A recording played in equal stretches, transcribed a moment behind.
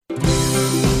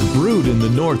Brewed in the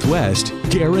Northwest,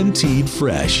 guaranteed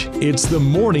fresh. It's the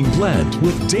Morning Blend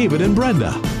with David and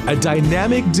Brenda, a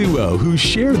dynamic duo who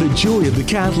share the joy of the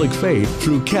Catholic faith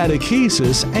through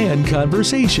catechesis and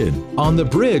conversation on the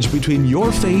bridge between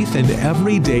your faith and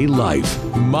everyday life.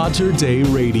 Mater Dei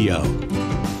Radio.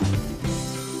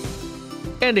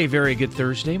 And a very good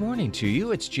Thursday morning to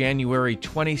you. It's January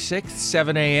 26th,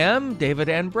 7 a.m. David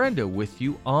and Brenda with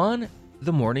you on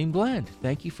the Morning Blend.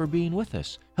 Thank you for being with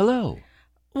us. Hello.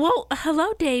 Well,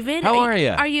 hello, David. How are you?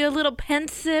 Are you a little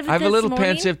pensive I'm this a little morning?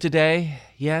 pensive today.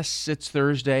 Yes, it's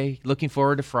Thursday. Looking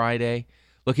forward to Friday.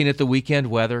 Looking at the weekend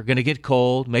weather. Going to get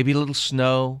cold. Maybe a little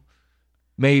snow.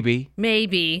 Maybe.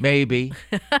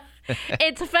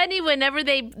 It's funny whenever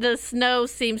the snow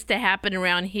seems to happen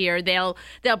around here. They'll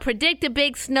predict a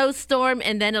big snowstorm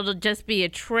and then it'll just be a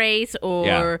trace,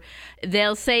 or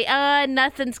they'll say,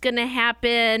 nothing's going to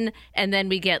happen, and then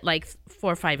we get like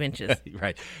 4 or 5 inches.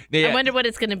 Right. I wonder what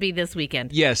it's going to be this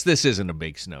weekend. Yes, this isn't a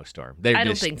big snowstorm. I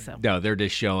don't think so. No, they're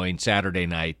just showing Saturday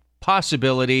night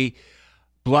possibility.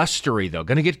 Blustery, though.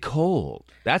 Going to get cold.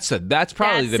 That's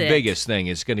probably the biggest thing.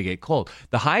 Is going to get cold.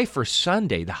 The high for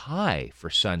Sunday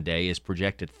is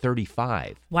projected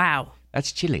 35. Wow.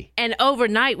 That's chilly. And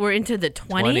overnight, we're into the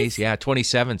 20s? Yeah,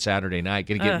 27 Saturday night.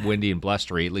 Going to get windy and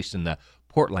blustery, at least in the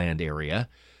Portland area.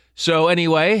 So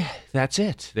anyway, that's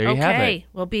it. There you have it. Okay,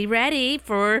 well, be ready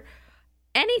for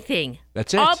anything.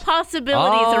 That's it. All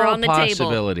possibilities are on the table. All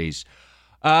possibilities.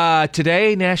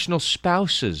 Today, National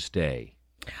Spouses Day.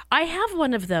 I have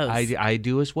one of those. I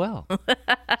do as well.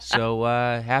 So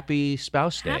happy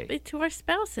Spouse Day. Happy to our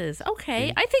spouses.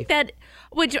 Okay. I think that,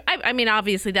 I mean,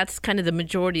 obviously that's kind of the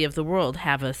majority of the world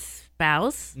have a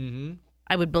spouse. Mm-hmm.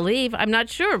 I would believe. I'm not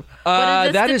sure.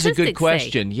 That is a good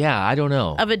question. Yeah, I don't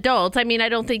know. Of adults. I mean, I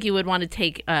don't think you would want to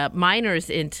take minors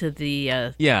into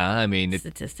the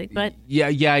statistic. But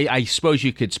Yeah, I suppose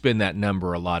you could spin that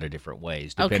number a lot of different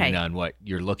ways, depending on what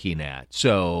you're looking at.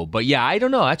 So, but yeah, I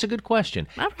don't know. That's a good question.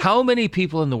 How many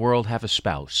people in the world have a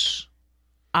spouse?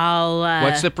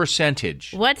 What's the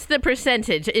percentage? What's the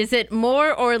percentage? Is it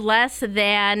more or less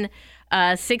than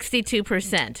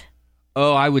 62%?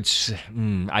 Oh,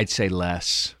 I'd say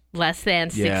less. Less than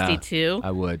 62? Yeah,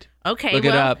 I would. Okay. Look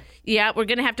it up. Yeah, we're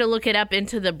going to have to look it up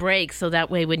into the break, so that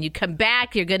way when you come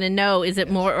back, you're going to know, is it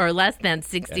more or less than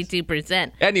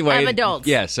 62% anyway, of adults?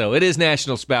 Yeah, so it is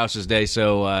National Spouses Day,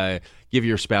 so give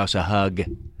your spouse a hug.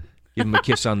 Give them a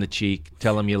kiss on the cheek.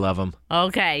 Tell them you love them.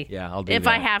 Okay. Yeah, I'll do if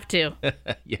that. I have to.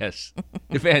 Yes.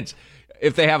 Depends.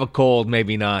 If they have a cold,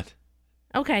 maybe not.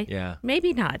 Okay. Yeah.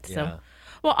 Maybe not. Yeah. So.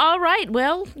 Well, all right.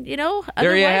 Well,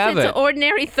 there you have it's it. an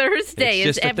ordinary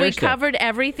Thursday. Have we covered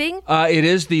everything? It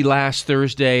is the last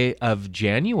Thursday of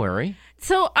January.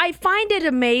 So I find it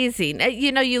amazing.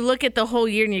 You look at the whole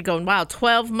year and you're going, wow,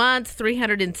 12 months,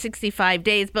 365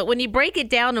 days. But when you break it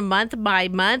down a month by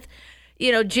month,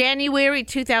 January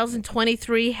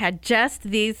 2023 had just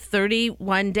these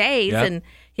 31 days. Yep. And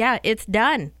yeah, it's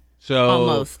done. So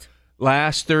almost.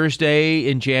 Last Thursday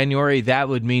in January, that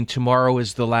would mean tomorrow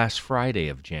is the last Friday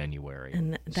of January.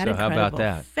 And so how about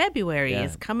that? February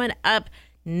is coming up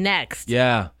next.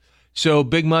 Yeah. So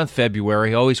big month,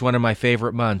 February. Always one of my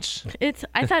favorite months.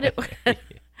 I thought it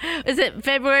is it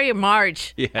February or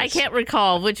March? Yes. I can't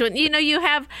recall which one.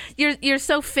 You're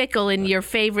so fickle in your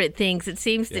favorite things. It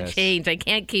seems to change. I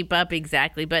can't keep up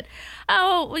exactly. But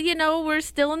we're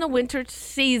still in the winter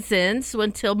seasons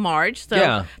until March.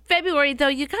 So February, though,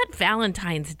 you got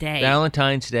Valentine's Day.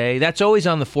 Valentine's Day. That's always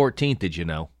on the 14th, did you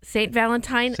know? St.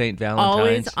 Valentine. St. Valentine's.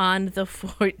 Always on the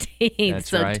 14th. That's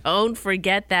so right. Don't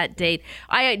forget that date.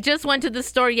 I just went to the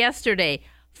store yesterday,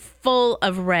 full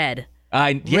of red.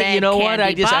 You know what?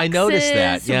 I noticed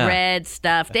that. Yeah. Red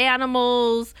stuffed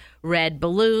animals, red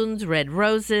balloons, red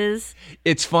roses.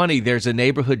 It's funny. There's a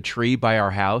neighborhood tree by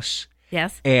our house.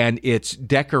 Yes. And it's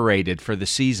decorated for the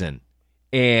season.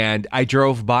 And I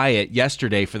drove by it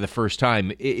yesterday for the first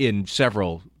time in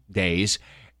several days.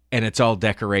 And it's all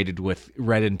decorated with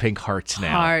red and pink hearts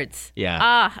now. Hearts.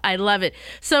 Yeah. I love it.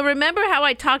 So remember how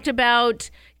I talked about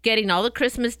getting all the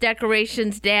Christmas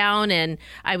decorations down, and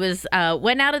I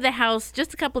went out of the house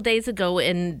just a couple days ago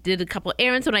and did a couple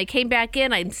errands. When I came back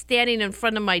in, I'm standing in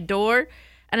front of my door,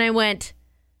 and I went,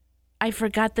 I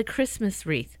forgot the Christmas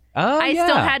wreath. I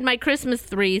still had my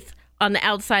Christmas wreath on the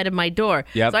outside of my door.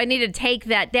 Yep. So I need to take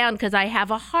that down because I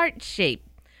have a heart-shaped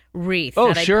wreath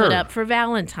that I put up for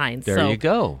Valentine's. There you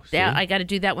go. Yeah, I got to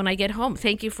do that when I get home.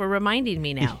 Thank you for reminding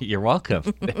me now. You're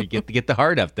welcome. You get the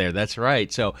heart up there. That's right.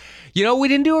 So, we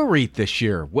didn't do a wreath this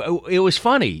year. It was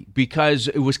funny because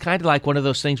it was kind of like one of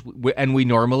those things, and we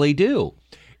normally do.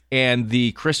 And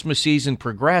the Christmas season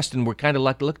progressed, and we're kind of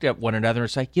looked at one another. And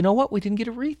it's like, you know what? We didn't get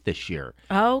a wreath this year.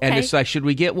 Oh, okay. And it's like, should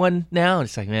we get one now? And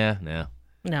it's like, no.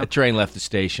 No. The train left the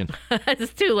station.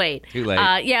 It's too late. Too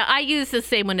late. Yeah, I use the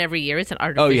same one every year. It's an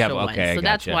artificial one. Okay, so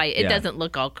that's why it Yeah. doesn't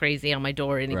look all crazy on my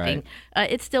door or anything.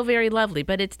 Right. It's still very lovely,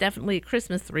 but it's definitely a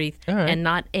Christmas wreath and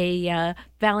not a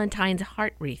Valentine's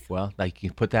heart wreath. Well, like,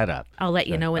 you put that up. I'll let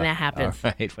you know when that happens.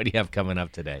 All right. What do you have coming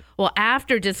up today? Well,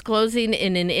 after disclosing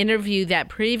in an interview that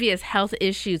previous health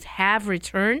issues have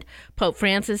returned, Pope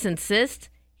Francis insists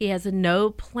he has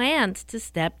no plans to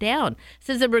step down.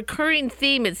 This is a recurring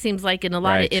theme, it seems like, in a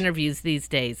lot of interviews these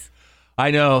days.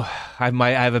 I know. I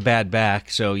have a bad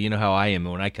back, so you know how I am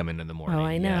when I come in the morning. Oh,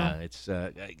 I know. Yeah, it's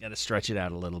I got to stretch it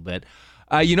out a little bit.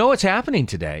 You know what's happening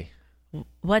today?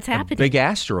 What's happening? A big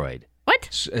asteroid.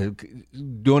 What?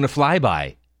 Doing a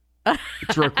flyby.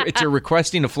 It's a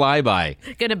requesting a flyby.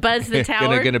 Gonna buzz the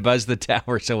tower? Gonna buzz the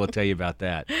tower, so we'll tell you about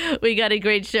that. We got a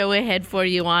great show ahead for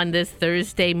you on this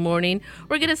Thursday morning.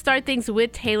 We're gonna start things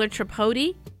with Taylor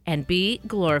Tripodi and Be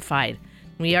Glorified.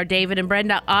 We are David and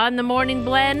Brenda on the Morning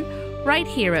Blend, right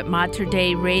here at Mater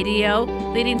Dei Radio,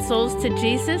 leading souls to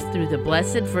Jesus through the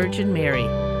Blessed Virgin Mary.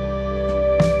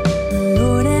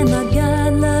 Lord and my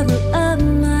God, lover of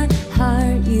my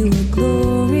heart, you are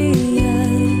glorious.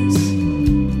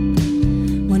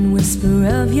 One whisper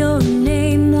of your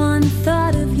name, one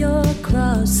thought of your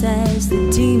cross, as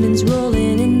the demons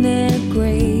rolling in their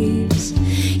graves.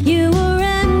 You were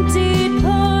emptied,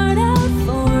 poured out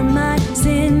for my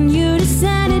sin. You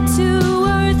descended to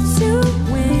earth to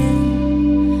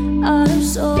win our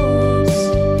souls.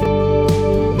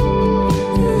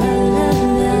 La, la,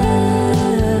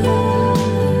 la.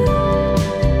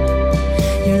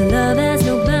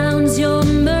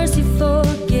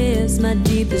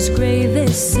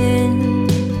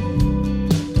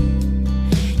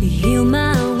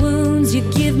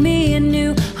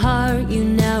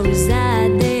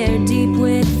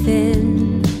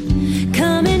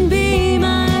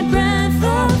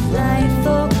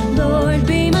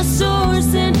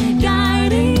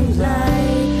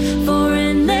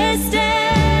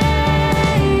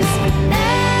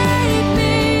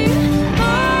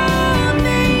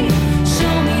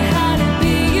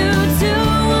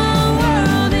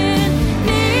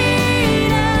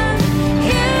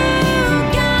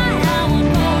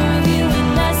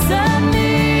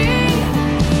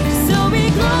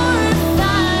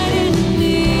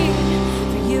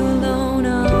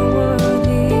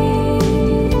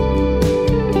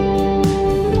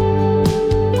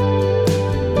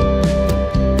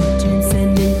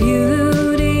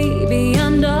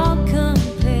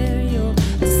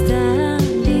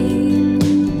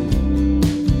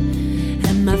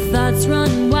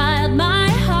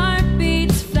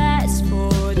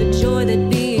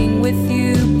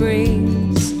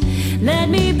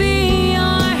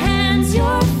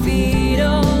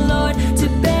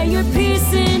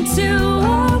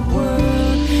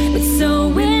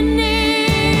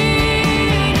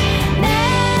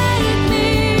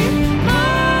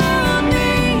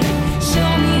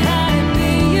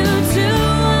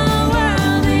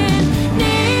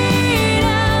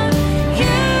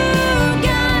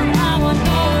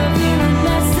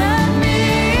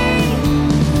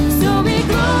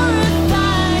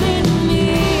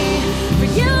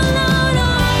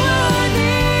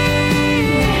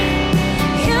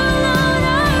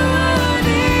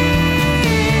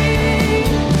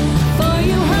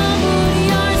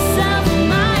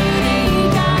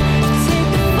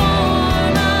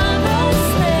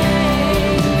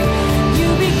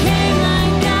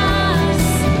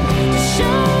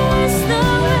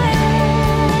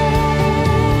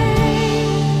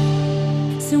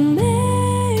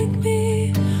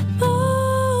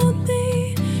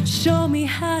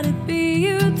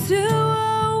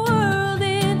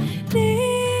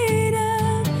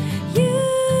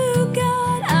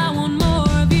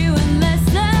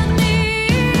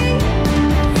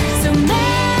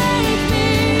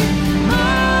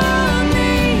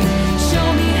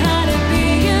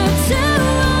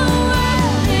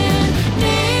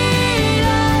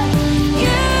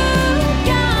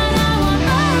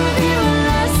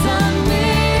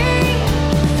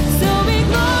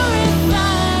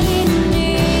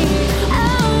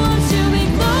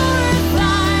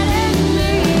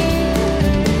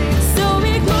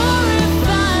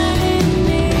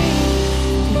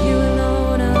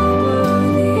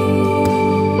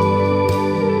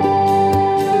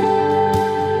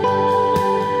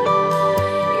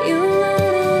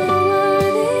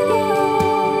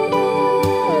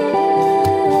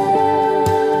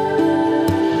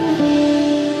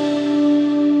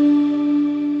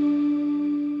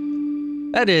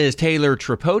 That is Taylor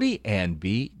Tripodi and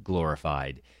Be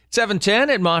Glorified.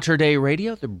 710 at Mater Dei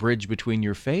Radio, the bridge between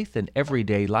your faith and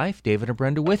everyday life. David and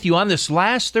Brenda with you on this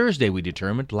last Thursday, we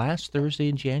determined, last Thursday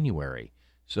in January.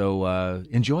 So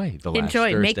enjoy the last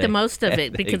Thursday. Make the most of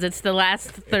it because it's the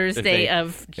last Thursday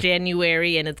of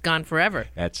January and it's gone forever.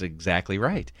 That's exactly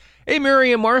right. Hey,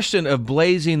 Miriam Marston of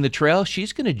Blazing the Trail,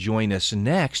 she's going to join us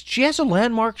next. She has a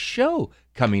landmark show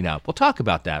coming up. We'll talk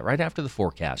about that right after the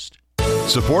forecast.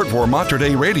 Support for Mater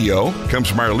Dei Radio comes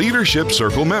from our Leadership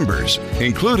Circle members,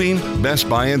 including Best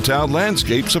Buy in Town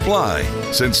Landscape Supply.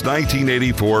 Since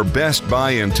 1984, Best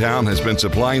Buy in Town has been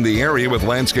supplying the area with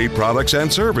landscape products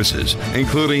and services,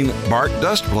 including bark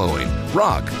dust blowing,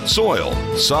 rock, soil,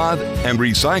 sod, and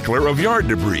recycler of yard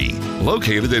debris.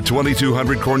 Located at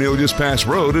 2200 Cornelius Pass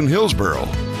Road in Hillsboro.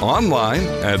 Online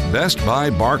at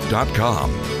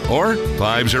bestbuybark.com or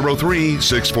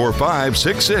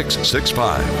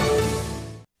 503-645-6665.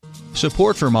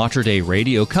 Support for Mater Dei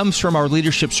Radio comes from our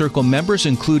Leadership Circle members,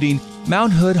 including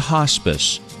Mount Hood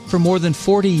Hospice. For more than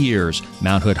 40 years,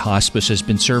 Mount Hood Hospice has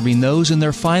been serving those in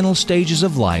their final stages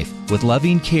of life with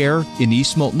loving care in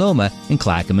East Multnomah and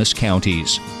Clackamas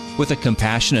counties. With a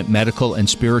compassionate medical and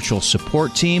spiritual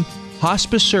support team,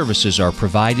 hospice services are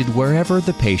provided wherever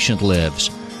the patient lives.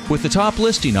 With the top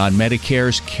listing on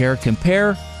Medicare's Care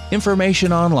Compare,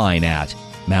 information online at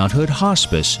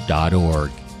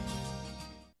mounthoodhospice.org.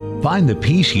 Find the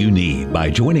peace you need by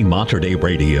joining Mater Dei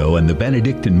Radio and the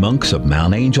Benedictine monks of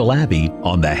Mount Angel Abbey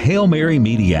on the Hail Mary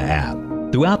Media app.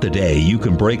 Throughout the day, you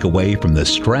can break away from the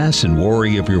stress and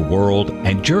worry of your world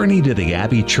and journey to the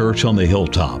Abbey Church on the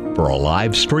hilltop for a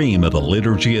live stream of the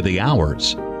Liturgy of the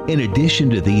Hours. In addition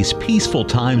to these peaceful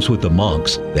times with the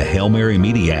monks, the Hail Mary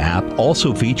Media app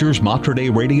also features Mater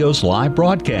Dei Radio's live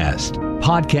broadcast,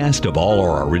 podcast of all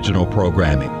our original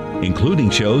programming, including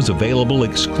shows available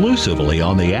exclusively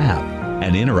on the app,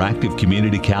 an interactive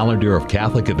community calendar of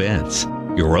Catholic events,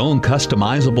 your own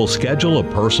customizable schedule of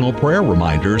personal prayer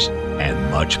reminders,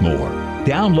 and much more.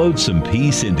 Download some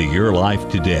peace into your life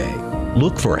today.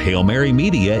 Look for Hail Mary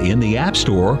Media in the App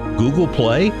Store, Google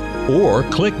Play, or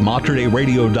click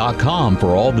materdeiradio.com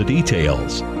for all the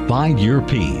details. Find your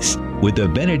peace with the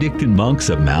Benedictine monks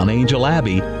of Mount Angel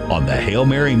Abbey on the Hail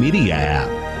Mary Media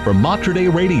app. From Mater Dei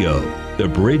Radio, the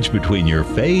bridge between your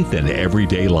faith and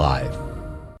everyday life.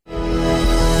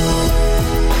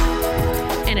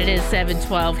 And it is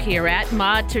 7:12 here at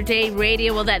Mater Dei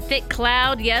Radio. Well, that thick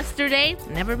cloud yesterday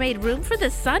never made room for the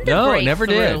sun to break never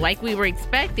through did. like we were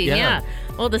expecting. Yeah.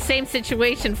 Well, the same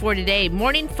situation for today.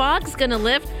 Morning fog's going to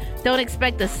lift. Don't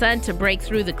expect the sun to break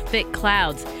through the thick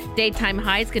clouds. Daytime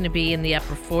high is going to be in the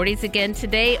upper 40s again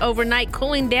today. Overnight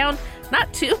cooling down,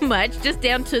 not too much, just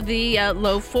down to the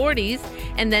low 40s.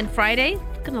 And then Friday,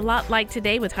 looking a lot like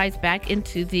today with highs back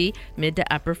into the mid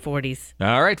to upper 40s.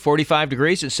 All right, 45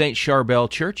 degrees at St. Charbel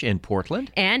Church in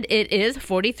Portland. And it is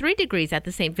 43 degrees at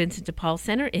the St. Vincent de Paul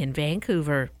Center in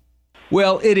Vancouver.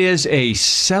 Well, it is a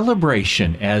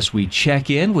celebration as we check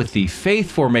in with the Faith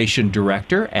Formation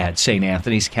Director at St.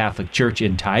 Anthony's Catholic Church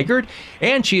in Tigard,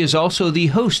 and she is also the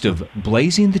host of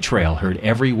Blazing the Trail, heard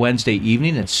every Wednesday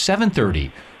evening at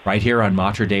 7:30, right here on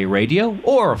Mater Dei Radio,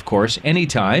 or, of course,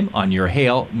 anytime on your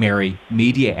Hail Mary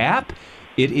Media app.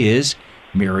 It is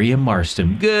Miriam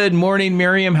Marston. Good morning,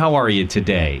 Miriam. How are you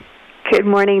today? Good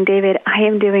morning, David. I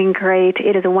am doing great.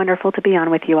 It is wonderful to be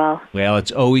on with you all. Well,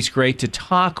 it's always great to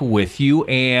talk with you,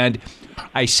 and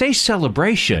I say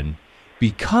celebration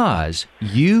because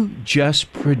you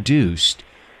just produced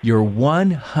your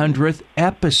 100th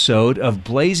episode of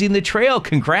Blazing the Trail.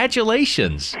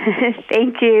 Congratulations.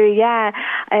 Thank you. Yeah,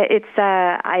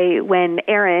 when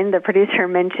Aaron, the producer,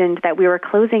 mentioned that we were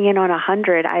closing in on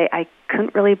 100, I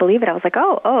couldn't really believe it. I was like,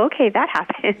 oh, okay, that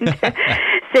happened.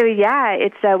 So yeah,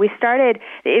 it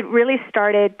really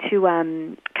started to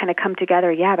kind of come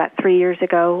together, about 3 years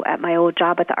ago at my old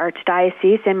job at the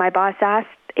Archdiocese, and my boss asked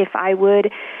if I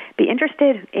would be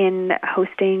interested in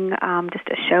hosting just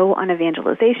a show on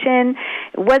evangelization.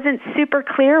 It wasn't super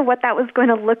clear what that was going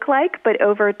to look like, but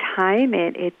over time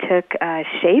it took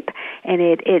shape, and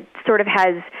it sort of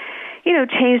has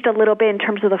changed a little bit in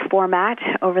terms of the format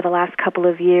over the last couple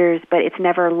of years, but it's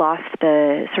never lost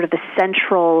the sort of the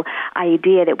central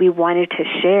idea that we wanted to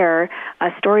share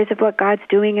stories of what God's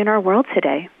doing in our world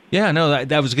today. Yeah, no,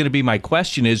 that was going to be my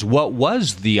question, is what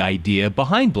was the idea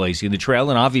behind Blazing the Trail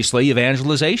and obviously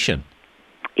evangelization?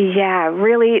 Yeah,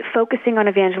 really focusing on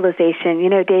evangelization.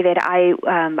 David,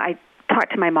 I talk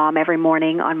to my mom every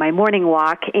morning on my morning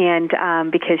walk, and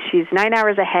because she's 9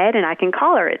 hours ahead, and I can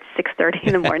call her at 6:30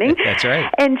 in the morning. That's right.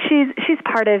 And she's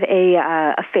part of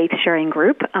a faith sharing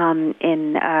group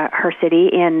in her city,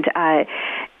 and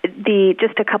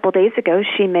just a couple days ago,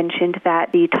 she mentioned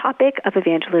that the topic of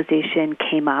evangelization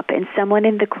came up, and someone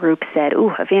in the group said,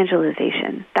 "Ooh,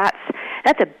 evangelization, that's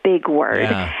a big word."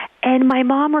 Yeah. And my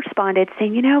mom responded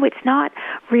saying, it's not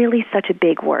really such a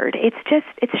big word. It's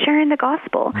sharing the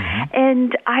gospel. Mm-hmm.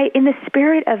 And in the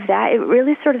spirit of that, it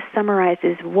really sort of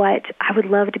summarizes what I would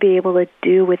love to be able to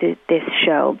do with this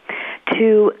show,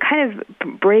 to kind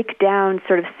of break down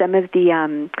sort of some of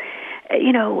the,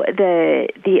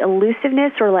 the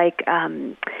elusiveness, or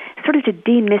sort of to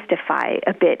demystify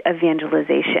a bit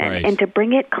evangelization, right, and to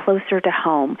bring it closer to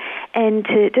home, and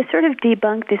to sort of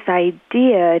debunk this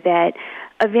idea that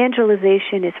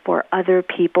evangelization is for other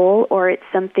people, or it's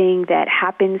something that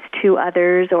happens to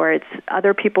others, or it's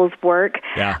other people's work.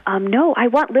 Yeah. No, I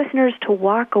want listeners to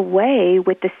walk away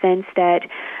with the sense that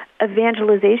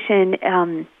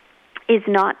evangelization is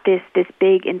not this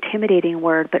big, intimidating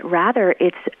word, but rather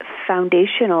it's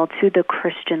foundational to the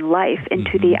Christian life and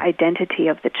to the identity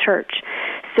of the church.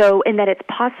 So, and that it's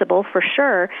possible for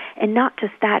sure, and not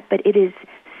just that, but it is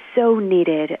so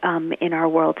needed in our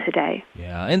world today.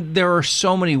 Yeah, and there are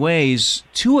so many ways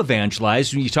to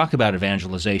evangelize. You talk about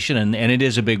evangelization, and it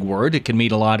is a big word. It can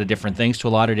mean a lot of different things to a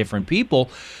lot of different people,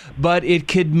 but it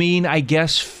could mean, I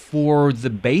guess, for the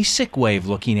basic way of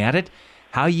looking at it,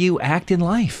 how you act in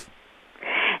life.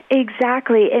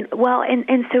 Exactly, and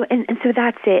so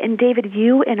that's it. And David,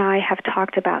 you and I have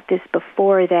talked about this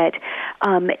before, that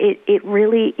it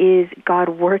really is God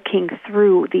working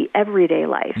through the everyday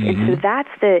life, and so that's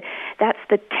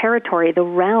the territory, the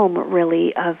realm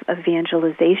really of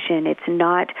evangelization. It's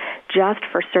not just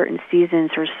for certain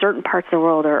seasons or certain parts of the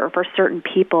world or for certain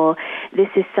people. This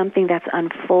is something that's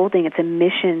unfolding. It's a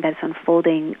mission that's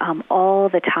unfolding all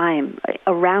the time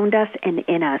around us and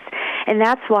in us, and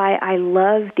that's why I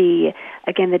love the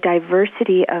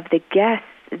diversity of the guests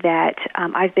that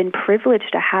I've been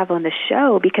privileged to have on the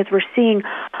show, because we're seeing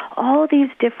all these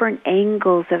different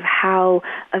angles of how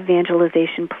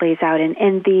evangelization plays out,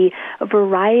 and the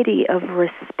variety of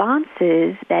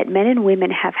responses that men and women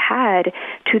have had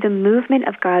to the movement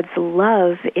of God's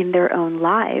love in their own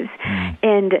lives.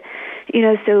 And,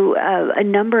 so a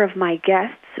number of my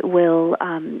guests will,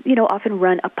 often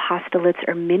run apostolates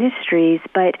or ministries,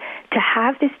 but to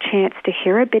have this chance to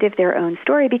hear a bit of their own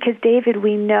story, because, David,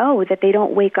 we know that they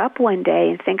don't wake up one day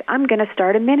and think, I'm going to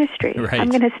start a ministry. Right. I'm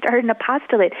going to start an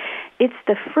apostolate. It's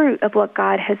the fruit of what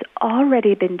God has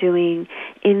already been doing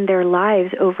in their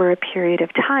lives over a period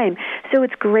of time. So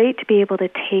it's great to be able to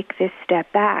take this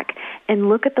step back and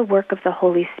look at the work of the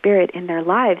Holy Spirit in their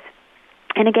lives.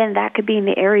 And again, that could be in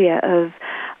the area of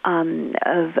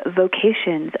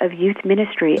vocations, of youth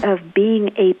ministry, of being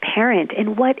a parent,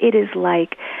 and what it is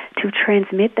like to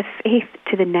transmit the faith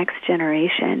to the next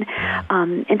generation.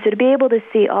 And so to be able to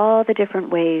see all the different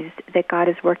ways that God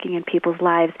is working in people's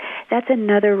lives, that's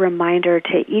another reminder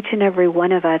to each and every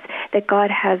one of us that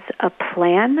God has a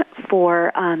plan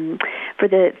for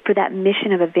that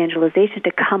mission of evangelization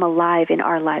to come alive in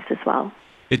our lives as well.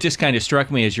 It just kind of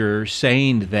struck me as you're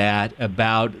saying that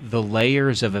about the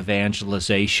layers of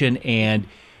evangelization, and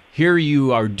here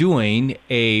you are doing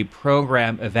a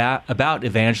program about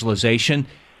evangelization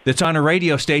that's on a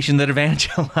radio station that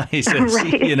evangelizes.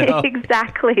 Right,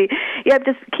 exactly. Yep,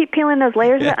 just keep peeling those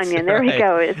layers of the onion. There we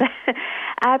go.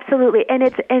 Absolutely. And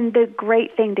the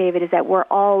great thing, David, is that we're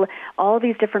all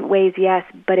these different ways, yes,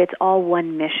 but it's all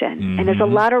one mission. And there's a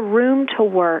lot of room to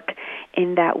work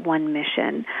in that one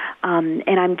mission. And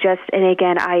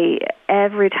again,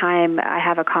 every time I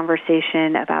have a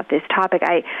conversation about this topic,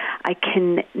 I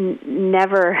can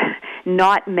never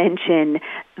not mention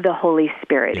the Holy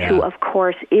Spirit, who, of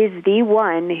course, is the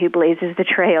one who blazes the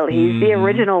trail. He's the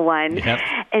original one. Yep.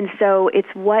 And so it's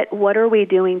what are we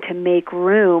doing to make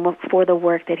room for the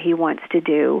work that he wants to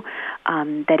do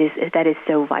that is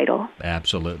so vital.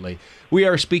 Absolutely. We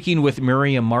are speaking with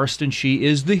Miriam Marston. She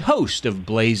is the host of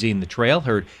Blazing the Trail,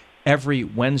 heard every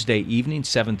Wednesday evening,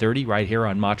 7:30, right here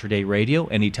on Mater Dei Radio,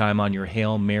 anytime on your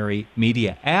Hail Mary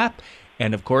Media app.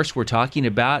 And, of course, we're talking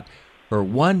about her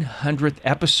 100th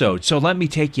episode. So let me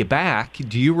take you back.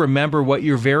 Do you remember what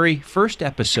your very first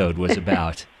episode was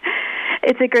about?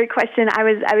 It's a great question. I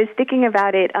was thinking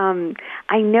about it.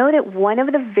 I know that one of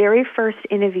the very first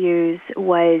interviews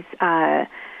was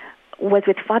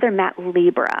with Father Matt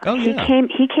Libra. Oh, yeah.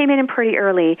 He came in pretty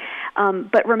early.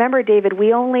 But remember, David,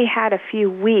 we only had a few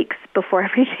weeks before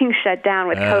everything shut down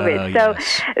with COVID.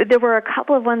 So there were a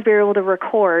couple of ones we were able to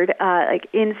record like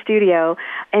in studio.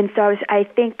 And so I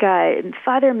think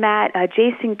Father Matt,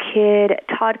 Jason Kidd,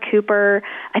 Todd Cooper,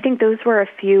 I think those were a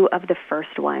few of the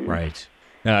first ones. Right.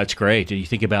 That's great. You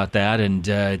think about that,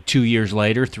 and 2 years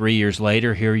later, 3 years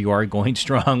later, here you are going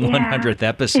strong, 100th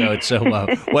episode. So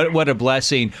what a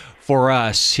blessing for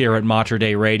us here at Mater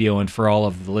Dei Radio and for all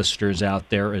of the listeners out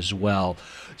there as well.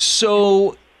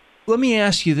 So let me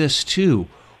ask you this, too.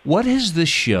 What has the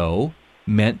show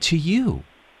meant to you?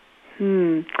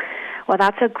 Well,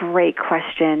 that's a great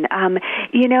question.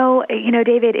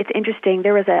 David, it's interesting.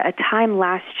 There was a time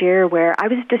last year where I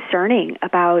was discerning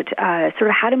about sort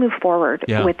of how to move forward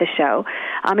with the show.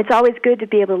 It's always good to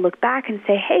be able to look back and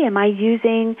say, hey, am I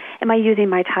using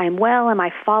my time well? Am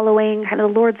I following kind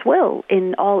of the Lord's will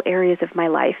in all areas of my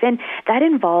life? And that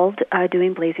involved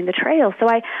doing Blazing the Trail. So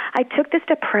I took this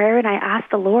to prayer and I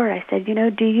asked the Lord, I said,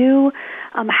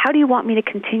 how do you want me to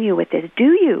continue with this?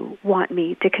 Do you want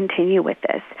me to continue with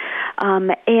this?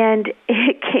 And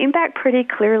it came back pretty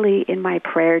clearly in my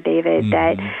prayer, David,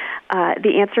 that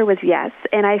the answer was yes.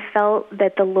 And I felt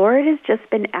that the Lord has just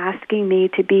been asking me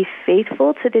to be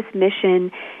faithful to this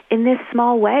mission in this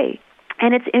small way.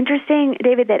 And it's interesting,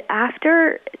 David, that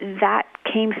after that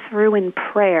came through in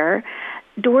prayer,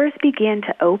 doors began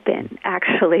to open,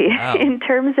 actually, in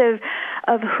terms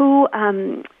of who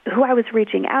I was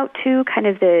reaching out to, kind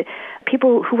of the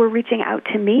people who were reaching out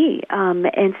to me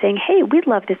and saying, hey, we'd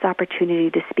love this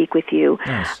opportunity to speak with you.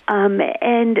 Nice.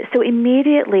 And so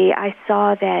immediately I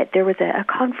saw that there was a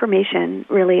confirmation,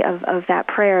 really, of that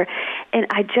prayer. And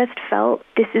I just felt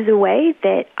this is a way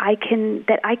that I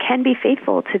can be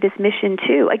faithful to this mission,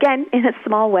 too. Again, in a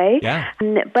small way. Yeah.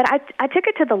 But I took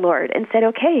it to the Lord and said,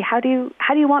 okay, how do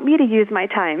you want me to use my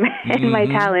time and my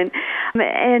talent?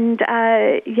 And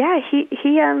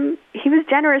he was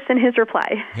generous in his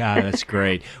reply. Yeah, that's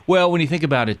great. Well, when you think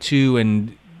about it too,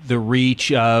 and the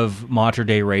reach of Mater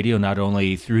Dei Radio, not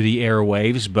only through the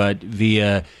airwaves but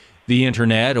via the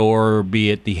internet, or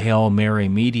be it the Hail Mary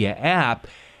Media app,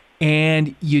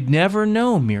 and you'd never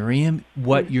know, Miriam,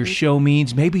 what your show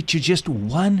means maybe to just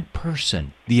one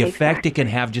person. The effect it can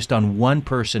have just on one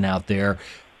person out there.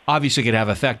 Obviously, it could have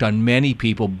effect on many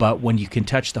people, but when you can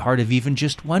touch the heart of even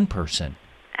just one person.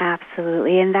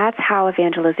 Absolutely, and that's how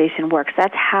evangelization works.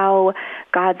 That's how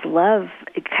God's love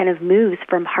kind of moves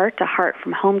from heart to heart,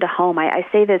 from home to home. I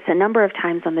say this a number of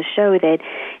times on the show that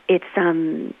it's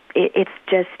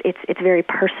very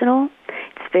personal.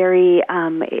 It's very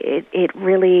it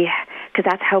really, because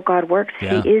that's how God works.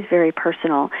 Yeah. He is very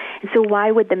personal, and so why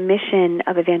would the mission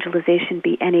of evangelization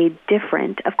be any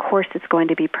different? Of course, it's going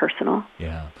to be personal.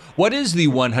 Yeah. What is the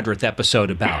 100th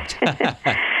episode about?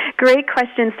 Great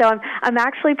question. So I'm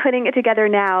actually putting it together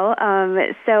now.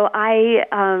 So I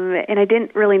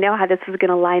didn't really know how this was going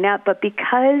to line up, but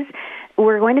because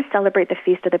we're going to celebrate the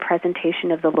Feast of the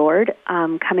Presentation of the Lord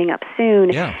coming up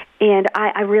soon. Yeah. And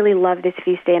I really love this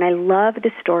feast day, and I love the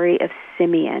story of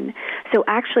Simeon. So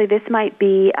actually, this might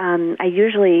be, I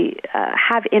usually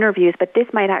have interviews, but this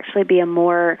might actually be a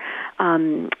more,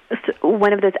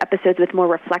 one of those episodes with more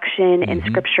reflection and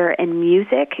scripture and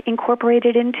music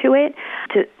incorporated into it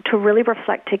to really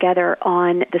reflect together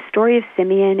on the story of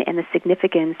Simeon and the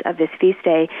significance of this feast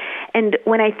day. And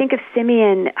when I think of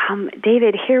Simeon,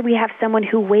 David, here we have someone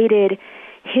who waited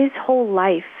his whole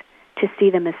life to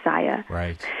see the Messiah.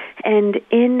 Right. And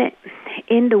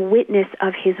in the witness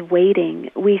of his waiting,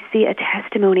 we see a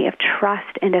testimony of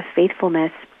trust and of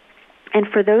faithfulness. And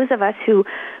for those of us who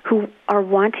are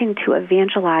wanting to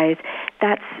evangelize,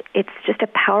 it's just a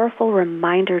powerful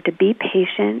reminder to be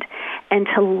patient and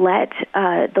to let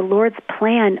the Lord's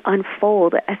plan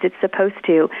unfold as it's supposed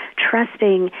to,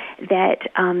 trusting that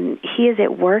He is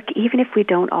at work even if we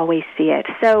don't always see it.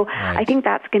 So right. I think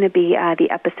that's going to be the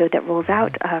episode that rolls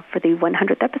out for the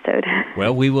 100th episode.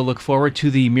 Well, we will look forward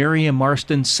to the Miriam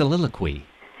Marston soliloquy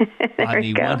on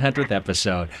the 100th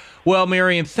episode. Well,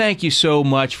 Miriam, thank you so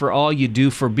much for all you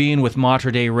do, for being with Mater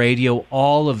Dei Radio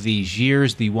all of these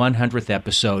years. The 100th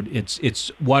episode,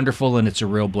 it's wonderful, and it's a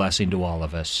real blessing to all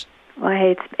of us. Well,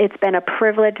 hey, it's been a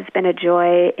privilege, it's been a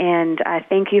joy, and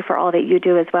thank you for all that you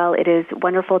do as well. It is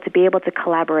wonderful to be able to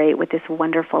collaborate with this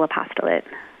wonderful apostolate.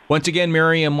 Once again,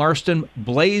 Miriam Marston,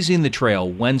 Blazing the Trail,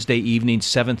 Wednesday evening,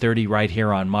 7:30, right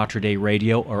here on Mater Dei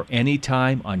Radio, or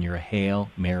anytime on your Hail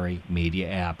Mary Media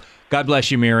app. God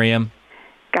bless you, Miriam.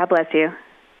 God bless you.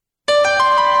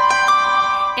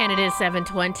 And it is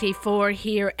 7:24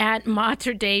 here at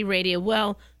Mater Dei Radio.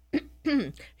 Well,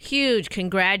 huge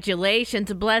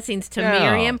congratulations, blessings to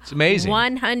Miriam. It's amazing.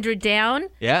 100 down.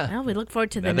 Yeah. Well, we look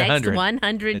forward to the next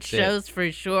 100 shows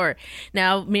for sure.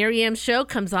 Now, Miriam's show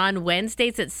comes on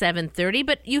Wednesdays at 7:30,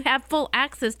 but you have full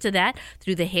access to that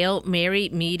through the Hail Mary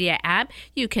Media app.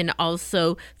 You can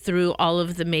also, through all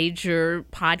of the major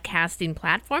podcasting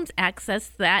platforms, access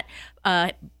that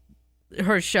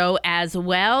her show as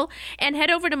well. And head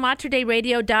over to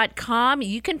materdeiradio.com.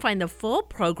 You can find the full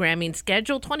programming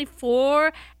schedule,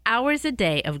 24 hours a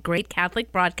day of great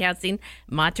Catholic broadcasting,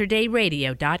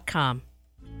 materdeiradio.com.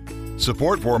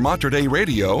 Support for Mater Dei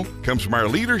Radio comes from our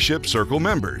Leadership Circle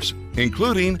members,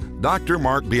 including Dr.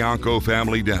 Mark Bianco,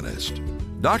 family dentist.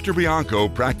 Dr. Bianco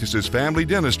practices family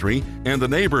dentistry in the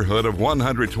neighborhood of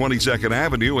 122nd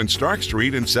Avenue and Stark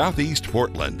Street in Southeast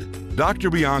Portland. Dr.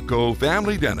 Bianco,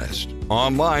 family dentist,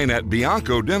 online at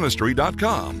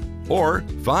biancodentistry.com or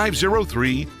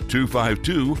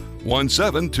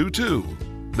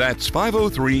 503-252-1722. That's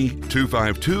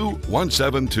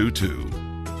 503-252-1722.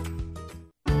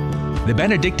 The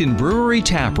Benedictine Brewery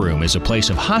Tap Room is a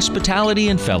place of hospitality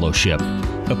and fellowship,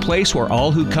 a place where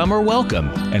all who come are welcome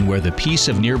and where the peace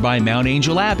of nearby Mount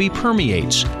Angel Abbey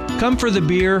permeates. Come for the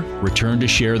beer, return to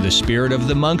share the spirit of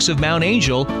the monks of Mount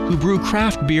Angel who brew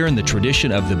craft beer in the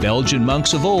tradition of the Belgian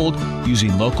monks of old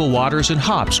using local waters and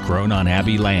hops grown on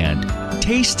Abbey land.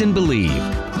 Taste and believe.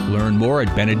 Learn more at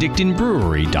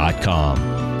benedictinebrewery.com.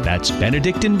 That's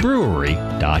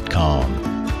benedictinebrewery.com.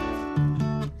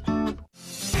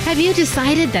 Have you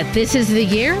decided that this is the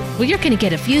year? Well, you're going to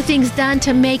get a few things done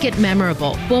to make it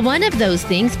memorable. Well, one of those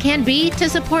things can be to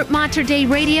support Mater Dei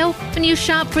Radio when you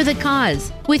shop for the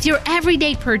cause. With your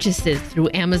everyday purchases through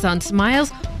Amazon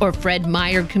Smiles or Fred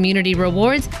Meyer Community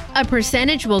Rewards, a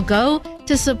percentage will go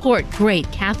to support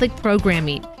great Catholic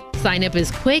programming. Sign up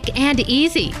is quick and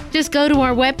easy. Just go to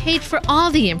our webpage for all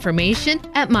the information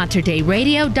at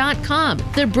materdeiradio.com,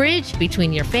 the bridge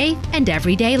between your faith and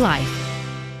everyday life.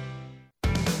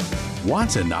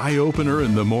 Want an eye-opener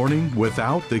in the morning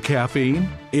without the caffeine?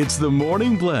 It's the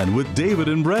Morning Blend with David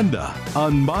and Brenda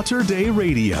on Mater Dei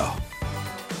Radio.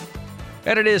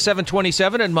 And it is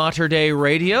 7:27 in Mater Dei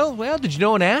Radio. Well, did you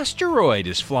know an asteroid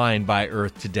is flying by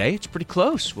Earth today? It's pretty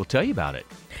close. We'll tell you about it.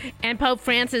 And Pope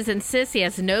Francis insists he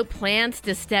has no plans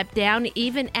to step down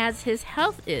even as his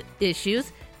health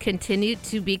issues continue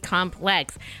to be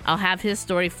complex. I'll have his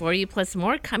story for you, plus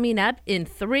more coming up in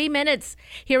 3 minutes.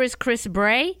 Here is Chris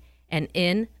Bray and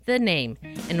In the Name.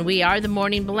 And we are the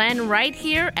Morning Blend right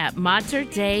here at Mater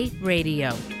Dei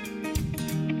Radio.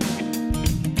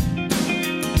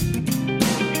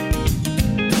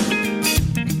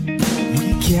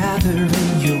 We gather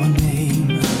in your name.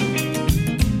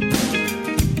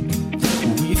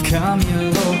 We've come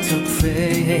here, Lord, to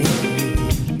pray.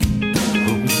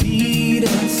 Oh, lead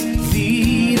us,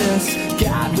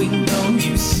 God, we know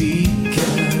you seek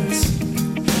us.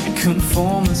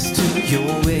 Conform us to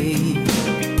your way.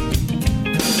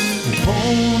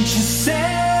 Won't you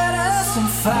set us on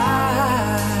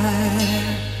fire?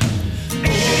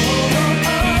 Oh, oh,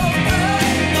 oh,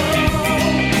 oh,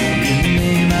 oh. In the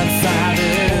name of the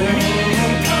Father.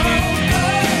 Oh, oh,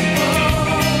 oh,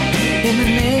 oh. In the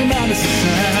name of the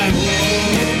Son.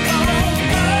 Oh,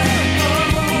 oh, oh.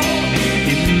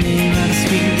 In the name of the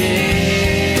Spirit.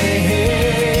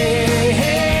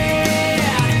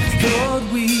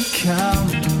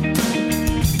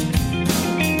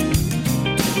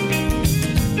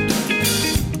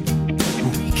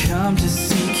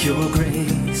 Your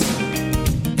grace,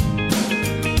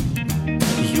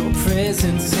 your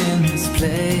presence in this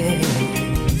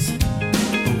place.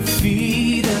 Oh,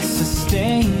 feed us,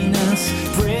 sustain us,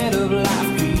 bread of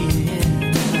life be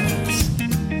in us.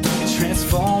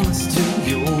 Transform us to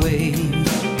your way.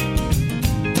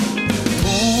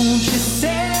 Won't you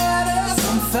set us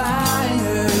on fire?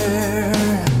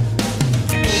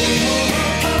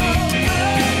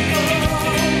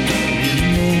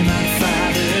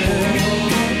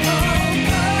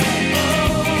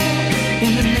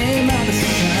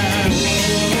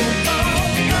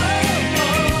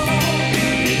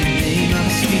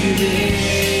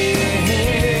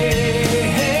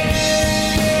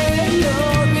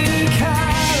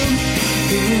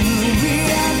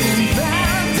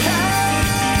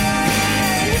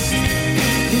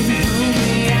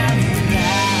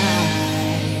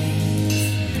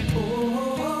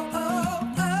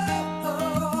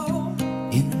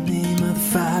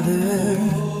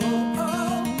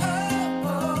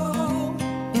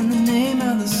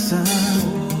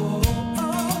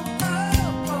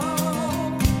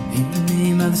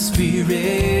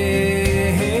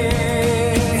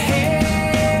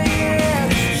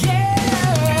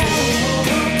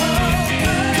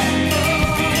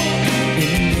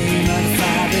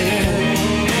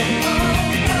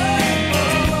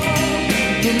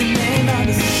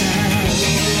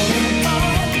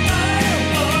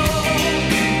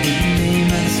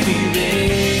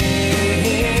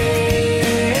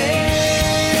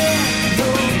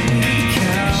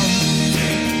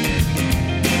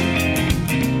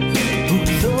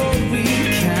 Lord, we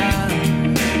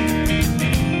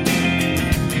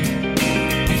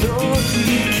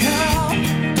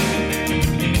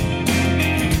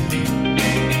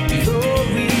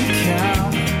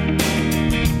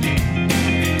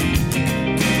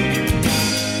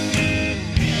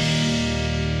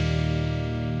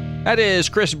That is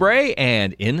Chris Bray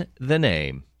and In the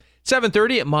Name.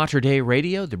 7:30 at Mater Dei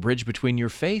Radio, the bridge between your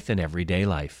faith and everyday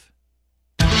life.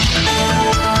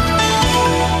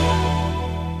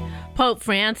 Pope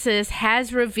Francis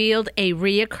has revealed a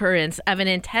reoccurrence of an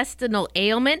intestinal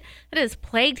ailment that has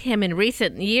plagued him in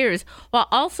recent years, while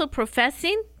also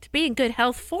professing to be in good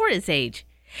health for his age.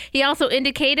 He also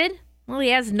indicated, he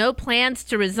has no plans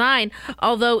to resign,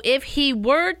 although if he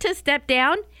were to step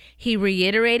down, he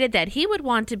reiterated that he would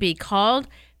want to be called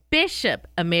Bishop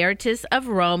Emeritus of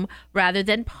Rome rather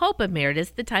than Pope Emeritus,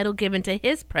 the title given to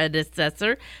his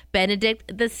predecessor,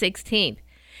 Benedict XVI.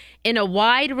 In a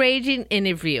wide-ranging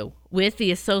interview with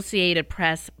the Associated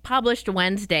Press published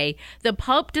Wednesday, the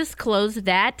Pope disclosed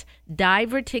that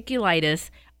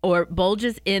diverticulitis, or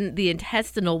bulges in the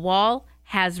intestinal wall,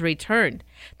 has returned.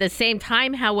 The same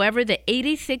time, however, the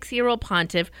 86-year-old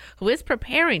pontiff, who is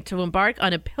preparing to embark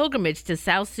on a pilgrimage to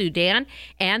South Sudan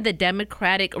and the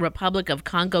Democratic Republic of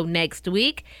Congo next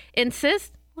week,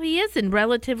 insists he is in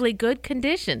relatively good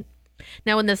condition.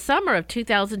 Now, in the summer of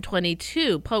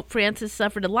 2022, Pope Francis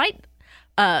suffered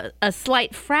a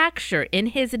slight fracture in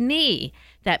his knee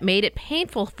that made it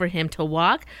painful for him to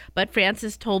walk, but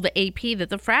Francis told the AP that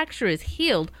the fracture is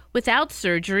healed without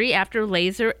surgery after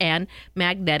laser and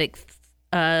magnetic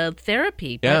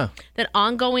therapy. Yeah. But that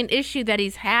ongoing issue that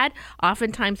he's had,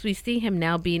 oftentimes we see him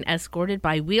now being escorted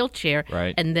by wheelchair,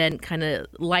 right, and then kind of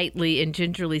lightly and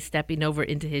gingerly stepping over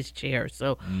into his chair.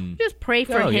 So just pray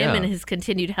for him and his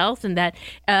continued health, and that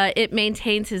it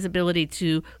maintains his ability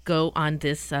to go on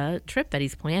this trip that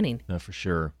he's planning. No, for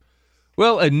sure.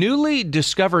 Well, a newly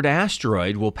discovered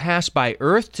asteroid will pass by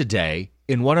Earth today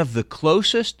in one of the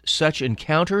closest such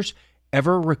encounters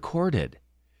ever recorded.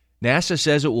 NASA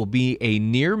says it will be a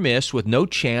near miss with no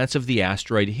chance of the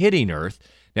asteroid hitting Earth.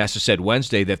 NASA said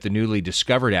Wednesday that the newly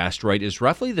discovered asteroid is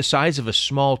roughly the size of a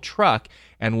small truck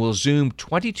and will zoom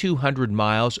 2,200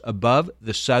 miles above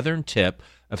the southern tip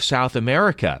of South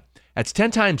America. That's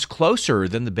 10 times closer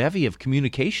than the bevy of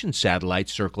communication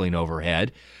satellites circling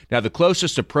overhead. Now, the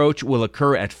closest approach will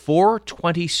occur at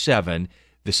 4:27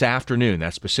 this afternoon.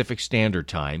 That's Pacific Standard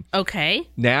Time. Okay.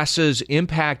 NASA's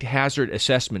Impact Hazard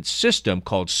Assessment System,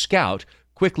 called SCOUT,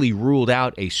 quickly ruled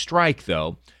out a strike,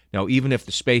 though. Now, even if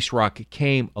the space rocket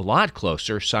came a lot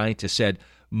closer, scientists said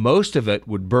most of it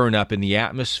would burn up in the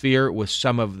atmosphere, with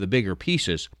some of the bigger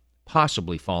pieces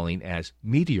possibly falling as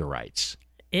meteorites.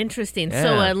 Interesting. Yeah.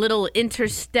 So a little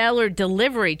interstellar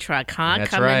delivery truck, huh?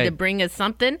 That's Coming right. to bring us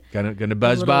something. Gonna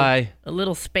buzz by. A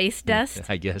little space dust.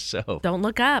 I guess so. Don't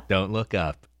look up. Don't look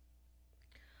up.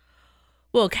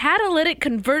 Well, catalytic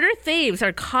converter thieves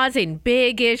are causing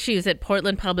big issues at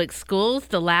Portland Public Schools.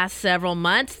 The last several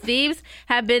months, thieves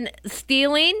have been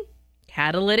stealing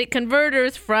catalytic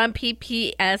converters from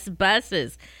PPS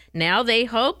buses. Now they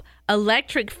hope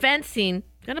electric fencing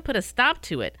going to put a stop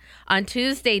to it. On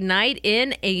Tuesday night,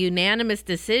 in a unanimous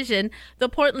decision, the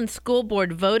Portland School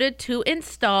Board voted to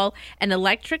install an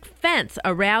electric fence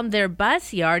around their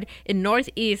bus yard in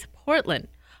Northeast Portland.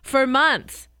 For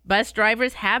months, bus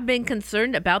drivers have been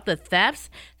concerned about the thefts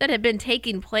that have been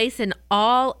taking place in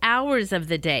all hours of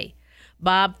the day.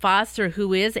 Bob Foster,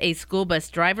 who is a school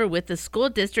bus driver with the school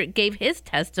district, gave his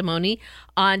testimony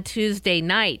on Tuesday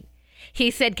night. He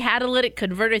said catalytic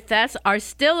converter thefts are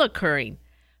still occurring.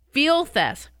 Fuel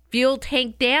thefts, fuel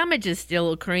tank damage is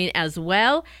still occurring, as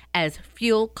well as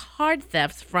fuel card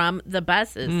thefts from the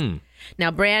buses.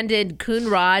 Now, Brandon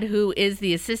Coonrod, who is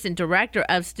the assistant director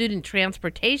of student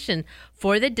transportation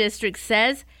for the district,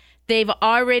 says they've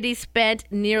already spent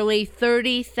nearly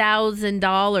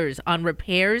 $30,000 on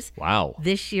repairs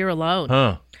this year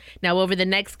alone. Now, over the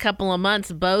next couple of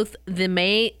months, both the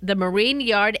Marine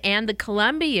Yard and the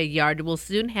Columbia Yard will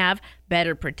soon have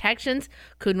better protections.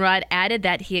 Coonrod added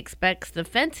that he expects the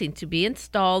fencing to be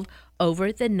installed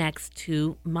over the next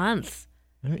 2 months.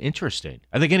 Interesting.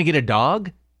 Are they going to get a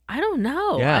dog? I don't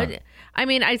know. Yeah. I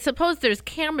mean, I suppose there's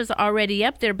cameras already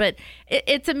up there, but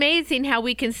it's amazing how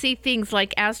we can see things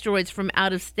like asteroids from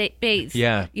out of space,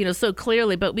 so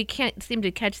clearly, but we can't seem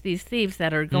to catch these thieves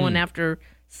that are going after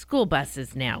school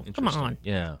buses now. Come on.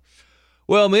 Yeah.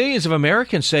 Well, millions of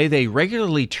Americans say they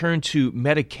regularly turn to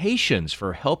medications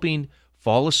for helping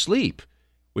fall asleep,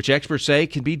 which experts say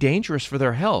can be dangerous for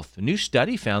their health. A new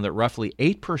study found that roughly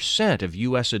 8% of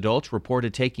U.S. adults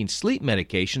reported taking sleep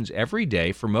medications every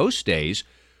day for most days,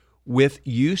 with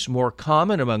use more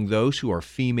common among those who are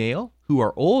female, who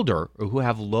are older, or who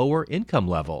have lower income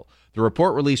level. The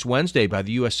report released Wednesday by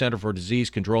the U.S. Center for Disease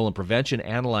Control and Prevention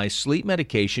analyzed sleep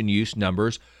medication use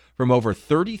numbers from over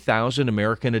 30,000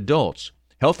 American adults.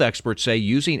 Health experts say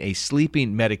using a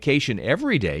sleeping medication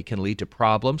every day can lead to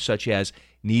problems such as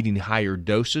needing higher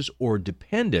doses or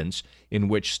dependence, in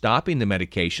which stopping the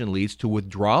medication leads to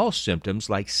withdrawal symptoms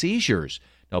like seizures.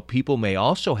 Now, people may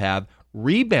also have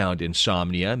rebound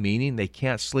insomnia, meaning they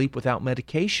can't sleep without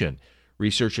medication.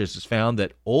 Researchers have found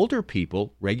that older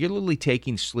people regularly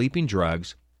taking sleeping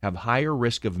drugs have higher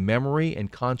risk of memory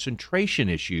and concentration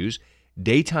issues,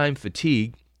 daytime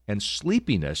fatigue, and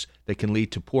sleepiness that can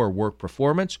lead to poor work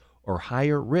performance or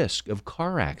higher risk of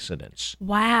car accidents.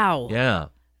 Wow. Yeah.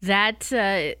 That's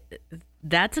a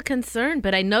concern,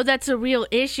 but I know that's a real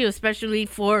issue, especially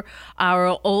for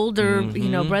our older,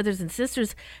 brothers and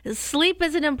sisters. Sleep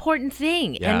is an important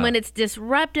thing, and when it's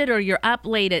disrupted or you're up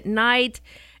late at night,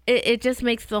 it just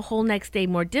makes the whole next day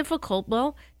more difficult.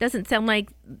 Well, doesn't sound like,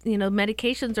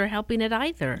 medications are helping it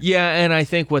either. Yeah, and I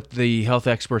think what the health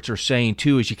experts are saying,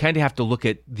 too, is you kind of have to look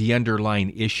at the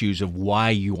underlying issues of why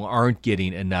you aren't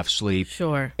getting enough sleep.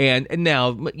 Sure. And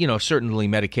now, certainly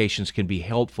medications can be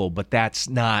helpful, but that's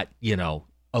not,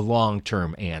 a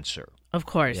long-term answer. Of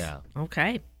course. Yeah.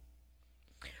 Okay.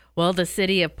 Well, the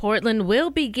city of Portland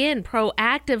will begin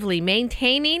proactively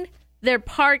maintaining their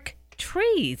park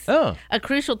trees. Oh. A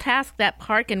crucial task that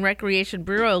Park and Recreation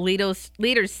Bureau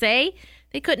leaders say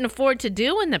they couldn't afford to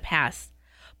do in the past.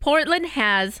 Portland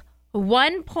has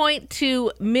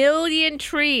 1.2 million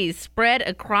trees spread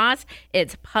across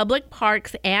its public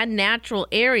parks and natural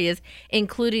areas,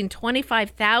 including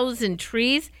 25,000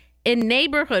 trees in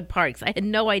neighborhood parks. I had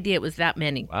no idea it was that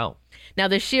many. Wow. Now,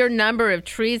 the sheer number of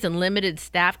trees and limited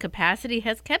staff capacity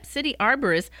has kept city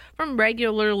arborists from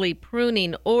regularly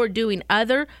pruning or doing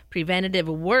other preventative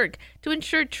work to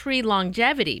ensure tree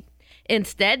longevity.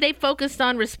 Instead, they focused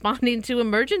on responding to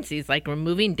emergencies like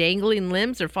removing dangling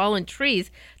limbs or fallen trees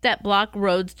that block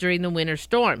roads during the winter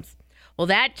storms. Well,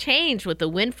 that changed with the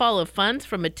windfall of funds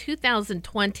from a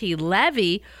 2020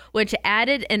 levy, which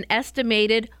added an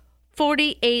estimated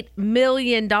 $48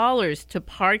 million to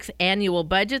parks' annual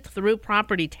budget through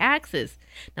property taxes.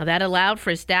 Now, that allowed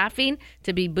for staffing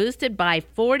to be boosted by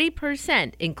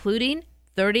 40%, including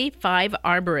 35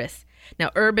 arborists.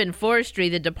 Now, Urban Forestry,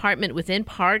 the department within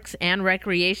Parks and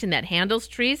Recreation that handles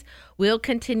trees, will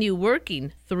continue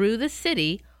working through the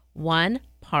city, one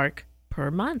park per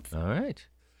month. All right.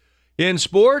 In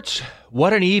sports,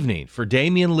 what an evening for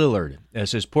Damian Lillard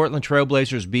as his Portland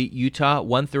Trailblazers beat Utah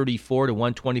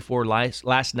 134-124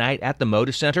 last night at the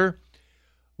Moda Center.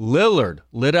 Lillard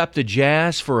lit up the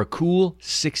Jazz for a cool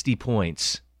 60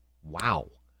 points. Wow.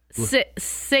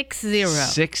 6-0.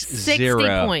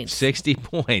 60 points. 60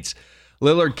 points.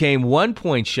 Lillard came 1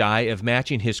 point shy of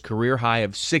matching his career high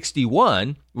of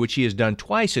 61, which he has done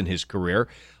twice in his career.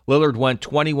 Lillard went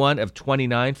 21 of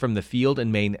 29 from the field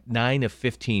and made 9 of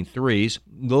 15 threes.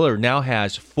 Lillard now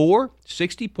has 4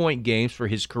 60-point games for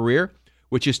his career,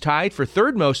 which is tied for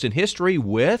third most in history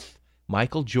with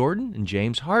Michael Jordan and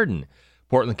James Harden.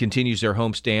 Portland continues their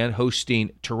homestand, hosting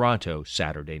Toronto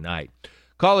Saturday night.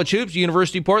 College hoops,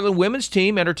 University of Portland women's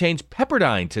team entertains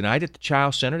Pepperdine tonight at the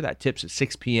Chiles Center. That tips at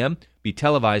 6 p.m. Be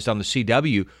televised on the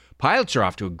CW. Pilots are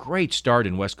off to a great start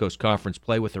in West Coast Conference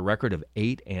play with a record of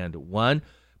 8-1.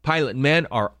 Pilot men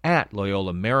are at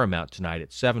Loyola Marymount tonight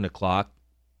at 7 o'clock.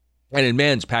 And in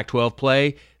men's Pac-12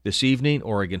 play this evening,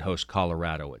 Oregon hosts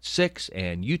Colorado at 6,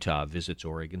 and Utah visits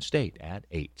Oregon State at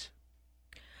 8.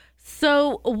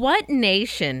 So what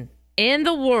nation in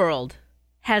the world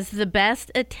has the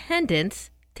best attendance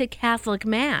to Catholic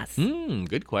Mass?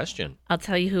 Good question. I'll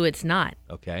tell you who it's not.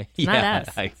 Okay. It's not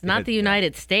us. It's not the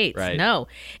United States. Right. No.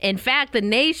 In fact, the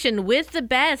nation with the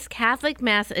best Catholic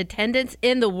Mass attendance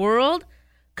in the world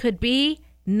could be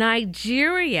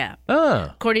Nigeria.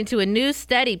 According to a new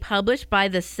study published by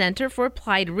the Center for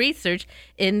Applied Research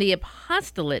in the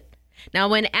Apostolate. Now,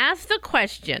 when asked the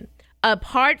question,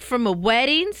 apart from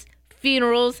weddings,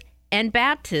 funerals, and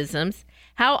baptisms,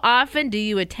 how often do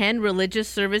you attend religious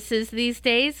services these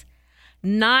days?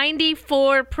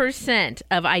 94%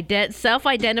 of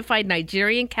self-identified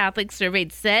Nigerian Catholics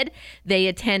surveyed said they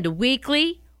attend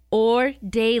weekly or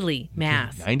daily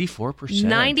Mass. 94%?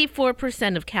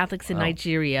 94% of Catholics in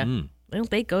Nigeria, well,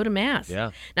 they go to Mass.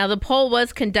 Yeah. Now, the poll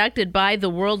was conducted by the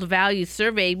World Values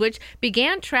Survey, which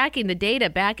began tracking the data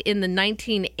back in the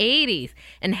 1980s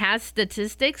and has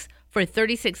statistics for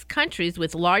 36 countries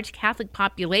with large Catholic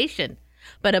population.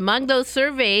 But among those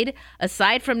surveyed,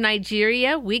 aside from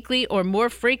Nigeria, weekly or more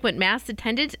frequent Mass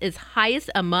attendance is highest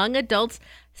among adults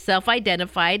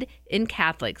self-identified in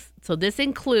Catholics. So this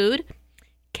include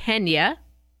Kenya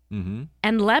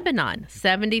and Lebanon,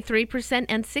 73%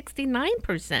 and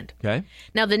 69%. Okay.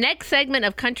 Now, the next segment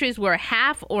of countries where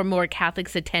half or more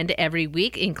Catholics attend every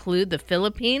week include the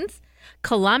Philippines,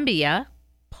 Colombia,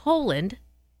 Poland,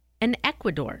 and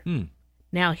Ecuador.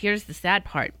 Now, here's the sad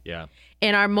part. Yeah.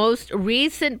 In our most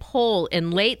recent poll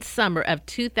in late summer of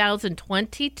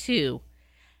 2022,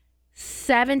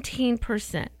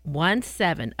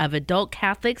 17% of adult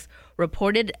Catholics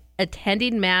reported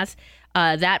attending Mass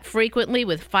that frequently,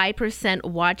 with 5%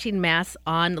 watching Mass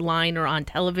online or on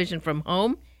television from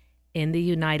home in the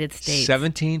United States.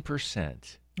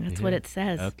 17%. That's what it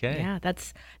says. Okay. Yeah,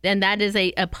 that is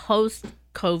a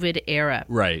post-COVID era.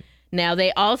 Right. Now,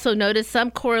 they also noticed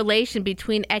some correlation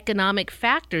between economic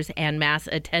factors and Mass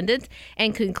attendance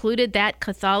and concluded that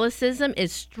Catholicism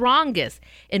is strongest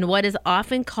in what is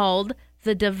often called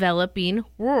the developing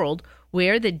world,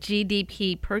 where the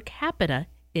GDP per capita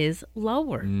is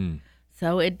lower.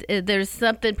 So there's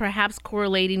something perhaps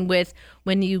correlating with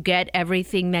when you get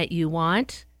everything that you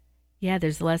want,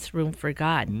 there's less room for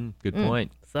God. Good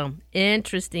point. So,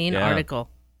 interesting article.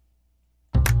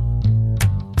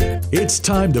 It's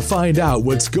time to find out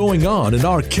what's going on in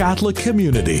our Catholic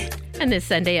community. And this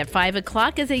Sunday at 5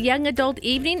 o'clock is a young adult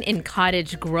evening in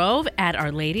Cottage Grove at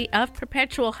Our Lady of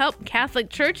Perpetual Help Catholic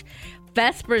Church.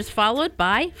 Vespers followed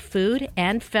by food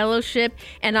and fellowship.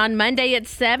 And on Monday at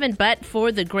 7, But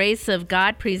for the Grace of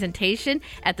God presentation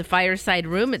at the Fireside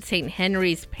Room at St.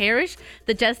 Henry's Parish.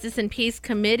 The Justice and Peace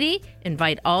Committee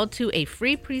invite all to a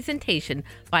free presentation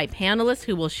by panelists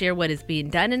who will share what is being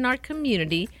done in our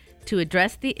community to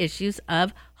address the issues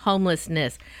of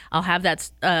homelessness. I'll have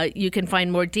that. You can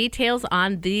find more details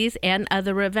on these and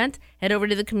other events. Head over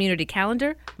to the community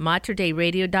calendar,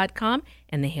 materdeiradio.com,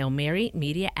 and the Hail Mary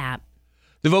Media app.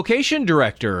 The vocation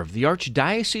director of the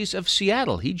Archdiocese of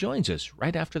Seattle, he joins us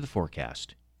right after the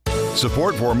forecast.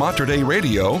 Support for Mater Dei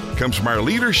Radio comes from our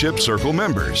Leadership Circle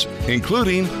members,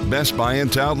 including Best Buy in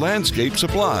Town Landscape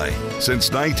Supply. Since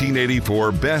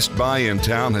 1984, Best Buy in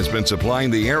Town has been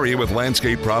supplying the area with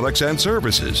landscape products and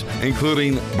services,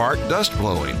 including bark dust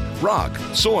blowing, rock,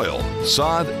 soil,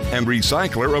 sod, and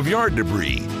recycler of yard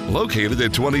debris. Located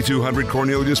at 2200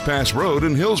 Cornelius Pass Road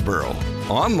in Hillsboro.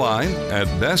 Online at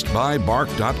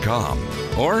bestbuybark.com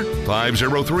or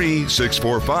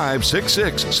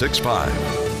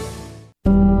 503-645-6665.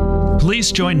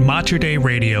 Please join Mater Dei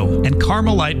Radio and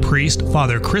Carmelite priest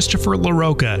Father Christopher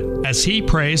LaRocca as he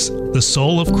prays the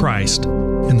soul of Christ.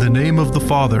 In the name of the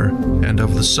Father, and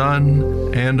of the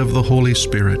Son, and of the Holy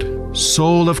Spirit.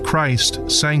 Soul of Christ,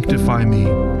 sanctify me.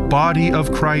 Body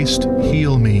of Christ,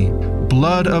 heal me.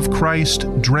 Blood of Christ,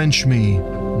 drench me.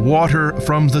 Water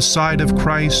from the side of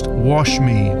Christ, wash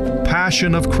me.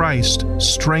 Passion of Christ,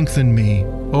 strengthen me.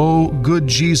 O good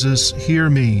Jesus, hear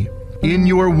me. In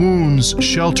your wounds,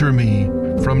 shelter me.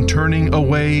 From turning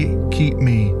away, keep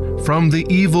me. From the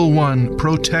evil one,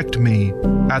 protect me.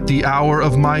 At the hour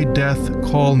of my death,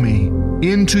 call me.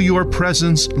 Into your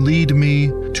presence, lead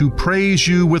me. To praise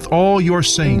you with all your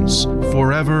saints,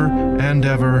 forever and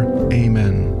ever.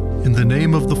 Amen. In the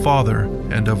name of the Father,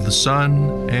 and of the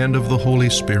Son, and of the Holy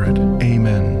Spirit.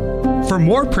 Amen. For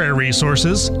more prayer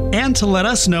resources, and to let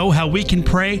us know how we can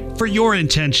pray for your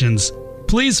intentions,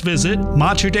 please visit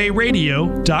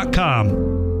materdeiradio.com.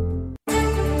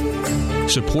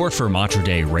 Support for Mater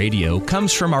Dei Radio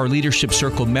comes from our Leadership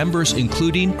Circle members,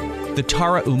 including the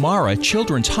Tara Umara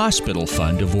Children's Hospital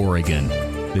Fund of Oregon.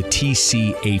 The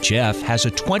TCHF has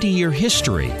a 20-year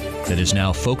history that is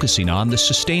now focusing on the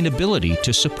sustainability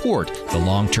to support the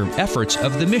long-term efforts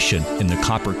of the mission in the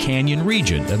Copper Canyon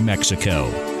region of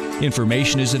Mexico.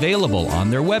 Information is available on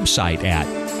their website at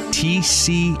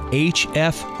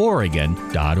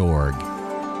tchforegon.org.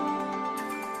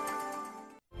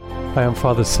 Hi, I'm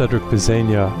Father Cedric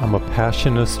Bizania. I'm a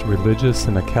Passionist, religious,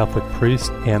 and a Catholic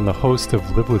priest, and the host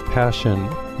of Live with Passion.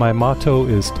 My motto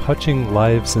is touching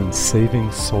lives and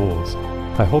saving souls.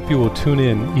 I hope you will tune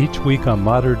in each week on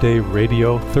Mater Dei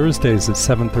Radio, Thursdays at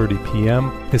 7:30 p.m.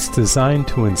 It's designed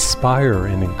to inspire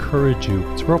and encourage you.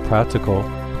 It's real practical.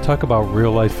 Talk about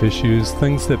real-life issues,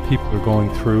 things that people are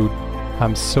going through.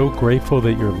 I'm so grateful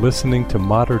that you're listening to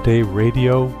Mater Dei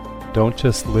Radio. Don't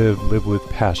just live with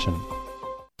passion.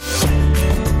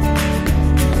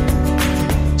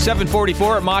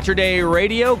 7:44 at Mater Dei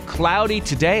Radio. Cloudy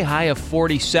today, high of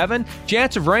 47.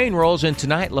 Chance of rain rolls in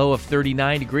tonight, low of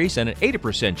 39 degrees, and an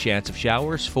 80% chance of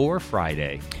showers for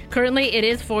Friday. Currently, it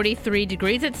is 43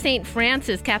 degrees at St.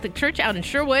 Francis Catholic Church out in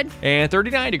Sherwood. And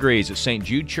 39 degrees at St.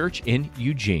 Jude Church in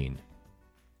Eugene.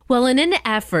 Well, in an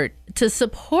effort to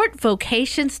support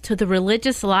vocations to the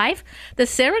religious life, the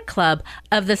Sarah Club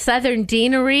of the Southern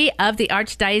Deanery of the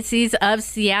Archdiocese of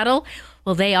Seattle,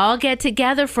 well, they all get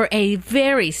together for a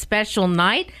very special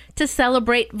night to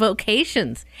celebrate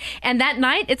vocations. And that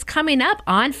night, it's coming up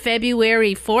on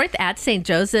February 4th at St.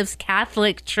 Joseph's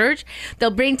Catholic Church.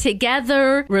 They'll bring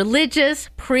together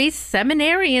religious, priests,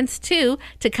 seminarians too,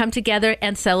 to come together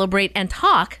and celebrate and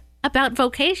talk about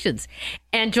vocations.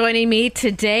 And joining me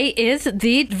today is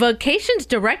the vocations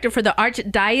director for the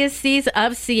Archdiocese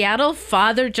of Seattle,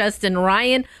 Father Justin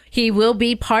Ryan. He will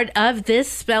be part of this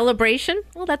celebration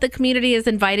that the community is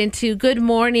invited to. Good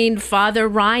morning, Father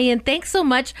Ryan. Thanks so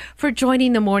much for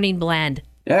joining the Morning Blend.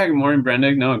 Yeah, good morning,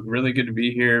 Brenda. No, really good to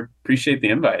be here. Appreciate the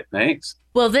invite. Thanks.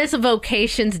 Well, this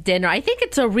vocations dinner, I think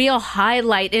it's a real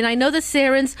highlight. And I know the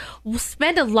Sarans will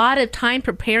spend a lot of time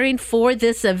preparing for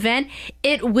this event.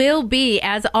 It will be,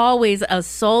 as always, a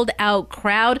sold-out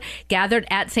crowd gathered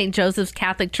at St. Joseph's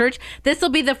Catholic Church. This will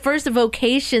be the first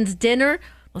vocations dinner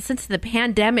since the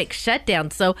pandemic shutdown.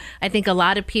 So I think a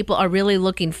lot of people are really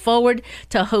looking forward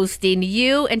to hosting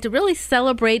you and to really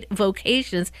celebrate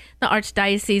vocations, the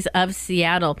Archdiocese of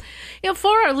Seattle.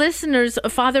 For our listeners,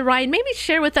 Father Ryan, maybe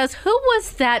share with us, who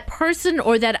was that person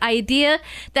or that idea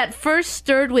that first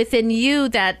stirred within you,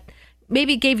 that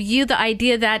maybe gave you the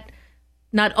idea that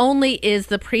not only is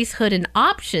the priesthood an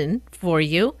option for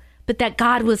you, but that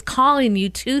God was calling you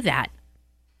to that?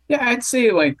 Yeah, I'd say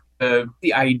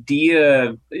the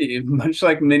idea, much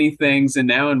like many things, and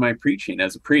now in my preaching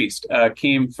as a priest,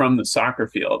 came from the soccer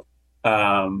field,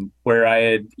 where I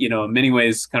had, in many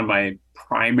ways, kind of my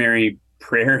primary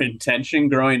prayer intention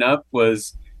growing up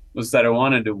was that I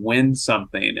wanted to win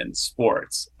something in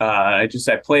sports. I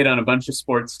played on a bunch of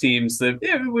sports teams that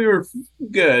we were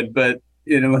good, but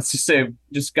let's just say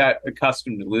just got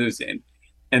accustomed to losing.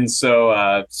 And so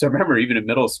I remember even in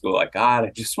middle school, God, I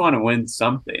just want to win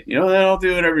something, then I'll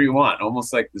do whatever you want,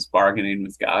 almost like this bargaining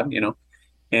with God,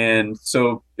 And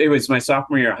so anyways, my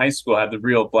sophomore year of high school, I had the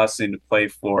real blessing to play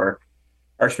for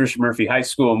Archbishop Murphy High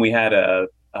School. And we had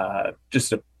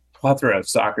just a plethora of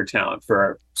soccer talent for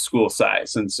our school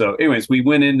size. And so anyways, we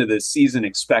went into this season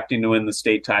expecting to win the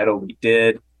state title. We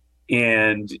did.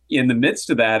 And in the midst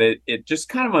of that, it just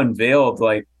kind of unveiled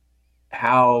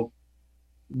how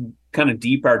kind of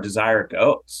deep our desire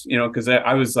goes, because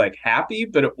I was happy,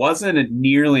 but it wasn't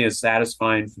nearly as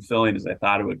satisfying, fulfilling as I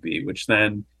thought it would be, which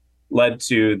then led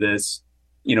to this,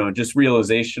 just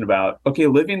realization about, okay,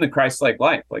 living the Christ-like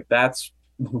life, that's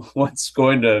what's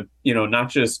going to, not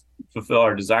just fulfill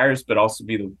our desires, but also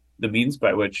be the means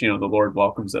by which, the Lord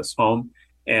welcomes us home,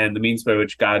 and the means by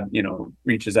which God,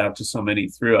 reaches out to so many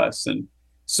through us. And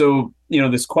so,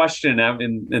 this question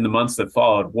in the months that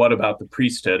followed, what about the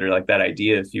priesthood, or that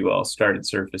idea, if you will, started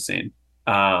surfacing.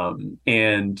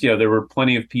 And, there were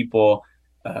plenty of people,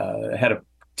 had a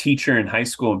teacher in high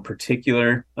school in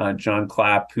particular, John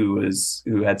Clapp, who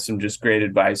had some just great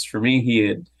advice for me. He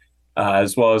had,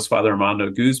 as well as Father Armando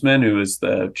Guzman, who was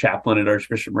the chaplain at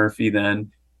Archbishop Murphy then.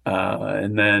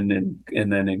 And then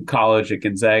in college at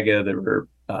Gonzaga, there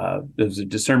was a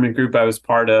discernment group I was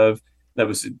part of that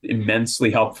was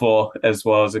immensely helpful, as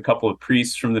well as a couple of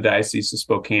priests from the Diocese of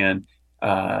Spokane,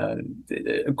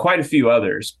 quite a few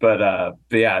others. But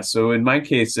yeah, so in my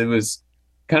case, it was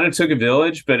kind of took a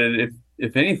village, but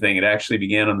if anything, it actually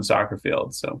began on the soccer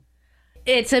field. So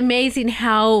it's amazing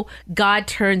how God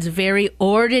turns very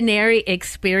ordinary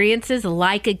experiences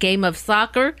like a game of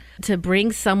soccer to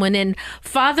bring someone in.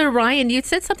 Father Ryan, you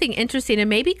said something interesting, and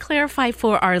maybe clarify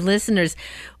for our listeners.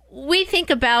 We think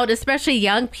about, especially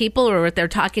young people, or if they're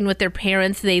talking with their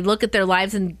parents, they look at their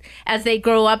lives, and as they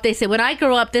grow up, they say, when I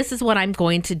grow up, this is what I'm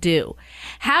going to do.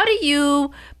 How do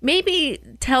you maybe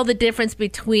tell the difference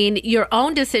between your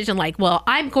own decision, well,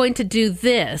 I'm going to do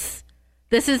this.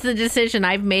 This is the decision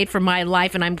I've made for my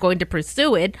life, and I'm going to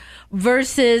pursue it,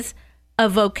 versus a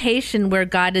vocation where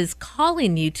God is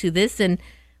calling you to this, and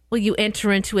you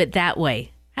enter into it that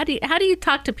way? How do you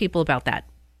talk to people about that?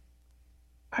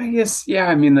 I guess, yeah.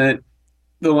 I mean, the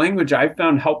language I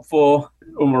found helpful,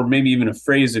 or maybe even a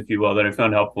phrase, if you will, that I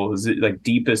found helpful, is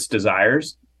deepest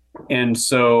desires. And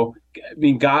so, I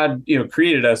mean, God,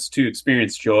 created us to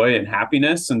experience joy and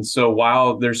happiness. And so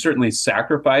while there's certainly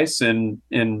sacrifice and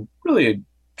really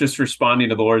just responding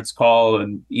to the Lord's call,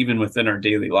 and even within our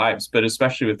daily lives, but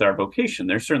especially with our vocation,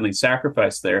 there's certainly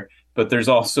sacrifice there, but there's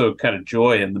also kind of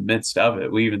joy in the midst of it.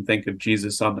 We even think of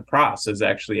Jesus on the cross as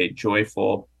actually a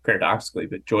joyful, paradoxically,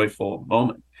 but joyful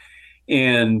moment.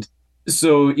 And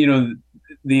so,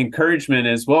 the encouragement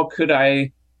is, well, could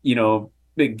I,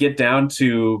 get down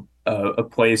to a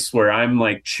place where I'm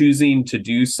choosing to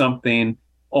do something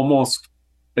almost,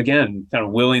 again, kind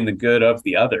of willing the good of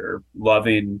the other,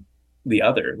 loving the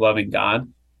other, loving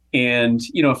God. And,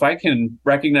 if I can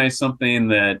recognize something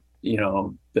that,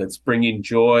 that's bringing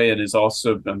joy and is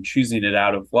also, I'm choosing it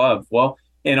out of love, well,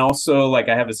 And also, like,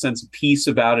 I have a sense of peace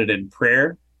about it in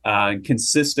prayer,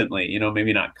 consistently,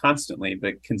 maybe not constantly,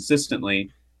 but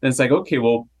consistently. And it's like, okay,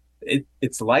 well,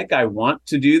 it's like I want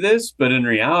to do this, but in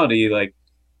reality, like,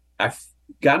 I've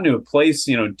gotten to a place,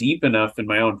 deep enough in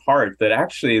my own heart that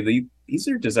actually these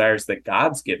are desires that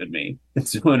God's given me. And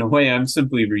so in a way, I'm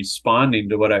simply responding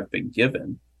to what I've been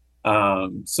given.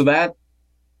 So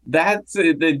that's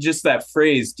just that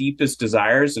phrase, deepest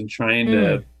desires, and trying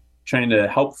to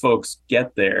help folks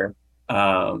get there.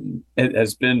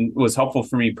 It was helpful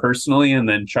for me personally, and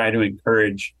then try to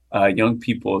encourage young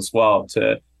people as well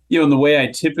to, and the way I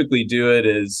typically do it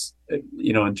is,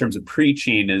 in terms of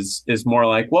preaching is more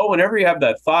like, well, whenever you have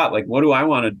that thought, like, what do I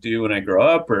want to do when I grow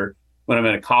up, or when I'm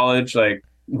at college, like,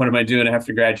 what am I doing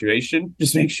after graduation?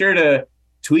 Just make sure to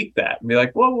tweak that and be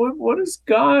like, well, what does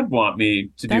God want me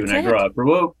to do when I grow up?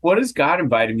 Or what is God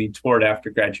inviting me toward after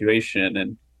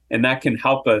graduation? And that can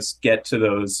help us get to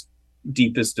those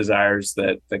deepest desires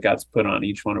that God's put on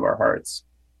each one of our hearts.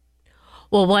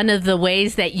 Well, one of the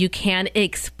ways that you can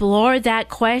explore that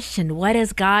question, what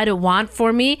does God want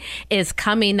for me, is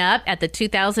coming up at the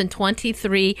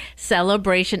 2023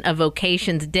 Celebration of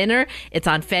Vocations Dinner. It's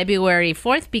on February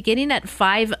 4th, beginning at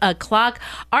 5 o'clock.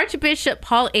 Archbishop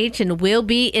Paul Aitchen will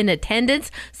be in attendance,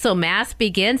 so Mass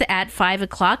begins at 5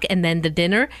 o'clock and then the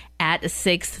dinner at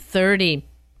 6:30.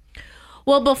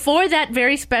 Well, before that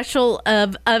very special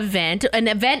event, an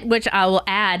event which I will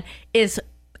add is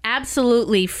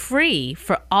absolutely free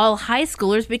for all high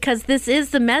schoolers, because this is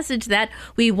the message that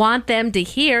we want them to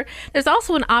hear. There's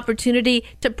also an opportunity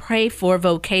to pray for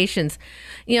vocations.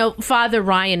 Father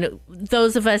Ryan,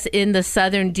 those of us in the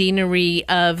Southern Deanery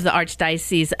of the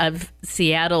Archdiocese of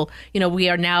Seattle, we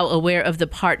are now aware of the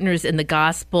Partners in the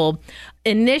Gospel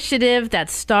initiative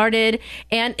that started,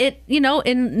 and it,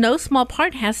 in no small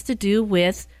part has to do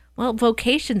with,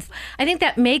 vocations. I think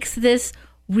that makes this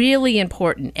really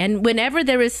important. And whenever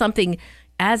there is something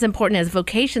as important as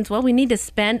vocations, we need to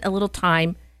spend a little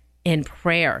time in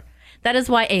prayer. That is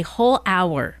why a whole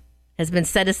hour has been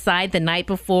set aside the night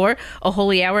before, a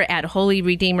holy hour at Holy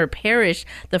Redeemer Parish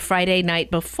the Friday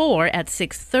night before at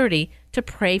 6:30 to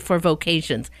pray for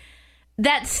vocations.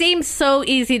 That seems so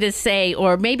easy to say,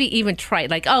 or maybe even trite,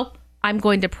 like, oh, I'm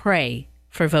going to pray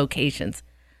for vocations.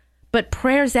 But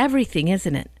prayer's everything,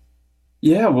 isn't it?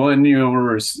 Yeah, well, and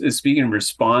we're speaking in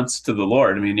response to the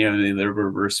Lord. I mean, we're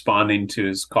responding to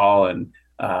His call, and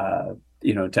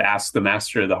to ask the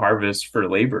Master of the harvest for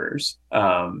laborers,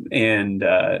 and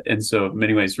so in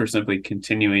many ways we're simply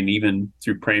continuing, even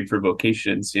through praying for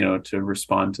vocations, to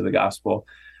respond to the gospel.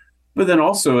 But then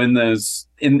also as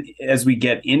we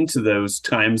get into those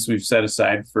times we've set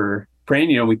aside for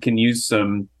praying, we can use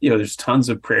some. There's tons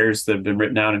of prayers that have been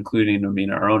written out, including,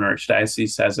 our own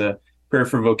archdiocese has a prayer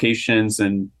for vocations,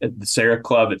 and the Sarah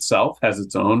Club itself has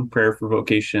its own prayer for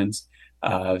vocations.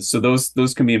 So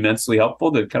those can be immensely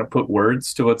helpful to kind of put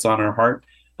words to what's on our heart.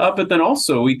 But then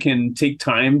also we can take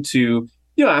time to,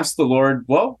 ask the Lord,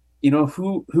 well,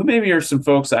 who maybe are some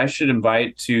folks I should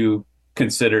invite to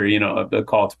consider, the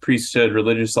call to priesthood,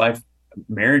 religious life,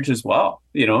 marriage as well.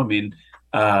 And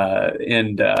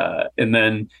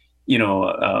then,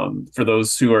 for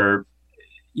those who are,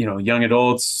 young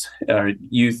adults,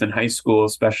 youth in high school,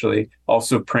 especially,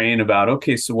 also praying about,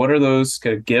 okay, so what are those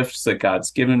kind of gifts that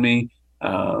God's given me?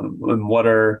 And what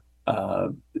are,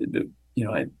 what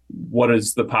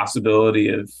is the possibility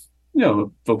of,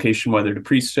 vocation, whether to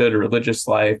priesthood or religious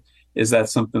life? Is that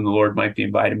something the Lord might be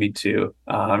inviting me to?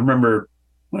 I remember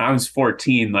when I was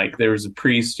 14, like, there was a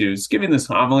priest who was giving this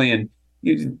homily, and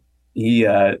he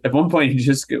at one point he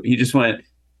just went,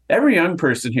 every young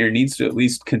person here needs to at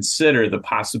least consider the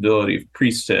possibility of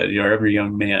priesthood, every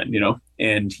young man,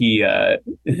 and he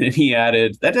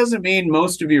added, that doesn't mean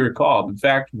most of you are called. In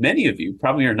fact, many of you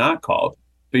probably are not called,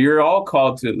 but you're all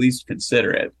called to at least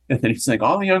consider it. And then he's like,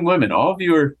 all the young women, all of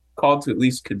you are called to at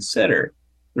least consider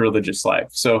the religious life.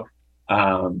 So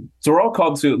we're all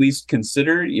called to at least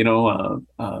consider,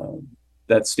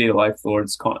 that state of life the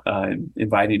Lord's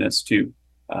inviting us to.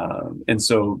 And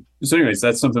so anyways,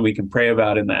 that's something we can pray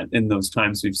about in those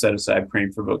times we've set aside,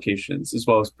 praying for vocations, as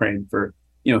well as praying for,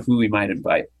 who we might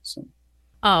invite. So.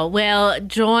 Oh, well,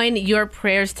 join your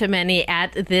prayers to many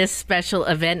at this special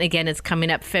event. Again, it's coming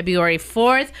up February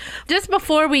 4th. Just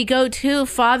before we go to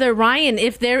Father Ryan,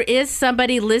 if there is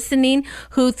somebody listening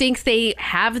who thinks they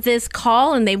have this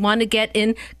call and they want to get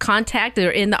in contact, or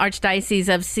in the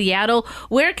Archdiocese of Seattle,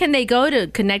 where can they go to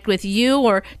connect with you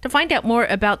or to find out more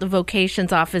about the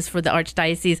vocations office for the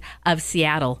Archdiocese of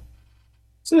Seattle?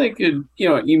 So they could,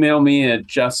 email me at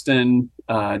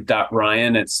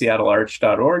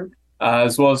justin.ryan@seattlearch.org.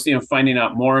 as well as, finding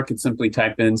out more, could simply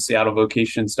type in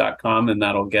seattlevocations.com, and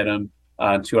that'll get them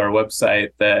to our website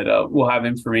that will have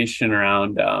information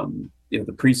around,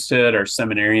 the priesthood, our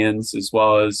seminarians, as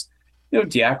well as,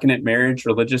 diaconate, marriage,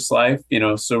 religious life,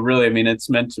 so really, it's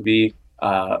meant to be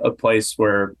a place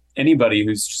where anybody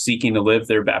who's seeking to live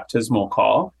their baptismal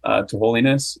call to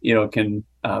holiness, can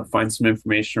find some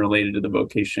information related to the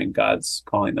vocation God's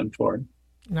calling them toward.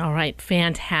 All right,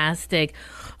 fantastic.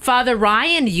 Father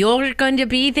Ryan, you're going to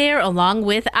be there along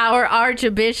with our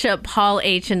Archbishop Paul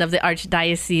Aitchen of the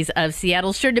Archdiocese of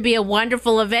Seattle. Sure to be a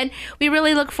wonderful event. We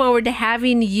really look forward to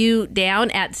having you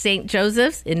down at St.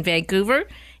 Joseph's in Vancouver.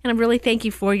 And I really thank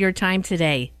you for your time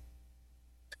today.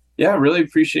 Yeah, really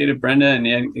appreciate it, Brenda. And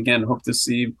again, hope to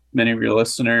see many of your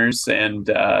listeners. And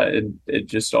it's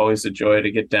just always a joy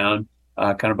to get down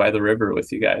kind of by the river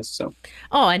with you guys. So,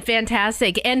 and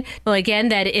fantastic. And again,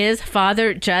 that is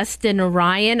Father Justin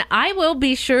Ryan. I will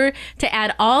be sure to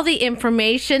add all the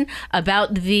information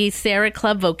about the Sierra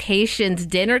Club Vocations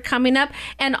dinner coming up,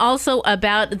 and also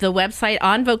about the website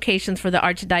on vocations for the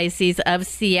Archdiocese of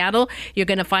Seattle. You're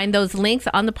going to find those links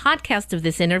on the podcast of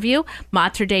this interview,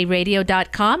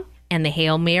 materdeiradio.com, and the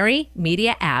Hail Mary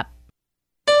Media app.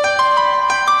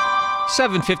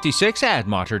 7:56 at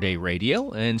Mater Dei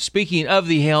Radio. And speaking of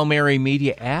the Hail Mary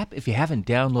Media app, if you haven't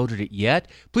downloaded it yet,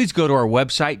 please go to our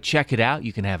website, check it out.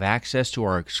 You can have access to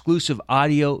our exclusive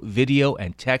audio, video,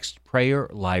 and text prayer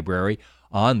library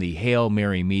on the Hail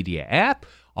Mary Media app.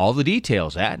 All the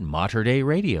details at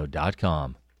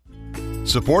materdeiradio.com.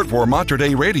 Support for Mater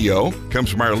Dei Radio comes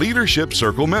from our Leadership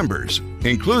Circle members,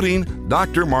 including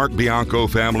Dr. Mark Bianco,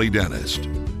 family dentist.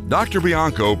 Dr.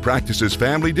 Bianco practices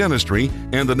family dentistry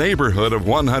in the neighborhood of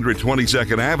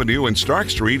 122nd Avenue and Stark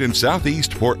Street in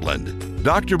Southeast Portland.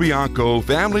 Dr. Bianco,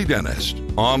 family dentist,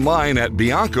 online at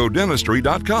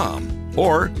biancodentistry.com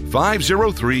or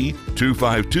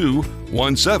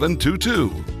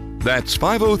 503-252-1722. That's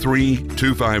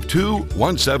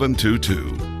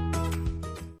 503-252-1722.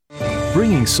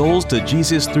 Bringing souls to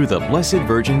Jesus through the Blessed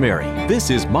Virgin Mary. This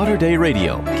is Mater Dei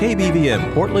Radio,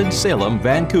 KBVM Portland, Salem,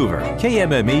 Vancouver,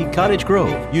 KMME Cottage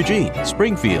Grove, Eugene,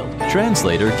 Springfield,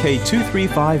 translator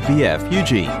K235BF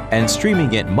Eugene, and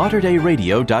streaming at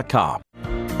materdeiradio.com.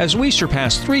 As we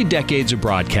surpass 3 decades of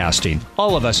broadcasting,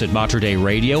 all of us at Mater Dei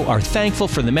Radio are thankful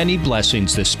for the many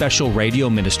blessings this special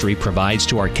radio ministry provides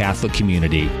to our Catholic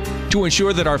community. To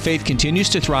ensure that our faith continues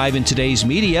to thrive in today's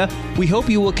media, we hope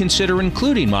you will consider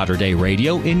including Mater Dei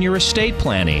Radio in your estate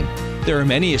planning. There are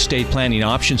many estate planning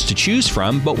options to choose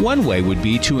from, but one way would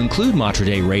be to include Mater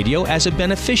Dei Radio as a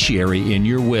beneficiary in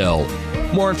your will.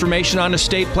 More information on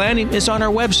estate planning is on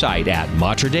our website at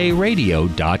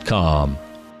materdeiradio.com.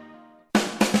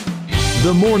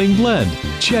 The Morning Blend.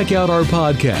 Check out our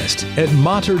podcast at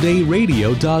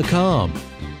materdeiradio.com.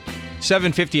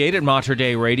 7:58 at Mater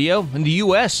Dei Radio. And the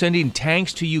U.S. sending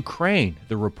tanks to Ukraine.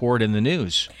 The report in the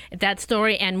news. That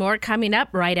story and more coming up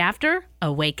right after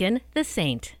Awaken the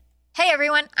Saint. Hey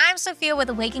everyone, I'm Sophia with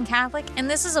Awaken Catholic, and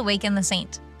this is Awaken the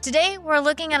Saint. Today, we're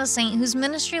looking at a saint whose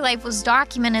ministry life was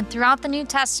documented throughout the New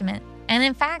Testament, and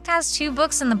in fact has 2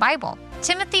 books in the Bible.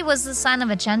 Timothy was the son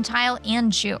of a Gentile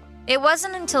and Jew. It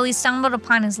wasn't until he stumbled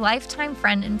upon his lifetime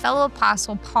friend and fellow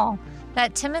apostle Paul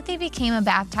that Timothy became a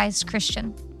baptized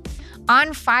Christian.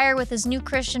 On fire with his new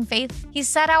Christian faith, he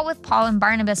set out with Paul and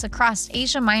Barnabas across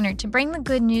Asia Minor to bring the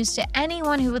good news to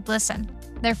anyone who would listen.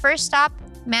 Their first stop,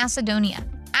 Macedonia.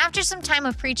 After some time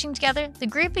of preaching together, the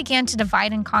group began to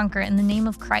divide and conquer in the name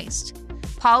of Christ.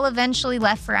 Paul eventually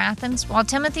left for Athens, while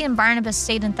Timothy and Barnabas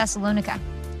stayed in Thessalonica.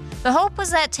 The hope was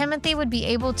that Timothy would be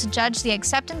able to judge the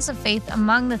acceptance of faith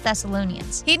among the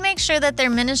Thessalonians. He'd make sure that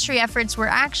their ministry efforts were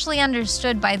actually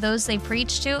understood by those they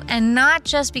preached to and not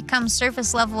just become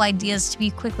surface-level ideas to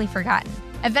be quickly forgotten.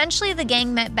 Eventually, the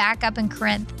gang met back up in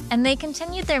Corinth, and they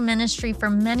continued their ministry for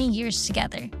many years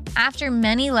together. After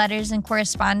many letters and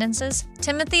correspondences,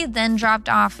 Timothy then dropped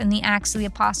off in the Acts of the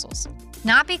Apostles.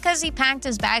 Not because he packed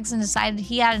his bags and decided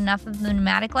he had enough of the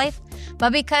nomadic life,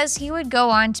 but because he would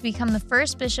go on to become the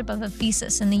first bishop of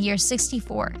Ephesus in the year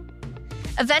 64.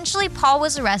 Eventually, Paul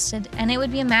was arrested, and it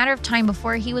would be a matter of time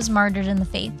before he was martyred in the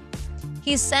faith.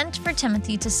 He sent for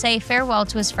Timothy to say farewell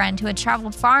to his friend who had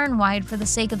traveled far and wide for the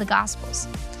sake of the Gospels.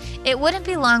 It wouldn't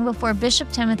be long before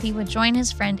Bishop Timothy would join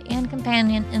his friend and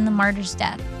companion in the martyr's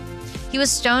death. He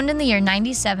was stoned in the year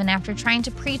 97 after trying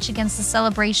to preach against the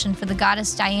celebration for the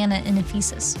goddess Diana in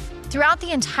Ephesus. Throughout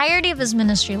the entirety of his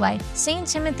ministry life, St.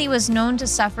 Timothy was known to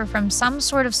suffer from some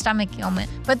sort of stomach ailment,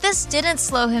 but this didn't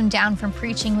slow him down from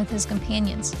preaching with his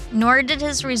companions, nor did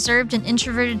his reserved and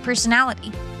introverted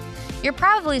personality. You're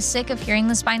probably sick of hearing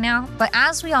this by now, but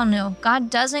as we all know, God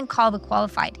doesn't call the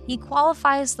qualified, He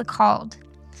qualifies the called.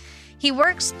 He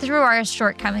works through our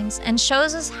shortcomings and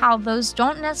shows us how those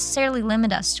don't necessarily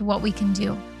limit us to what we can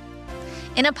do.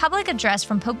 In a public address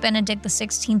from Pope Benedict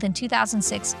XVI in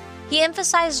 2006, he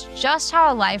emphasized just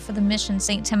how alive for the mission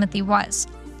St. Timothy was.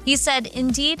 He said,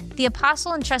 "Indeed, the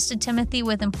apostle entrusted Timothy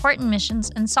with important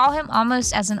missions and saw him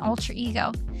almost as an alter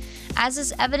ego, as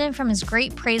is evident from his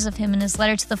great praise of him in his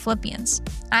letter to the Philippians.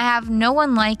 I have no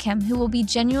one like him who will be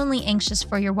genuinely anxious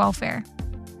for your welfare."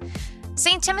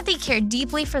 St. Timothy cared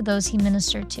deeply for those he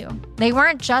ministered to. They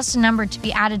weren't just a number to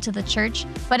be added to the church,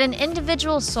 but an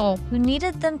individual soul who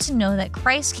needed them to know that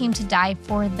Christ came to die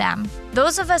for them.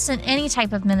 Those of us in any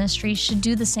type of ministry should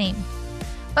do the same.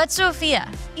 But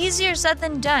Sophia, easier said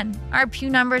than done. Our pew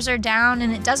numbers are down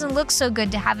and it doesn't look so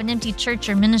good to have an empty church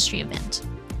or ministry event.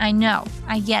 I know,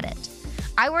 I get it.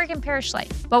 I work in parish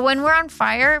life, but when we're on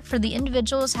fire for the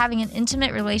individuals having an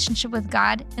intimate relationship with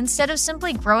God, instead of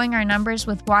simply growing our numbers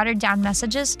with watered-down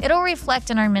messages, it'll reflect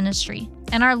in our ministry,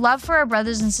 and our love for our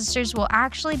brothers and sisters will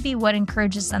actually be what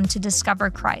encourages them to discover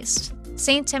Christ.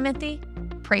 St. Timothy,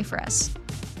 pray for us.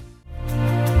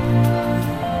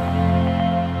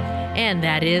 And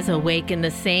that is Awaken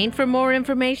the Saint. For more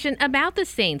information about the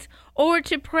saints or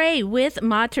to pray with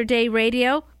Mater Dei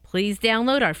Radio, please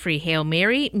download our free Hail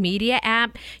Mary media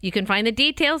app. You can find the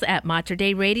details at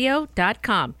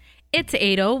materdeiradio.com. It's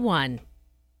 8:01.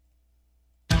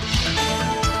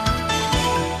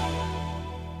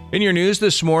 In your news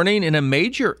this morning, in a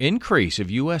major increase of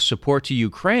U.S. support to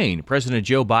Ukraine, President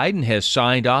Joe Biden has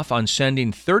signed off on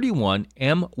sending 31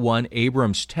 M1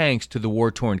 Abrams tanks to the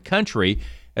war-torn country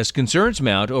as concerns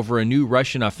mount over a new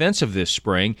Russian offensive this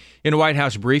spring. In a White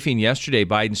House briefing yesterday,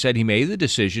 Biden said he made the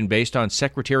decision based on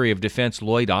Secretary of Defense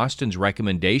Lloyd Austin's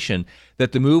recommendation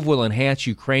that the move will enhance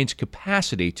Ukraine's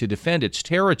capacity to defend its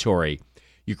territory.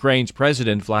 Ukraine's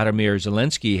President Vladimir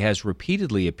Zelensky has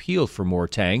repeatedly appealed for more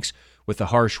tanks, with the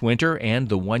harsh winter and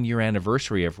the one-year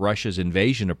anniversary of Russia's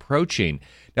invasion approaching.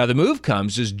 Now, the move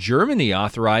comes as Germany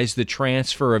authorized the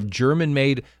transfer of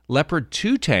German-made Leopard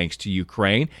 2 tanks to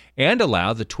Ukraine and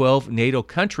allowed the 12 NATO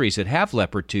countries that have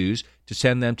Leopard 2s to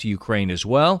send them to Ukraine as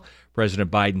well.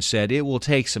 President Biden said it will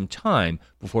take some time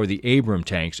before the Abrams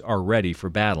tanks are ready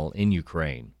for battle in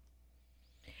Ukraine.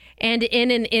 And in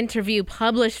an interview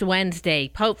published Wednesday,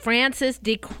 Pope Francis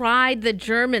decried the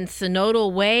German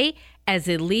synodal way as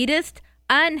elitist,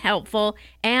 unhelpful,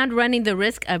 and running the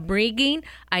risk of bringing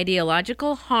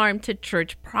ideological harm to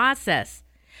church process.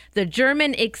 The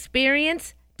German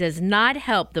experience does not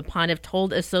help, the pontiff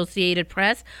told Associated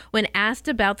Press when asked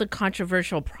about the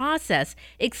controversial process,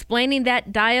 explaining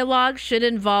that dialogue should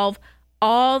involve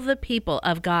all the people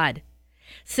of God.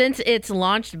 Since it's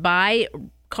launched by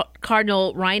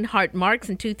Cardinal Reinhard Marx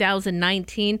in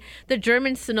 2019, the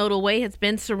German synodal way has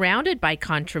been surrounded by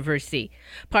controversy.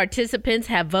 Participants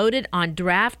have voted on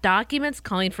draft documents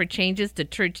calling for changes to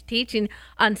church teaching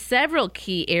on several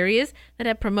key areas that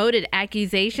have promoted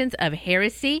accusations of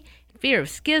heresy and fear of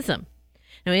schism.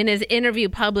 Now, in his interview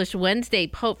published Wednesday,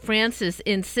 Pope Francis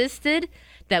insisted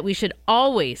that we should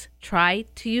always try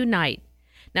to unite.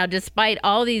 Now, despite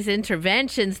all these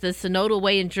interventions, the synodal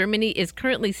way in Germany is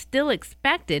currently still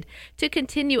expected to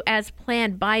continue as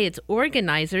planned by its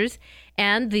organizers,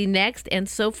 and the next and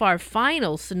so far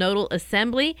final synodal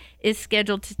assembly is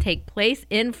scheduled to take place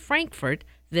in Frankfurt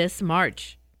this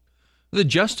March. The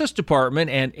Justice Department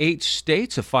and 8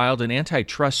 states have filed an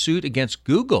antitrust suit against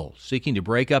Google, seeking to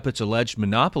break up its alleged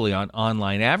monopoly on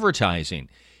online advertising.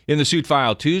 In the suit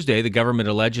filed Tuesday, the government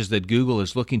alleges that Google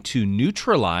is looking to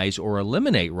neutralize or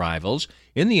eliminate rivals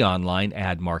in the online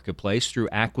ad marketplace through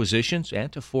acquisitions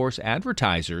and to force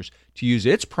advertisers to use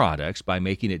its products by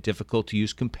making it difficult to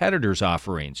use competitors'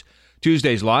 offerings.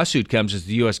 Tuesday's lawsuit comes as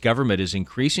the U.S. government is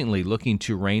increasingly looking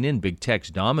to rein in big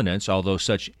tech's dominance, although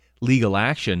such legal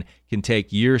action can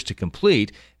take years to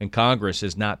complete, and Congress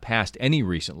has not passed any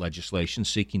recent legislation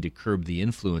seeking to curb the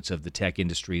influence of the tech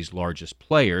industry's largest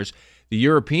players. The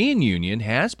European Union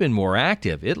has been more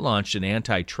active. It launched an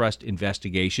antitrust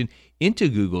investigation into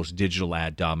Google's digital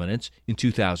ad dominance in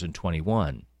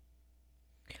 2021.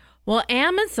 Well,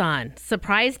 Amazon,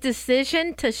 surprise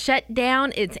decision to shut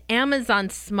down its Amazon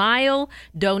Smile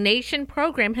donation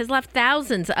program has left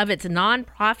thousands of its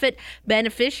nonprofit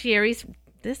beneficiaries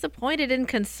disappointed and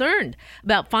concerned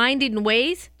about finding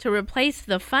ways to replace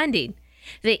the funding.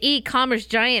 The e-commerce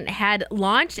giant had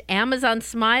launched Amazon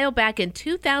Smile back in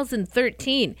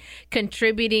 2013,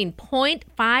 contributing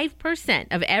 0.5%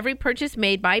 of every purchase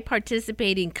made by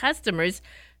participating customers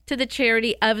to the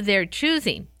charity of their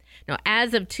choosing. Now,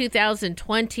 as of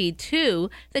 2022,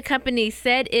 the company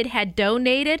said it had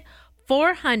donated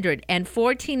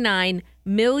 $449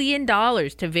 million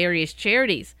to various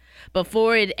charities.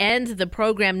 Before it ends the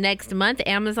program next month,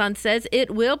 Amazon says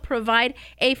it will provide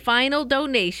a final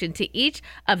donation to each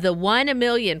of the 1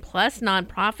 million plus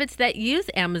nonprofits that use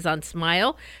Amazon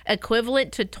Smile,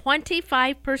 equivalent to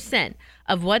 25%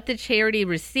 of what the charity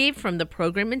received from the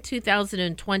program in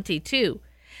 2022.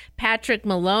 Patrick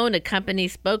Malone, a company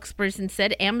spokesperson,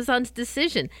 said Amazon's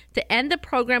decision to end the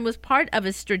program was part of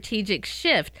a strategic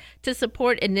shift to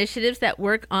support initiatives that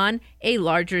work on a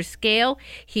larger scale.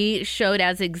 He showed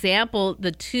as example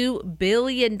the $2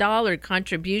 billion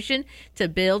contribution to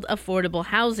build affordable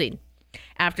housing.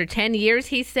 After 10 years,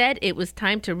 he said it was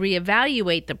time to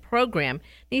reevaluate the program.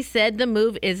 He said the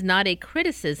move is not a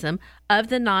criticism of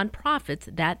the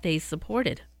nonprofits that they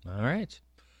supported. All right.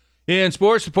 In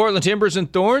sports, the Portland Timbers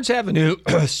and Thorns have a new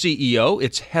CEO.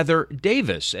 It's Heather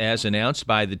Davis, as announced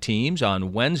by the teams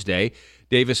on Wednesday.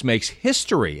 Davis makes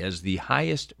history as the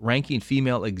highest-ranking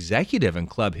female executive in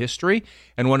club history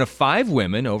and one of 5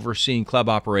 women overseeing club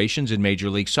operations in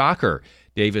Major League Soccer.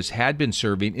 Davis had been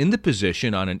serving in the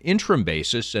position on an interim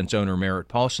basis since owner Merritt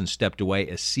Paulson stepped away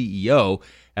as CEO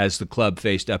as the club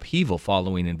faced upheaval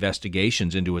following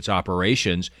investigations into its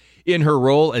operations. In her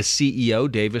role as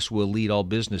CEO, Davis will lead all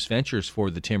business ventures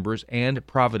for the Timbers and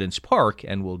Providence Park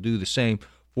and will do the same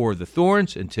for the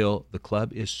Thorns until the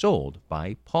club is sold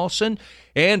by Paulson.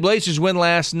 And Blazers win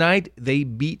last night. They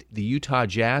beat the Utah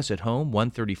Jazz at home,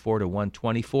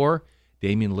 134-124.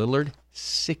 Damian Lillard,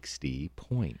 60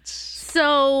 points.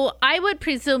 So I would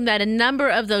presume that a number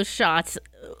of those shots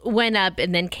went up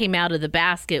and then came out of the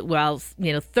basket, while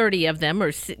 30 of them,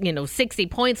 or 60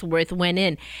 points worth, went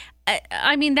in.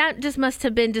 I mean, that just must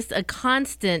have been just a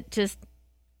constant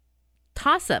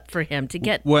toss-up for him to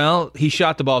get. Well, he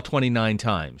shot the ball 29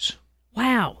 times.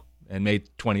 Wow. And made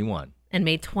 21. And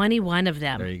made 21 of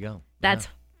them. There you go. That's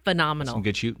phenomenal. That's some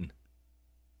good shooting.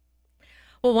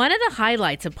 Well, one of the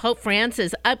highlights of Pope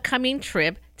Francis' upcoming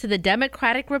trip to the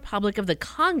Democratic Republic of the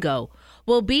Congo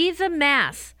will be the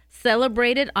Mass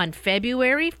celebrated on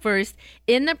February 1st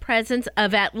in the presence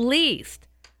of at least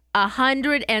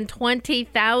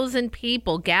 120,000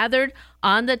 people gathered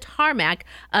on the tarmac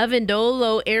of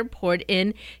Ndolo Airport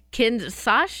in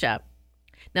Kinshasa.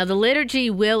 Now, the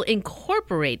liturgy will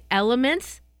incorporate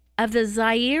elements of the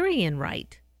Zairean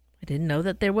Rite. I didn't know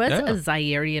that there was a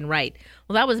Zairean Rite.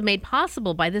 Well, that was made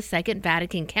possible by the Second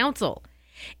Vatican Council.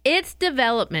 Its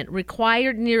development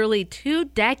required nearly 2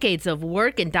 decades of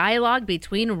work and dialogue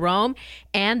between Rome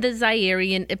and the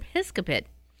Zairean Episcopate.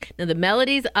 Now, the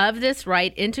melodies of this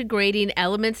rite, integrating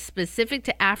elements specific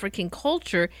to African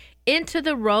culture into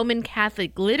the Roman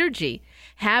Catholic liturgy,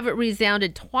 have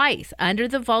resounded twice under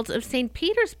the vaults of St.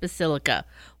 Peter's Basilica,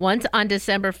 once on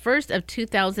December 1st of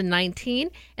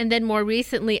 2019, and then more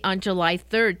recently on July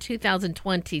 3rd,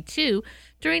 2022,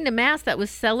 during the Mass that was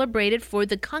celebrated for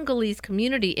the Congolese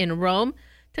community in Rome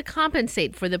to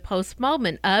compensate for the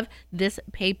postponement of this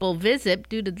papal visit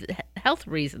due to health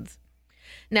reasons.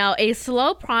 Now, a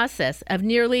slow process of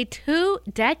nearly 2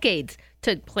 decades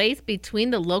took place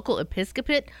between the local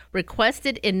episcopate,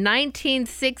 requested in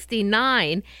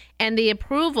 1969, and the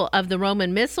approval of the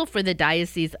Roman Missal for the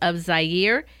Diocese of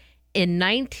Zaire in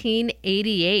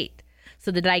 1988.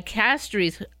 So the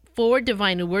dicasteries for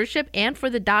divine worship and for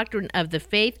the doctrine of the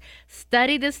faith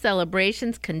studied the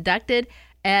celebrations conducted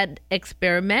ad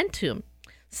experimentum.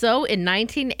 So in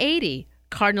 1980,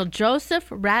 Cardinal Joseph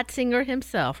Ratzinger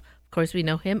himself, of course we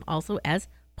know him also as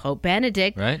Pope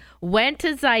Benedict, went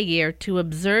to Zaire to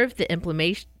observe the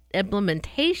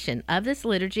implementation of this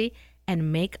liturgy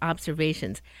and make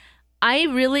observations. I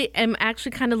really am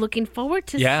actually kind of looking forward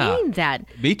to seeing that.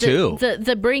 Me too.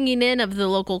 The bringing in of the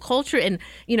local culture and,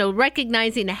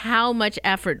 recognizing how much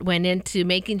effort went into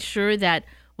making sure that,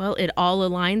 well, it all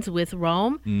aligns with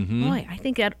Rome. Mm-hmm. Boy, I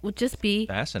think that would just be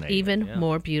even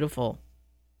more beautiful.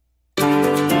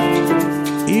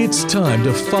 It's time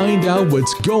to find out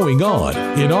what's going on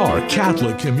in our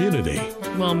Catholic community.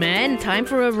 Well, men, time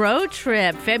for a road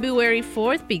trip. February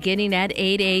 4th, beginning at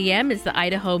 8 a.m., is the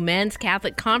Idaho Men's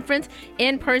Catholic Conference,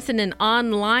 in person and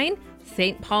online,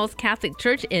 St. Paul's Catholic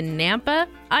Church in Nampa,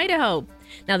 Idaho.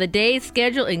 Now, the day's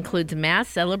schedule includes Mass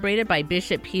celebrated by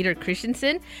Bishop Peter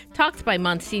Christensen, talks by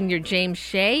Monsignor James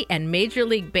Shea, and Major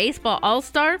League Baseball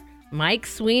All-Star Mike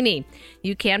Sweeney.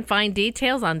 You can find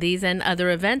details on these and other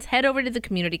events. Head over to the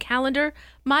community calendar,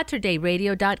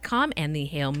 materdeiradio.com, and the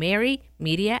Hail Mary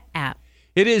Media app.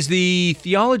 It is the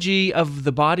Theology of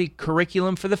the Body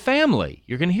curriculum for the family.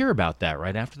 You're going to hear about that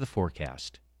right after the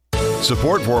forecast.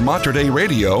 Support for Mater Dei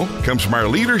Radio comes from our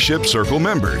Leadership Circle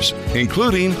members,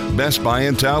 including Best Buy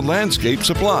in Town Landscape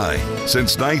Supply.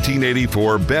 Since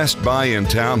 1984, Best Buy in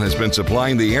Town has been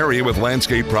supplying the area with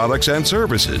landscape products and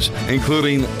services,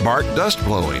 including bark dust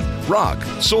blowing, rock,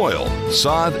 soil,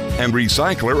 sod, and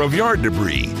recycler of yard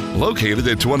debris. Located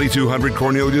at 2200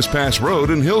 Cornelius Pass Road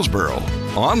in Hillsboro.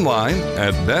 Online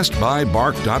at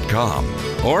bestbuybark.com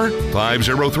or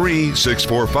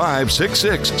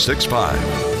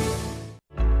 503-645-6665.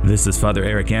 This is Father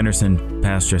Eric Anderson,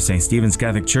 pastor of St. Stephen's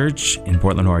Catholic Church in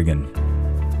Portland, Oregon.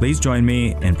 Please join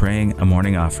me in praying a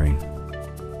morning offering.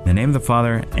 In the name of the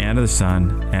Father, and of the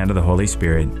Son, and of the Holy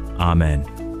Spirit. Amen.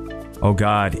 O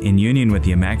God, in union with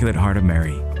the Immaculate Heart of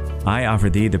Mary, I offer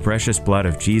Thee the precious blood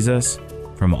of Jesus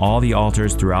from all the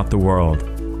altars throughout the world,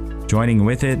 joining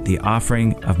with it the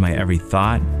offering of my every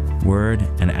thought, word,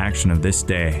 and action of this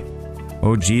day.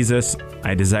 O Jesus,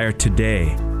 I desire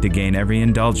today to gain every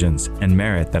indulgence and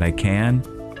merit that I can,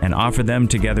 and offer them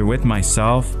together with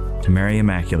myself to Mary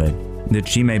Immaculate, that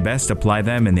she may best apply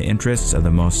them in the interests of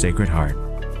the most Sacred Heart.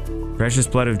 Precious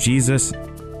blood of Jesus,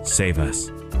 save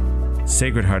us.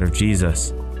 Sacred Heart of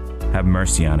Jesus, have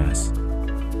mercy on us.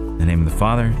 In the name of the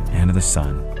Father, and of the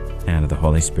Son, and of the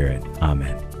Holy Spirit.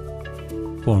 Amen.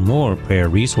 For more prayer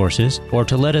resources, or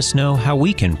to let us know how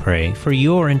we can pray for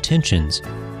your intentions,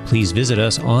 please visit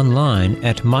us online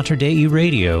at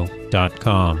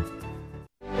materdeiradio.com.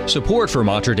 Support for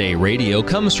Mater Dei Radio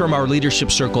comes from our Leadership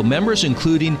Circle members,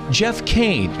 including Jeff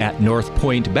Kane at North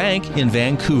Point Bank in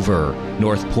Vancouver.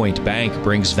 North Point Bank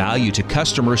brings value to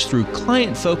customers through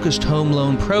client-focused home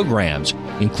loan programs,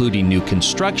 including new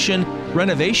construction,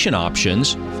 renovation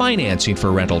options, financing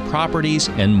for rental properties,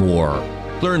 and more.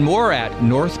 Learn more at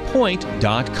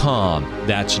northpointe.com.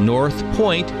 That's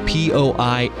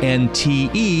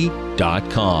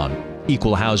northpointe.com.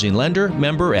 Equal housing lender,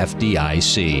 member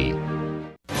FDIC.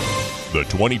 The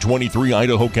 2023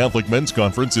 Idaho Catholic Men's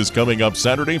Conference is coming up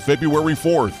Saturday, February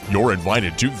 4th. You're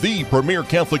invited to the premier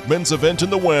Catholic men's event in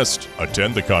the West.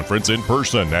 Attend the conference in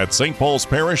person at St. Paul's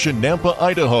Parish in Nampa,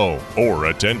 Idaho, or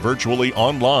attend virtually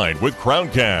online with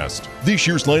Crowdcast. This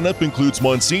year's lineup includes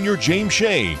Monsignor James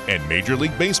Shea and Major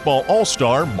League Baseball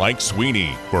All-Star Mike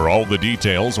Sweeney. For all the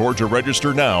details or to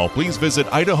register now, please visit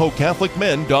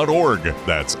IdahoCatholicMen.org.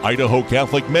 That's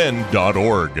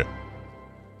IdahoCatholicMen.org.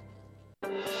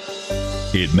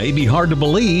 It may be hard to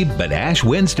believe, but Ash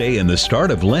Wednesday and the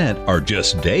start of Lent are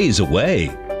just days away.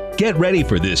 Get ready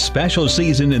for this special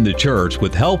season in the church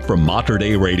with help from Mater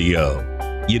Dei Radio.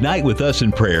 Unite with us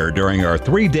in prayer during our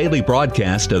 3 daily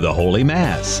broadcasts of the Holy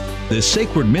Mass, the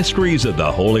sacred mysteries of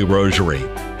the Holy Rosary,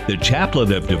 the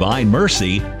Chaplet of Divine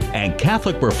Mercy, and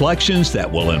Catholic reflections that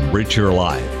will enrich your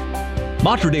life.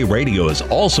 Mater Dei Radio is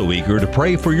also eager to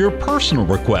pray for your personal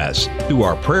requests through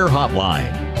our prayer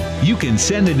hotline. You can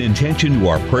send an intention to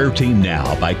our prayer team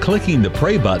now by clicking the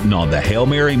pray button on the Hail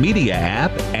Mary Media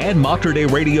app and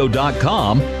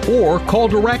materdeiradio.com, or call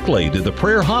directly to the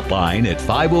prayer hotline at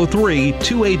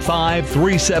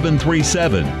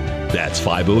 503-285-3737. That's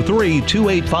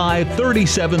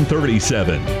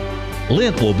 503-285-3737.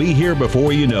 Lent will be here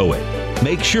before you know it.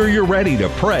 Make sure you're ready to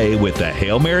pray with the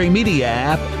Hail Mary Media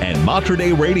app and Mater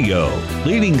Dei Radio,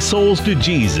 leading souls to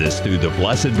Jesus through the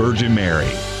Blessed Virgin Mary.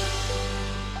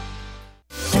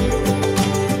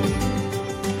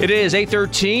 It is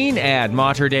 8:13 at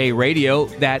Mater Dei Radio.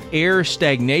 That air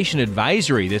stagnation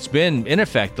advisory that's been in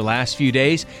effect the last few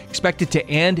days, expected to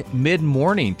end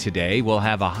mid-morning today. We'll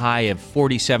have a high of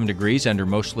 47 degrees under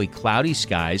mostly cloudy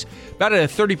skies. About a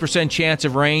 30% chance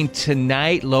of rain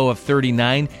tonight, low of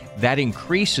 39. That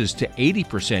increases to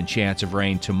 80% chance of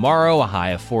rain tomorrow, a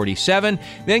high of 47.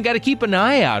 Then got to keep an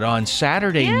eye out on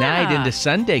Saturday night into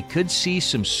Sunday. Could see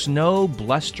some snow,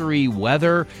 blustery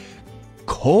weather.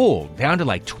 Cold, down to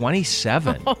like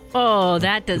 27. Oh,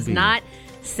 that does not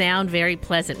sound very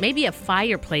pleasant. Maybe a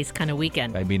fireplace kind of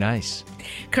weekend. That'd be nice.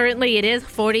 Currently, it is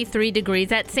 43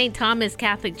 degrees at St. Thomas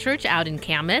Catholic Church out in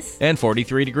Camas. And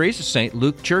 43 degrees at St.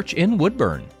 Luke Church in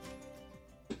Woodburn.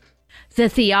 The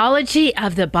theology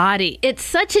of the body. It's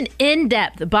such an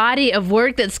in-depth body of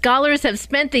work that scholars have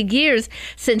spent the years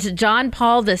since John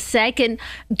Paul II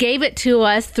gave it to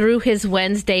us through his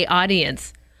Wednesday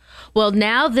audience. Well,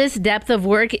 now this depth of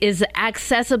work is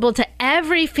accessible to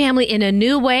every family in a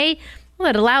new way. Well,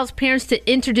 it allows parents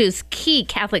to introduce key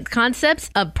Catholic concepts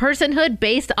of personhood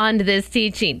based on this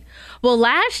teaching. Well,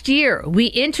 last year, we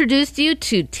introduced you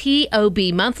to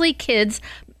TOB Monthly Kids,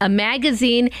 a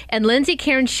magazine, and Lindsay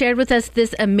Karen shared with us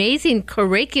this amazing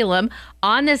curriculum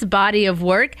on this body of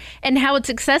work and how it's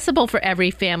accessible for every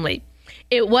family.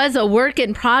 It was a work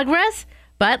in progress,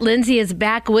 but Lindsay is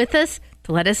back with us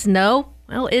to let us know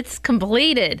Well, it's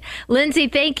completed. Lindsay,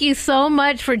 thank you so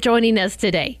much for joining us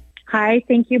today. Hi,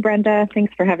 thank you, Brenda.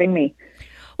 Thanks for having me.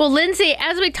 Well, Lindsay,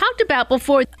 as we talked about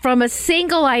before, from a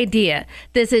single idea,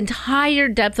 this entire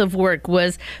depth of work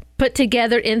was put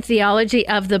together in Theology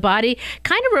of the Body.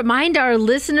 Kind of remind our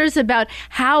listeners about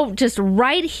how just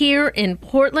right here in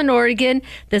Portland, Oregon,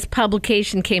 this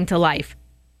publication came to life.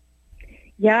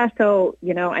 Yeah, so,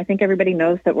 I think everybody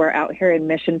knows that we're out here in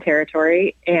mission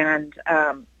territory, and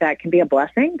that can be a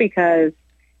blessing because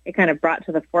it kind of brought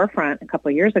to the forefront a couple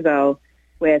of years ago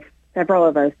with several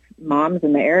of us moms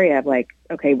in the area of like,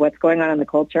 okay, what's going on in the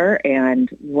culture and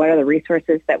what are the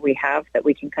resources that we have that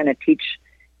we can kind of teach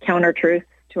counter truths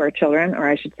to our children, or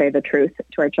I should say the truth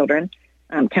to our children,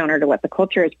 counter to what the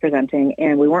culture is presenting.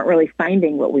 And we weren't really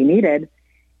finding what we needed,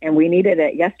 and we needed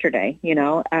it yesterday.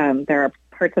 There are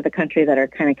parts of the country that are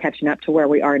kind of catching up to where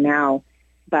we are now.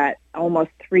 But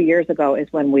almost 3 years ago is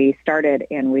when we started,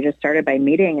 and we just started by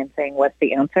meeting and saying, what's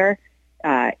the answer?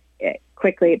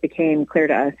 Quickly, it became clear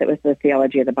to us it was the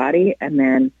theology of the body. And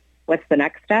then what's the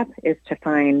next step is to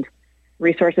find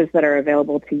resources that are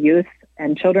available to youth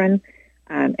and children.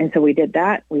 And so we did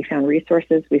that. We found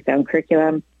resources. We found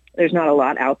curriculum. There's not a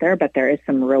lot out there, but there is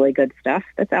some really good stuff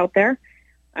that's out there.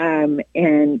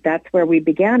 And that's where we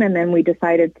began. And then we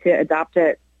decided to adopt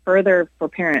it further for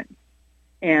parents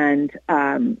and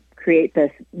create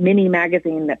this mini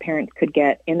magazine that parents could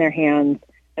get in their hands.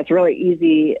 It's really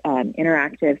easy,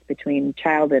 interactive between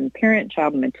child and parent,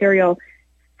 child and material,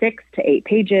 6 to 8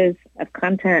 pages of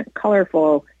content,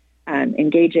 colorful,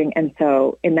 engaging. And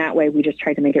so in that way, we just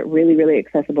tried to make it really, really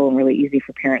accessible and really easy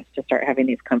for parents to start having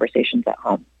these conversations at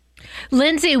home.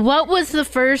 Lindsay, what was the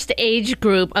first age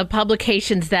group of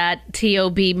publications that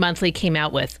TOB Monthly came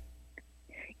out with?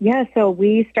 Yeah, so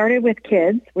we started with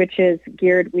kids, which is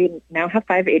geared, we now have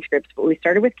 5 age groups, but we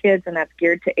started with kids, and that's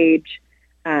geared to age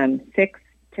 6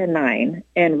 to 9.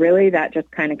 And really that just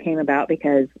kind of came about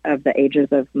because of the ages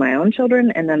of my own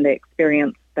children and then the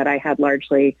experience that I had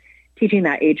largely teaching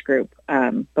that age group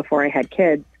before I had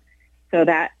kids. So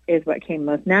that is what came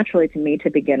most naturally to me to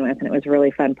begin with. And it was a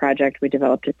really fun project. We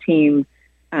developed a team,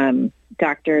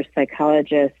 doctors,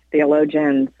 psychologists,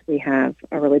 theologians. We have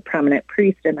a really prominent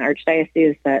priest in the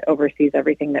Archdiocese that oversees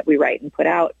everything that we write and put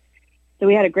out. So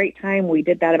we had a great time. We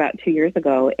did that about 2 years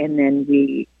ago. And then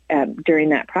we, during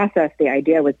that process, the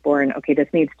idea was born, okay, this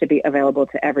needs to be available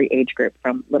to every age group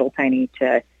from little tiny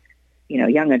to,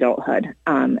 young adulthood.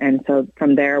 And so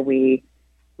from there, we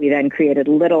then created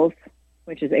Littles,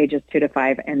 which is ages 2 to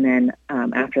 5. And then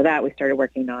after that, we started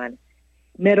working on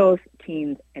middles,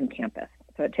 teens, and campus.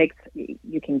 So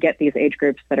you can get these age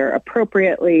groups that are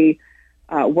appropriately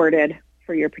worded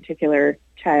for your particular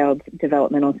child's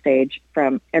developmental stage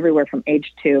from everywhere from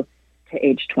age 2 to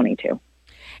age 22.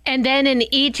 And then in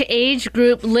each age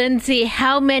group, Lindsay,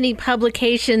 how many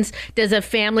publications does a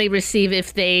family receive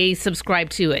if they subscribe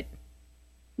to it?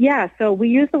 Yeah, so we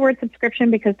use the word subscription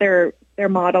because they're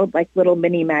modeled like little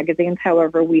mini magazines.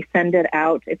 However, we send it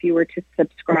out. If you were to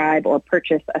subscribe or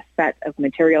purchase a set of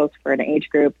materials for an age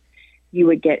group, you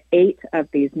would get 8 of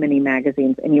these mini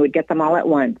magazines, and you would get them all at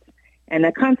once. And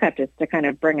the concept is to kind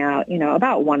of bring out,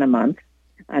 about one a month.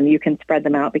 You can spread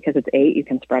them out because it's 8. You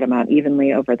can spread them out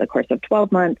evenly over the course of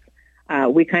 12 months.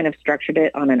 We kind of structured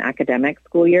it on an academic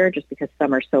school year just because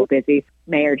some are so busy.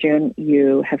 May or June,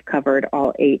 you have covered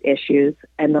all 8 issues,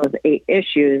 and those 8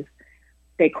 issues,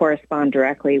 they correspond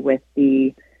directly with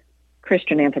the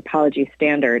Christian anthropology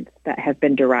standards that have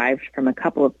been derived from a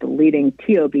couple of the leading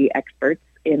TOB experts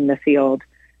in the field,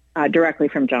 directly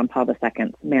from John Paul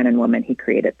II's Man and Woman. He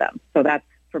created them. So that's,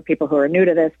 for people who are new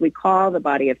to this, we call the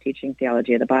body of teaching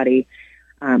Theology of the Body,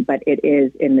 but it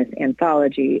is in this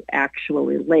anthology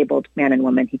actually labeled Man and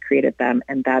Woman. He created them,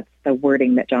 and that's the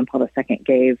wording that John Paul II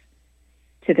gave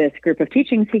to this group of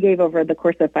teachings he gave over the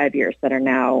course of 5 years that are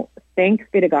now, thanks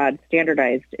be to God,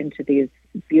 standardized into these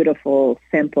beautiful,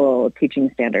 simple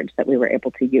teaching standards that we were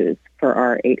able to use for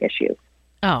our 8 issues.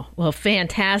 Oh, well,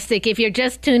 fantastic. If you're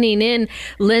just tuning in,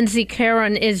 Lindsay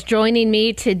Caron is joining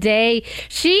me today.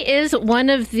 She is one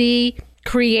of the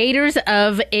creators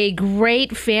of a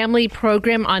great family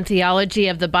program on theology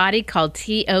of the body called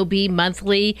TOB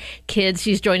Monthly Kids.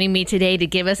 She's joining me today to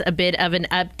give us a bit of an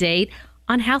update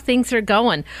on how things are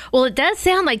going. Well, it does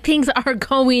sound like things are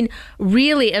going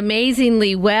really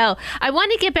amazingly well. I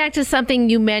want to get back to something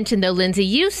you mentioned, though, Lindsay.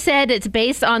 You said it's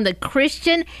based on the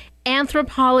Christian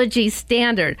anthropology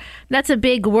standard. That's a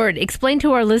big word. Explain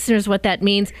to our listeners what that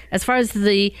means as far as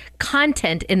the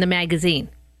content in the magazine.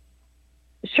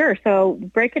 Sure. So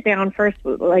break it down first,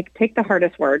 like take the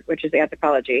hardest word, which is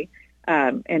anthropology.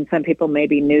 And some people may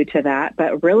be new to that,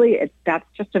 but really that's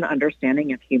just an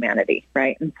understanding of humanity,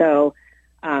 right? And so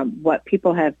what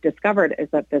people have discovered is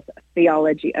that this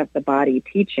theology of the body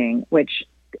teaching, which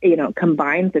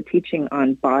combines the teaching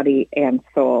on body and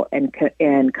soul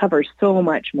and covers so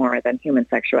much more than human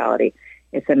sexuality.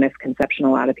 It's a misconception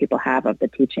a lot of people have of the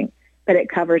teaching, but it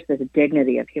covers this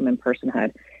dignity of human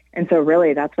personhood. And so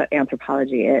really that's what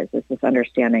anthropology is this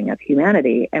understanding of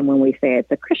humanity. And when we say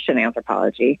it's a Christian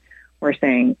anthropology, we're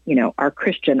saying, our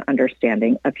Christian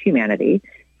understanding of humanity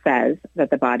says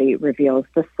that the body reveals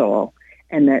the soul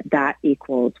and that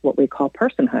equals what we call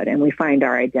personhood. And we find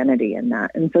our identity in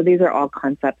that. And so these are all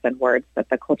concepts and words that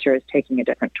the culture is taking a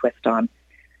different twist on.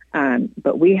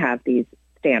 But we have these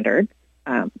standards,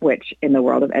 which in the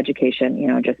world of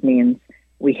education, just means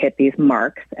we hit these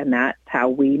marks, and that's how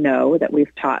we know that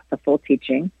we've taught the full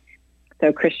teaching.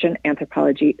 So Christian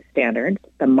anthropology standards,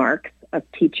 the marks of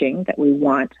teaching that we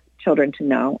want children to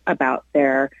know about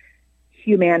their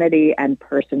humanity and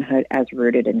personhood as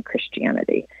rooted in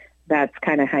Christianity. That's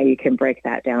kind of how you can break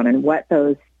that down. And what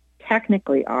those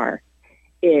technically are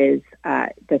is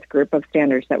this group of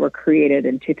standards that were created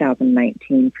in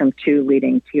 2019 from two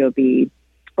leading TOB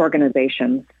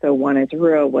organizations. So one is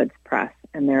Rural Woods Press,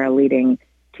 and they're a leading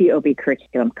TOB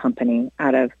curriculum company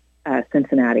out of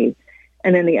Cincinnati.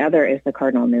 And then the other is the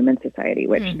Cardinal Newman Society,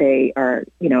 which they are,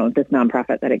 this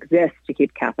nonprofit that exists to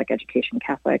keep Catholic education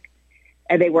Catholic.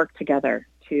 And they work together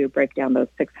to break down those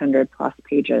 600 plus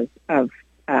pages of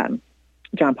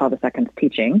John Paul II's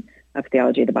teaching of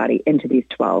theology of the body into these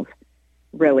 12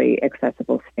 really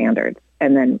accessible standards.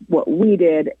 And then what we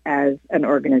did as an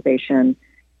organization,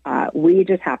 we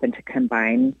just happened to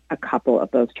combine a couple of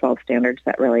those 12 standards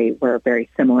that really were very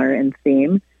similar in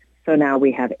theme. So now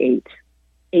we have eight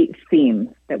themes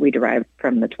that we derived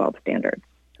from the 12 standards.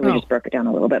 So we just broke it down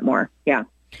a little bit more. Yeah.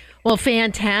 Well,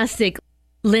 fantastic.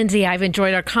 Lindsay, I've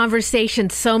enjoyed our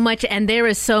conversation so much, and there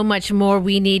is so much more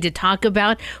we need to talk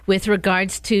about with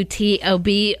regards to TOB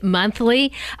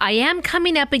Monthly. I am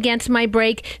coming up against my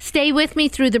break. Stay with me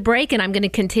through the break, and I'm going to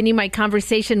continue my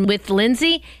conversation with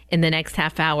Lindsay in the next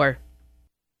half hour.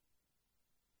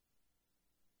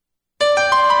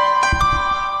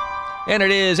 And it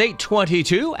is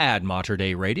 8:22 at Mater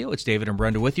Dei Radio. It's David and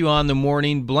Brenda with you on the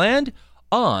Morning Blend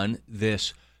on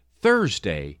this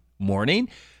Thursday morning.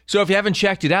 So if you haven't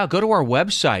checked it out, go to our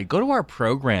website, go to our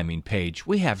programming page.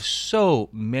 We have so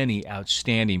many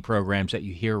outstanding programs that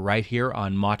you hear right here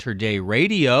on Mater Dei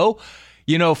Radio.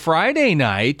 Friday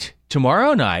night,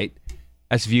 tomorrow night,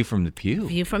 that's View from the Pew.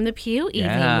 View from the Pew evening.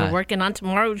 Yeah. We're working on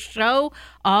tomorrow's show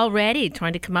already,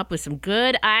 trying to come up with some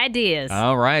good ideas.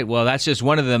 All right. Well, that's just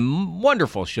one of the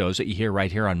wonderful shows that you hear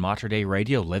right here on Mater Dei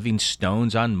Radio. Living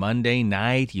Stones on Monday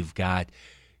night. You've got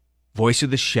Voice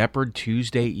of the Shepherd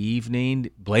Tuesday evening,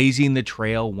 Blazing the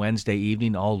Trail Wednesday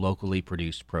evening, all locally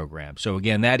produced programs. So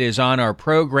again, that is on our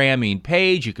programming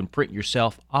page. You can print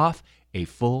yourself off a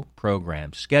full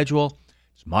program schedule.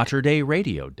 It's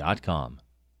materdeiradio.com.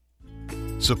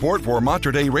 Support for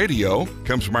Mater Dei Radio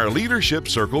comes from our Leadership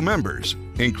Circle members,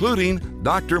 including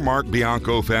Dr. Mark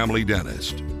Bianco, family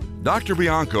dentist. Dr.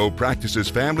 Bianco practices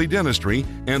family dentistry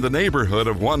in the neighborhood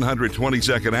of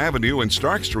 122nd Avenue and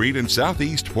Stark Street in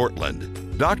Southeast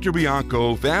Portland. Dr.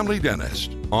 Bianco, family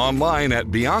dentist, online at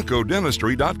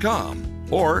biancodentistry.com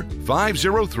or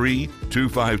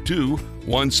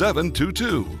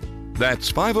 503-252-1722.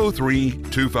 That's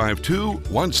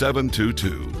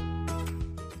 503-252-1722.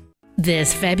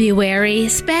 This February,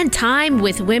 spend time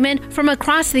with women from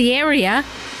across the area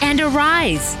and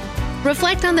arise.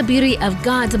 Reflect on the beauty of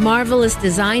God's marvelous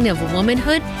design of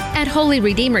womanhood at Holy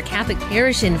Redeemer Catholic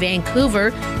Parish in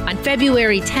Vancouver on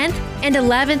February 10th and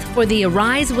 11th for the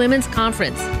Arise Women's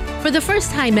Conference. For the first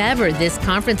time ever, this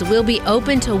conference will be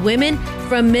open to women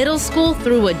from middle school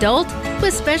through adult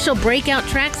with special breakout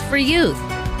tracks for youth.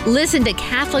 Listen to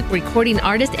Catholic recording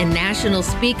artist and national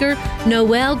speaker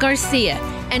Noel Garcia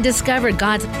and discover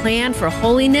God's plan for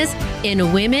holiness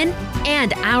in women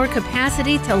and our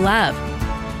capacity to love.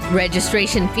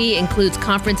 Registration fee includes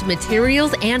conference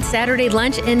materials and Saturday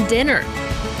lunch and dinner.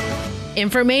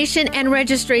 Information and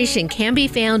registration can be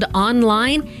found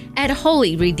online at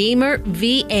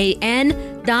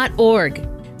holyredeemervan.org.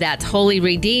 That's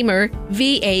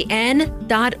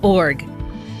holyredeemervan.org.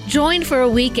 Join for a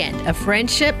weekend of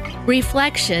friendship,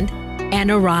 reflection,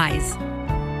 and arise.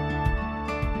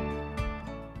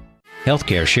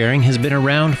 Healthcare sharing has been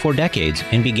around for decades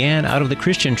and began out of the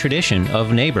Christian tradition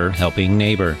of neighbor helping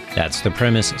neighbor. That's the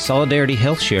premise Solidarity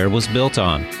Health Share was built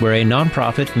on. We're a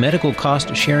nonprofit medical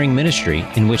cost sharing ministry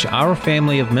in which our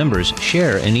family of members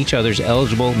share in each other's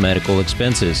eligible medical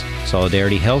expenses.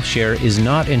 Solidarity Health Share is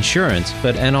not insurance,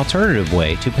 but an alternative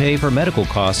way to pay for medical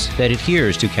costs that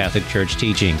adheres to Catholic Church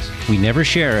teachings. We never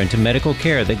share into medical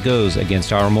care that goes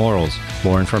against our morals.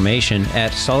 More information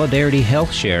at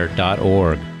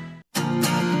solidarityhealthshare.org.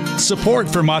 Support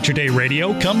for Mater Dei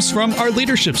Radio comes from our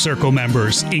Leadership Circle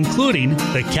members, including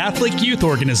the Catholic Youth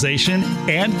Organization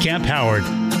and Camp Howard.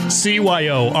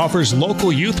 CYO offers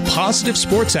local youth positive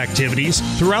sports activities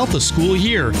throughout the school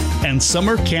year and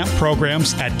summer camp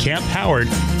programs at Camp Howard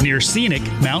near scenic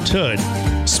Mount Hood.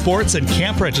 Sports and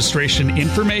camp registration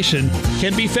information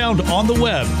can be found on the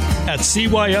web at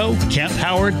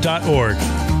cyoCampHoward.org.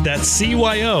 That's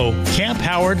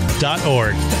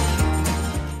cyoCampHoward.org.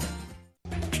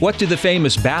 What do the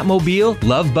famous Batmobile,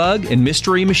 Love Bug, and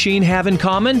Mystery Machine have in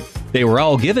common? They were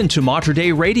all given to Mater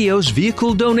Dei Radio's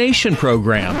vehicle donation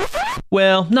program.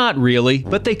 Well, not really,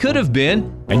 but they could have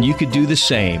been, and you could do the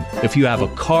same. If you have a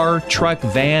car, truck,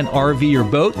 van, RV, or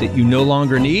boat that you no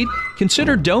longer need,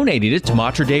 consider donating it to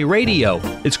Mater Dei Radio.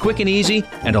 It's quick and easy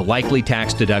and a likely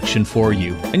tax deduction for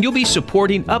you, and you'll be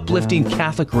supporting uplifting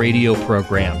Catholic radio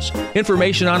programs.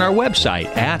 Information on our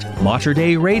website at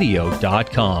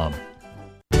materdeiradio.com.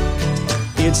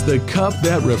 It's the cup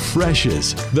that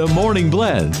refreshes, the Morning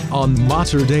Blend on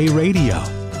Mater Dei Radio.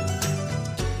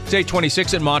 It's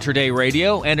 8:26 at Mater Dei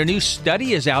Radio, and a new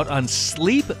study is out on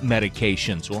sleep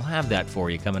medications. We'll have that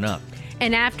for you coming up.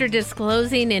 And after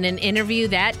disclosing in an interview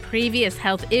that previous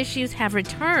health issues have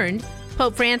returned,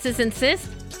 Pope Francis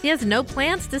insists he has no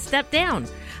plans to step down.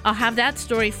 I'll have that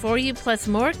story for you, plus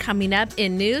more coming up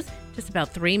in news just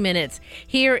about 3 minutes.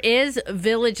 Here is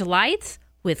Village Lights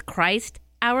with Christ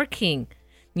Our King.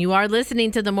 You are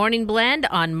listening to The Morning Blend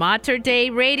on Mater Dei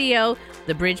Radio,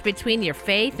 the bridge between your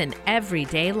faith and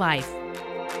everyday life.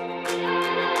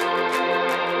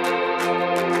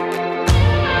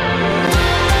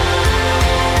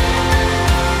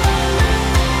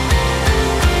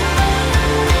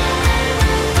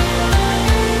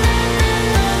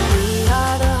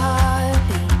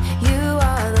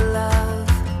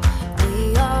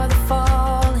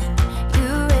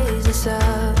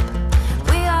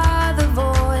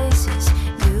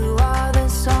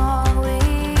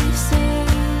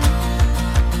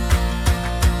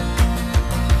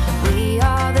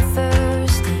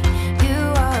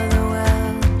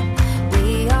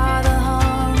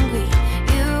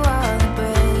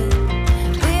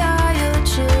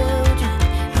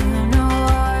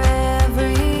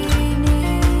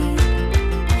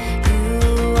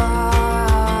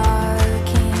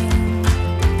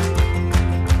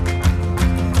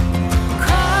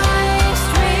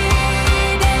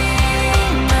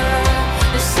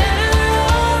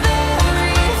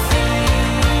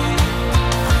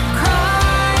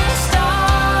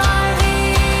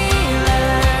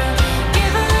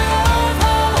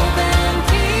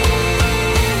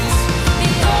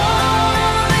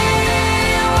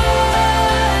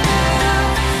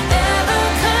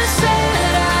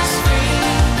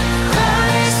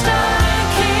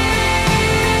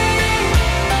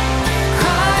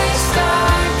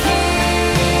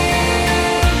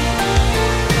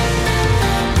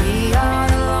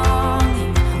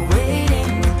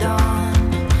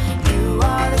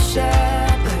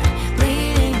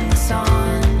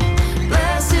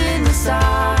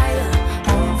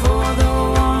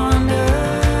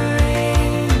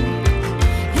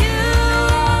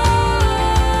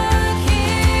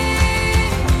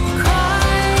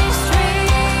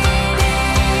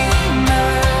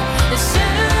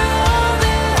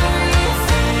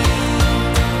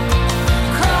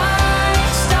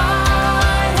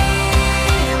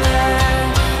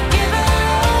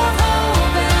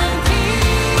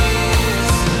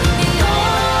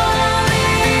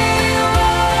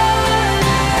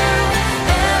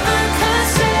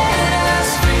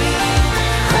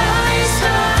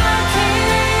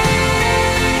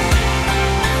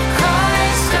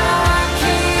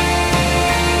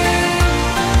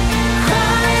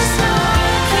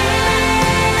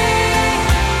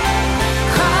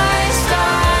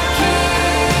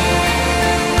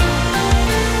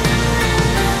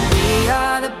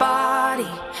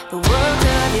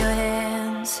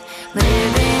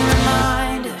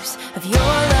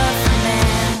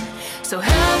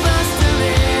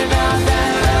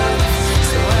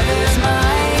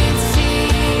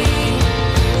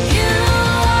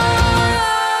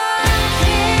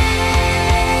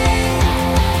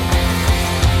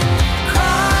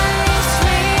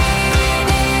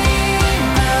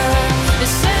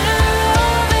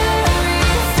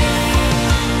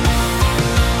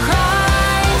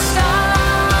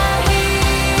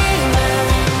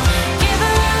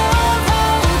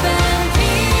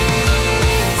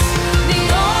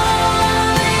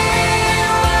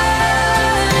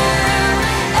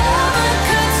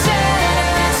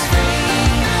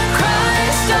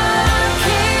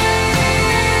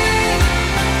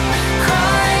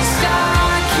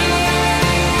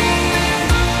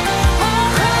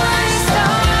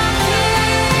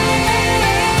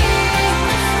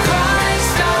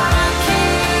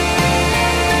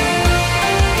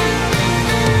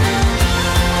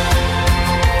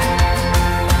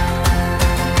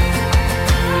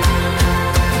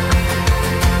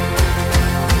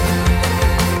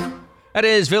 That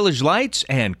is Village Lights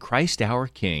and Christ Our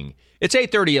King. It's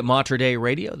 8:30 at Mater Dei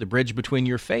Radio, the bridge between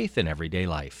your faith and everyday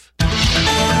life.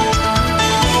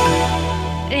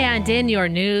 And in your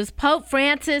news, Pope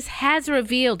Francis has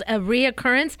revealed a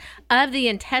reoccurrence of the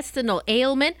intestinal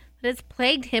ailment that has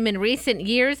plagued him in recent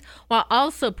years, while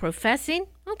also professing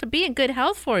to be in good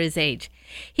health for his age.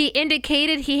 He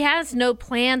indicated he has no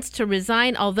plans to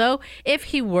resign, although if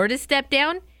he were to step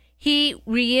down, he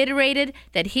reiterated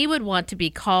that he would want to be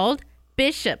called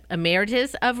Bishop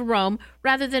Emeritus of Rome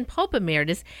rather than Pope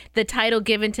Emeritus, the title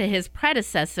given to his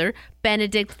predecessor,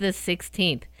 Benedict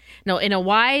XVI. Now, in a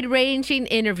wide-ranging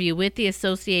interview with the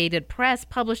Associated Press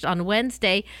published on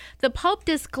Wednesday, the Pope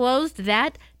disclosed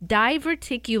that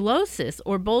diverticulosis,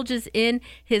 or bulges in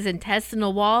his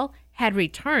intestinal wall, had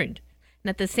returned. And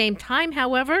at the same time,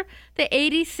 however, the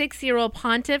 86-year-old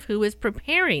pontiff, who is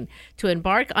preparing to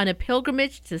embark on a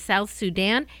pilgrimage to South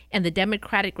Sudan and the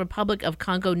Democratic Republic of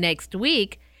Congo next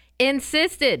week,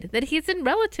 insisted that he's in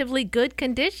relatively good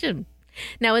condition.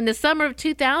 Now, in the summer of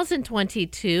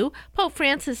 2022, Pope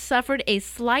Francis suffered a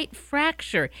slight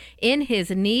fracture in his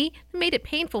knee that made it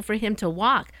painful for him to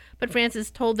walk. But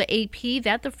Francis told the AP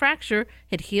that the fracture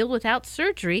had healed without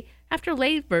surgery after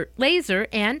laser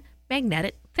and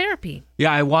magnetic therapy.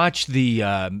 Yeah, I watched the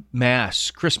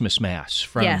Christmas Mass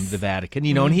from the Vatican,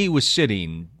 and he was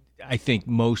sitting, I think,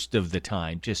 most of the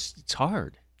time. It's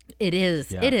hard. It is.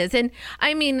 Yeah. It is. And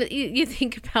I mean, you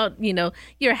think about,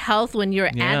 your health when you're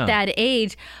at that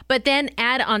age, but then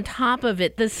add on top of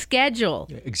it the schedule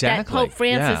that Pope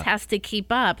Francis has to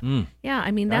keep up. Yeah,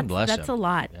 I mean, that's a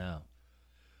lot. Yeah.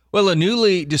 Well, a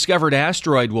newly discovered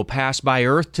asteroid will pass by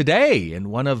Earth today,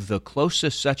 and one of the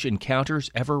closest such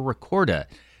encounters ever recorded.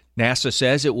 NASA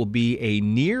says it will be a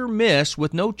near miss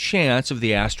with no chance of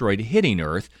the asteroid hitting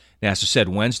Earth. NASA said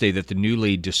Wednesday that the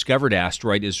newly discovered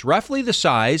asteroid is roughly the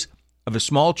size of a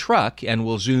small truck and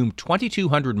will zoom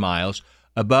 2,200 miles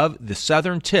above the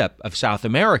southern tip of South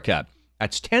America.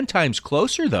 That's 10 times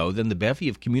closer, though, than the bevy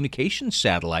of communications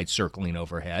satellites circling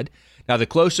overhead. Now, the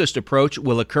closest approach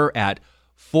will occur at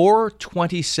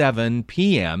 4:27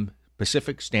 p.m.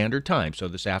 Pacific Standard Time, so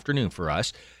this afternoon for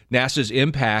us. NASA's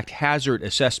Impact Hazard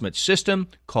Assessment System,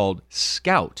 called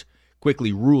SCOUT,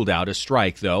 quickly ruled out a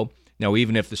strike, though. Now,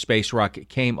 even if the space rocket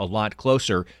came a lot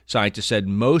closer, scientists said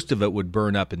most of it would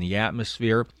burn up in the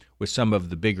atmosphere, with some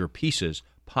of the bigger pieces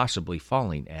possibly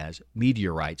falling as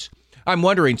meteorites. I'm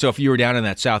wondering, so if you were down in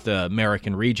that South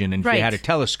American region and if you had a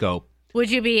telescope, would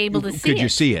you be able to see it? Could you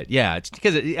see it? Yeah, it's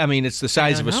because it's the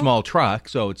size of a small truck,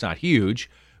 so it's not huge,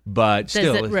 but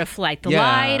still. Does it reflect the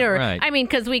light? Or right. I mean,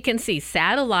 because we can see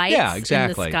satellites in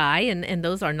the sky, and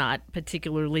those are not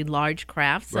particularly large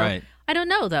craft. So right. I don't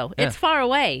know, though. It's far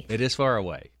away. It is far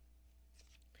away.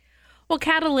 Well,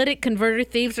 catalytic converter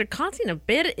thieves are causing a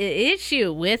bit of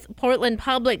issue with Portland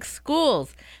Public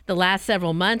Schools. The last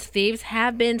several months, thieves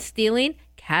have been stealing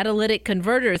catalytic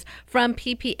converters from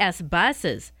PPS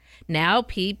buses. Now,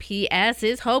 PPS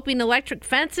is hoping electric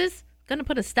fences going to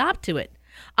put a stop to it.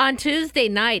 On Tuesday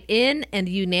night, in a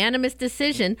unanimous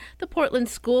decision, the Portland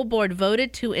School Board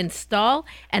voted to install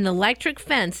an electric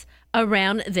fence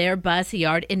around their bus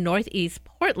yard in Northeast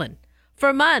Portland.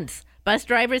 For months, bus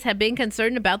drivers have been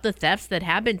concerned about the thefts that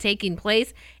have been taking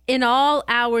place in all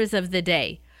hours of the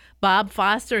day. Bob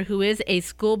Foster, who is a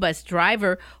school bus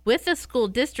driver with the school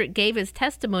district, gave his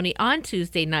testimony on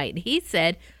Tuesday night. He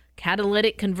said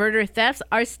catalytic converter thefts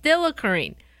are still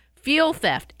occurring. Fuel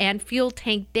theft and fuel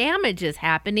tank damage is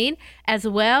happening, as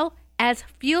well as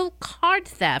fuel card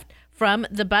theft from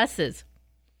the buses.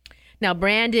 Now,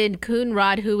 Brandon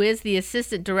Coonrod, who is the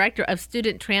Assistant Director of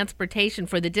Student Transportation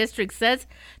for the district, says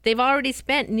they've already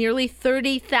spent nearly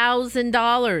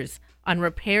 $30,000 on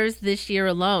repairs this year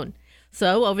alone.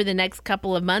 So over the next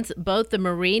couple of months, both the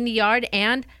Marine Yard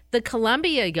and the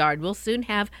Columbia Yard will soon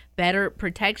have better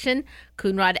protection.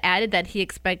 Coonrod added that he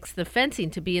expects the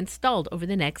fencing to be installed over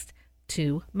the next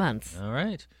 2 months. All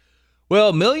right.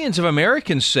 Well, millions of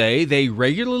Americans say they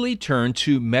regularly turn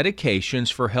to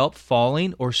medications for help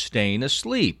falling or staying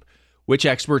asleep, which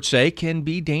experts say can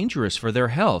be dangerous for their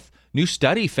health. New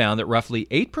study found that roughly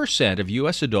 8% of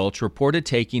U.S. adults reported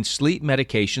taking sleep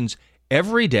medications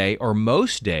every day or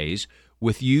most days,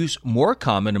 with use more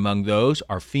common among those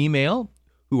are female,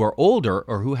 who are older,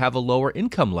 or who have a lower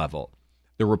income level.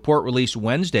 The report released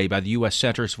Wednesday by the U.S.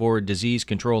 Centers for Disease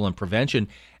Control and Prevention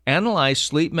analyzed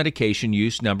sleep medication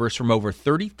use numbers from over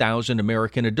 30,000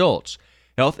 American adults.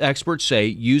 Health experts say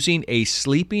using a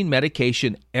sleeping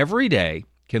medication every day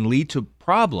can lead to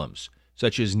problems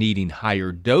such as needing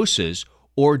higher doses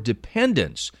or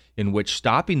dependence, in which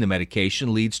stopping the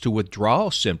medication leads to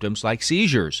withdrawal symptoms like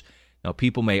seizures. Now,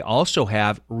 people may also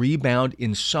have rebound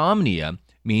insomnia,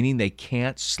 meaning they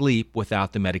can't sleep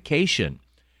without the medication.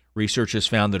 Research has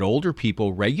found that older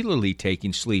people regularly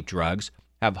taking sleep drugs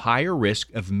have higher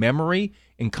risk of memory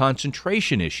and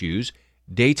concentration issues,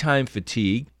 daytime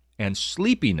fatigue, and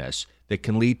sleepiness that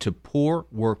can lead to poor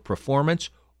work performance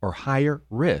or higher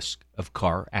risk of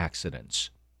car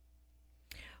accidents.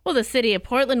 Well, the city of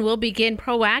Portland will begin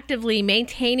proactively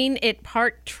maintaining its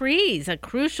park trees, a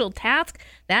crucial task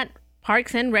that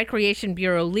Parks and Recreation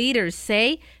Bureau leaders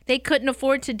say they couldn't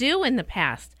afford to do in the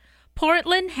past.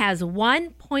 Portland has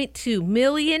 1.2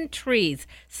 million trees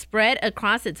spread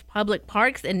across its public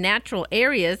parks and natural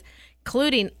areas,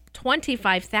 including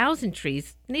 25,000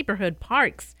 trees, neighborhood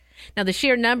parks. Now, the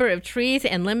sheer number of trees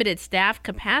and limited staff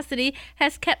capacity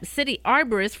has kept city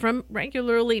arborists from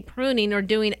regularly pruning or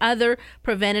doing other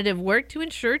preventative work to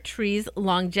ensure trees'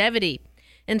 longevity.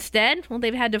 Instead,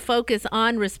 they've had to focus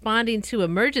on responding to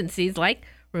emergencies like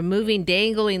removing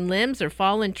dangling limbs or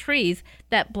fallen trees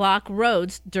that block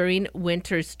roads during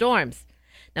winter storms.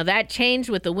 Now, that changed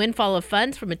with the windfall of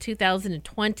funds from a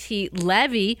 2020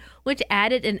 levy, which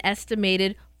added an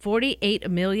estimated $48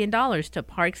 million to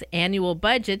Parks' annual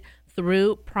budget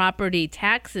through property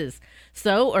taxes.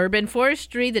 So Urban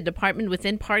Forestry, the department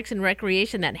within Parks and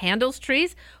Recreation that handles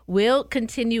trees, will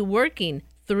continue working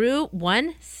through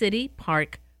one city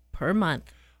park per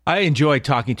month. I enjoy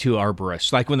talking to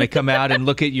arborists. Like when they come out and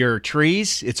look at your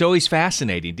trees, it's always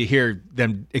fascinating to hear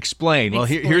them explain. Well,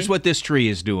 here's what this tree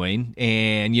is doing,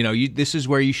 and this is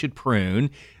where you should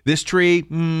prune. This tree,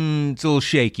 it's a little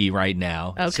shaky right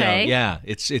now. Okay. So, yeah,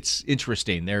 it's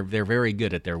interesting. They're very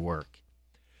good at their work.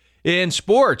 In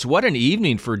sports, what an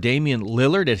evening for Damian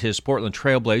Lillard as his Portland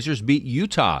Trailblazers beat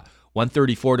Utah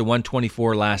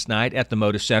 134-124 last night at the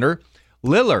Moda Center.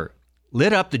 Lillard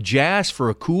lit up the Jazz for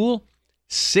a cool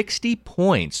 60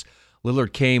 points.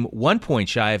 Lillard came 1 point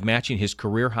shy of matching his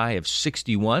career high of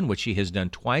 61, which he has done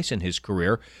twice in his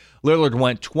career. Lillard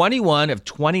went 21 of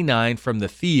 29 from the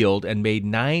field and made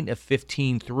 9 of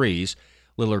 15 threes.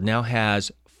 Lillard now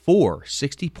has 4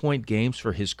 60-point games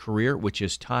for his career, which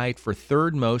is tied for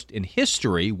third most in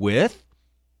history with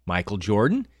Michael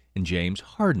Jordan and James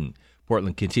Harden.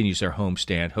 Portland continues their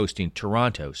homestand, hosting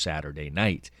Toronto Saturday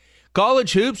night.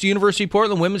 College hoops, University of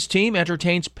Portland women's team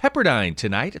entertains Pepperdine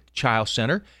tonight at the Chiles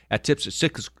Center at tips at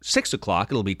 6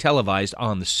 o'clock. It'll be televised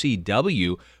on the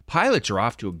CW. Pilots are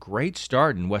off to a great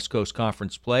start in West Coast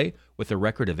Conference play with a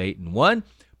record of 8-1.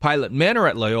 Pilot men are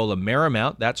at Loyola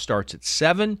Marymount. That starts at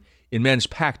 7. In men's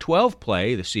Pac-12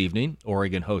 play this evening,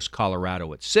 Oregon hosts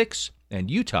Colorado at 6, and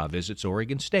Utah visits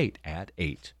Oregon State at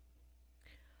 8.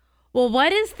 Well,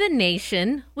 what is the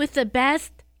nation with the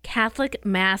best Catholic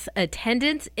Mass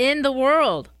attendance in the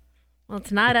world? Well,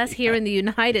 it's not us here in the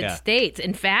United States.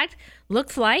 In fact,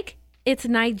 looks like it's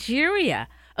Nigeria,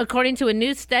 according to a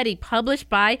new study published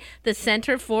by the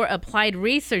Center for Applied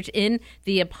Research in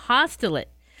the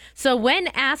Apostolate. So when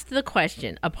asked the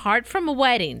question, apart from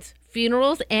weddings,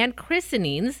 funerals, and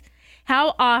christenings,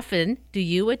 how often do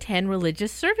you attend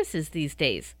religious services these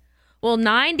days? Well,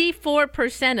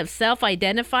 94% of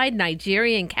self-identified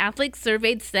Nigerian Catholics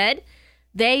surveyed said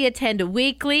they attend a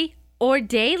weekly or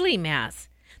daily Mass.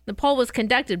 The poll was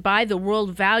conducted by the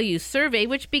World Values Survey,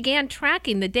 which began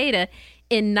tracking the data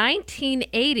in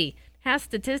 1980. It has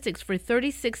statistics for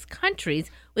 36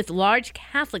 countries with large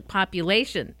Catholic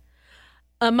population.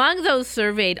 Among those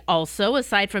surveyed also,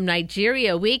 aside from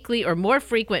Nigeria, weekly or more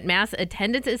frequent Mass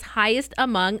attendance is highest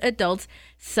among adults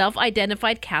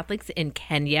self-identified Catholics in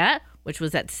Kenya, which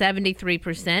was at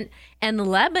 73%, and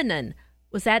Lebanon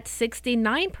was at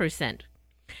 69%.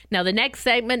 Now, the next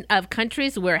segment of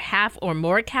countries where half or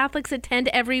more Catholics attend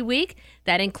every week,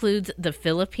 that includes the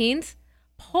Philippines,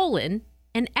 Poland,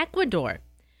 and Ecuador.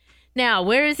 Now,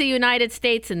 where is the United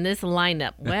States in this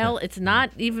lineup? Well, it's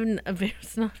not even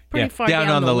it's not pretty far down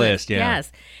on the list.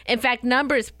 Yes. In fact,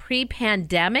 numbers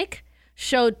pre-pandemic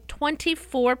showed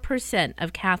 24%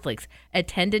 of Catholics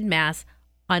attended Mass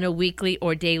on a weekly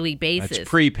or daily basis. That's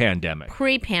pre-pandemic.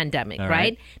 Pre-pandemic, All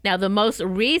right? Now, the most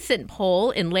recent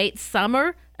poll in late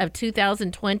summer of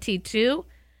 2022,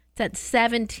 it's at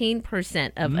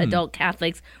 17% of adult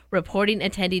Catholics reporting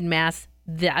attending Mass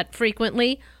that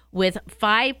frequently, with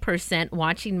 5%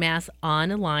 watching Mass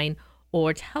online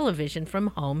or television from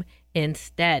home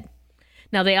instead.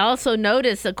 Now, they also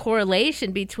noticed a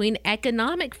correlation between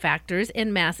economic factors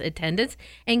and Mass attendance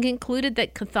and concluded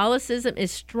that Catholicism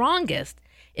is strongest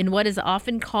in what is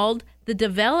often called the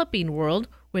developing world,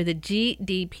 where the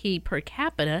GDP per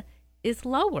capita is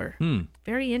lower.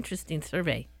 Very interesting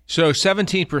survey. So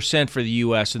 17% for the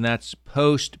U.S., and that's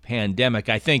post-pandemic.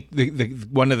 I think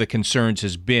one of the concerns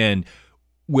has been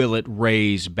will it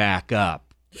raise back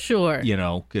up? Sure.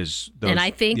 Because and I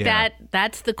think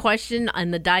that's the question on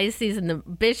the diocese and the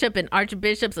bishop and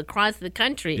archbishops across the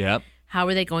country. Yep. How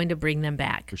are they going to bring them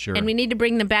back? For sure. And we need to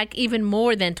bring them back even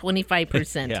more than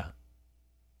 25%. Yeah.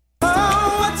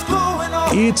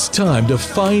 It's time to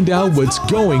find out what's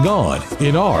going on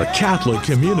in our Catholic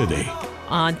community.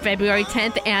 On February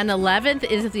 10th and 11th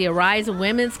is the Arise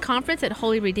Women's Conference at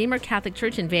Holy Redeemer Catholic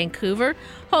Church in Vancouver.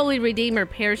 Holy Redeemer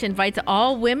Parish invites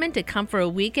all women to come for a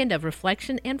weekend of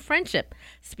reflection and friendship.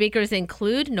 Speakers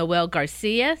include Noelle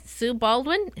Garcia, Sue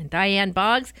Baldwin, and Diane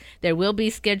Boggs. There will be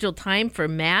scheduled time for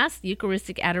Mass,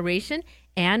 Eucharistic Adoration,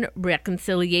 and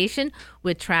Reconciliation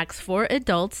with tracks for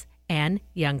adults and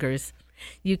youngers.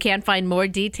 You can find more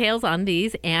details on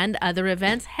these and other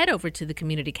events. Head over to the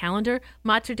community calendar,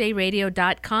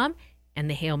 materdeiradio.com, and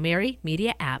the Hail Mary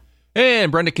Media app.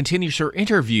 And Brenda continues her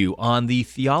interview on the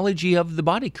Theology of the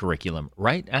Body curriculum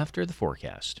right after the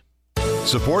forecast.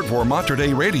 Support for Mater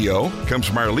Dei Radio comes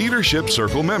from our Leadership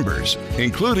Circle members,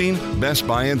 including Best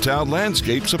Buy in Town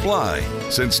Landscape Supply.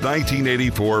 Since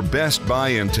 1984, Best Buy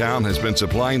in Town has been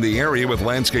supplying the area with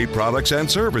landscape products and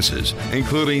services,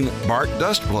 including bark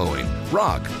dust blowing,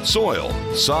 rock, soil,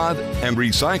 sod, and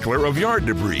recycler of yard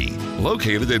debris.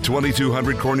 Located at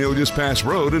 2200 Cornelius Pass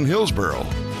Road in Hillsboro.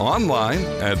 Online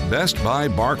at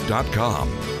bestbuybark.com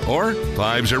or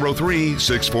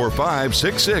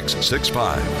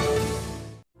 503-645-6665.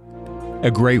 A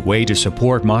great way to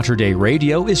support Mater Dei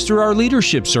Radio is through our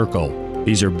Leadership Circle.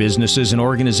 These are businesses and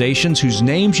organizations whose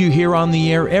names you hear on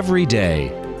the air every day.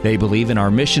 They believe in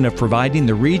our mission of providing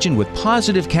the region with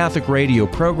positive Catholic radio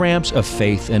programs of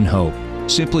faith and hope.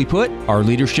 Simply put, our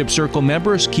Leadership Circle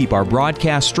members keep our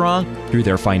broadcast strong through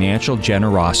their financial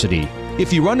generosity.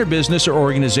 If you run a business or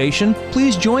organization,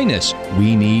 please join us.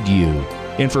 We need you.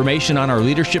 Information on our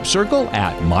Leadership Circle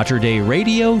at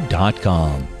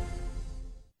materdeiradio.com.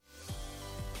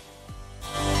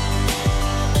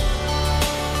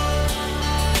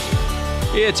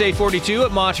 It's 8:42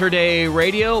 at Mater Dei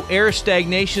Radio. Air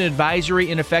stagnation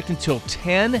advisory in effect until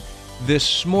 10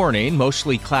 this morning.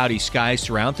 Mostly cloudy skies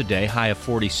throughout the day, high of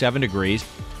 47 degrees.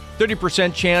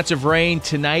 30% chance of rain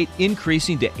tonight,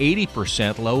 increasing to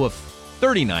 80%, low of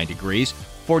 39 degrees.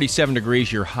 47 degrees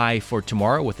your high for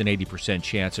tomorrow with an 80%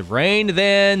 chance of rain.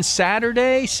 Then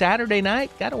Saturday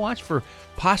night, got to watch for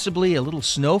possibly a little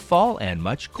snowfall and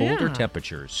much colder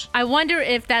temperatures. I wonder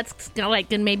if that's going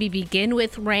to maybe begin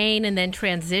with rain and then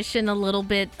transition a little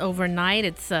bit overnight.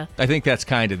 It's I think that's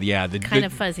kind of kind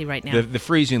of fuzzy right now. The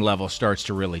freezing level starts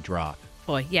to really drop.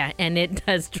 Boy, yeah, and it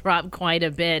does drop quite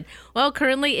a bit. Well,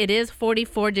 currently it is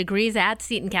 44 degrees at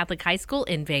Seton Catholic High School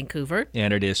in Vancouver.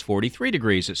 And it is 43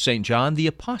 degrees at St. John the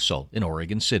Apostle in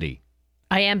Oregon City.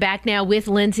 I am back now with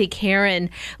Lindsay Karen.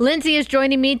 Lindsay is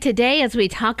joining me today as we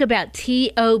talk about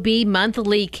TOB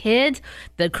Monthly Kids.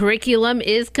 The curriculum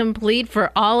is complete for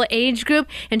all age group,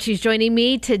 and she's joining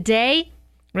me today,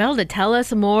 to tell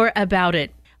us more about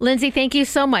it. Lindsay, thank you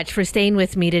so much for staying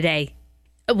with me today.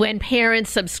 When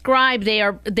parents subscribe, they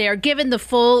are given the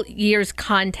full year's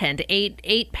content,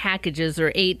 eight packages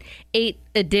or eight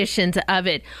editions of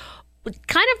it.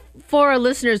 Kind of for our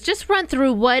listeners, just run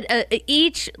through what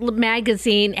each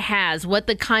magazine has, what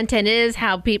the content is,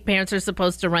 how parents are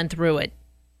supposed to run through it.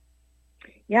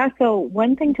 Yeah, so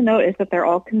one thing to note is that they're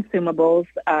all consumables,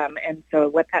 and so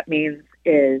what that means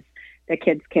is that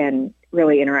kids can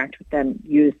really interact with them,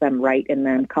 use them, write in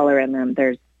them, color in them.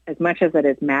 There's, as much as it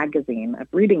is magazine of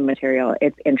reading material,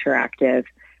 it's interactive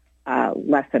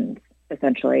lessons,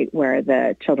 essentially, where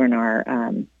the children are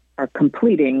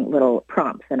completing little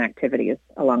prompts and activities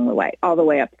along the way, all the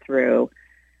way up through.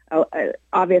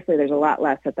 Obviously, there's a lot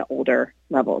less at the older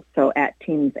levels. So at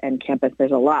teens and campus,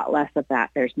 there's a lot less of that.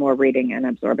 There's more reading and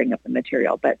absorbing of the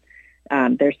material. But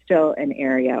there's still an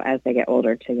area as they get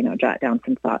older to, jot down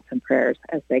some thoughts and prayers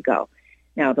as they go.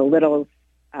 Now, the littles,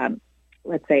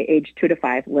 let's say age 2 to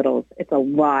 5 littles, it's a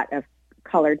lot of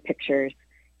colored pictures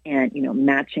and,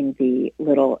 matching the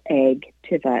little egg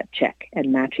to the chick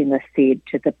and matching the seed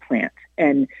to the plant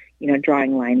and,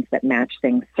 drawing lines that match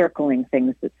things, circling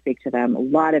things that speak to them, a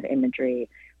lot of imagery.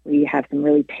 We have some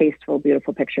really tasteful,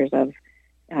 beautiful pictures of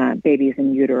babies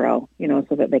in utero,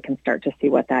 so that they can start to see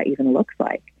what that even looks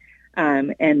like.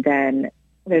 And then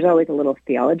there's always a little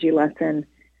theology lesson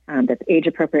that's age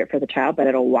appropriate for the child, but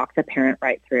it'll walk the parent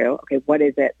right through. Okay, what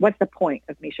is it? What's the point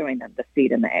of me showing them the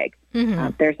seed and the egg?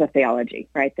 Mm-hmm. There's the theology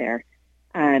right there.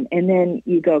 And then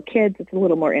you go kids, it's a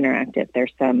little more interactive.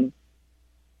 There's some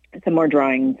more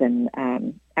drawings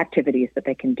and activities that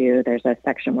they can do. There's a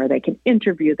section where they can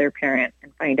interview their parent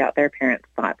and find out their parent's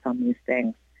thoughts on these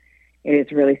things. It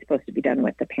is really supposed to be done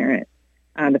with the parent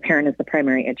the parent is the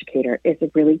primary educator, is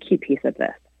a really key piece of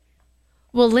this.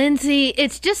 Well, Lindsay,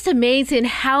 it's just amazing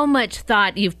how much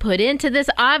thought you've put into this.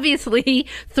 Obviously,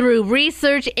 through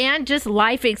research and just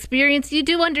life experience, you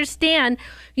do understand,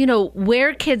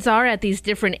 where kids are at these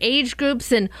different age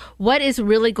groups and what is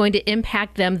really going to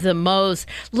impact them the most.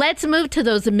 Let's move to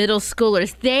those middle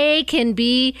schoolers. They can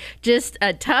be just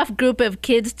a tough group of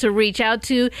kids to reach out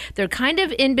to. They're kind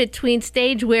of in between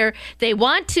stage where they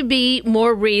want to be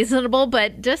more reasonable,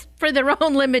 but just for their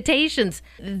own limitations,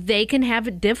 they can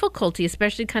have difficulty,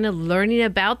 especially kind of learning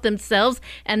about themselves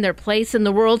and their place in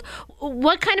the world.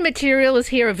 What kind of material is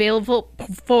here available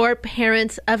for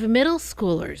parents of middle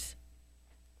schoolers?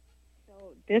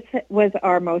 This was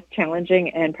our most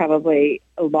challenging and probably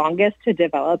longest to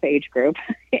develop age group,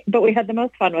 but we had the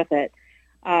most fun with it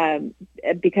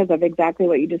because of exactly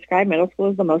what you described. Middle school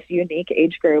is the most unique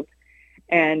age group,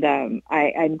 and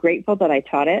I'm grateful that I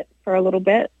taught it for a little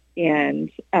bit and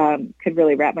could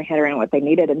really wrap my head around what they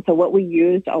needed. And so what we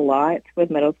used a lot with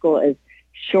middle school is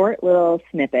short little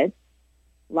snippets,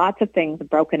 lots of things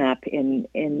broken up in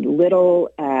little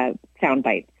sound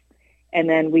bites. And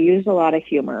then we used a lot of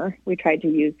humor. We tried to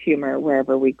use humor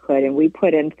wherever we could, and we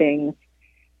put in things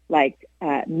like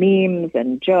memes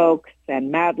and jokes and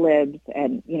Mad Libs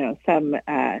and, some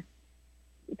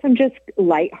just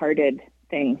lighthearted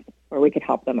things where we could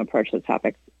help them approach the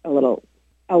topics a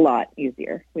lot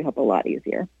easier. We hope a lot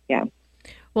easier. Yeah.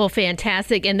 Well,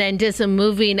 fantastic. And then just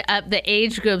moving up the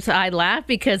age groups, I laugh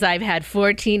because I've had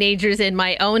 4 teenagers in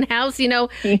my own house. When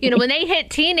they hit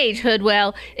teenagehood,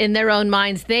 well, in their own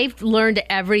minds, they've learned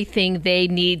everything they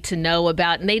need to know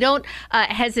about. And they don't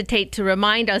hesitate to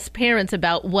remind us parents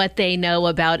about what they know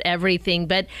about everything.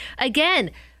 But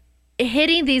again,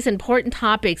 hitting these important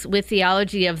topics with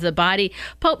theology of the body.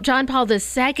 Pope John Paul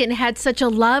II had such a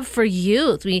love for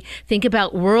youth. We think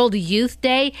about World Youth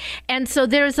Day. And so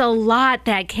there's a lot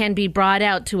that can be brought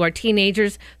out to our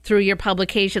teenagers through your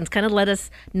publications. Kind of let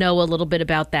us know a little bit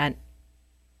about that.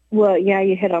 Well, yeah,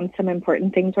 you hit on some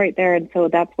important things right there. And so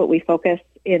that's what we focus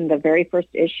in the very first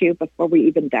issue before we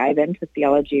even dive into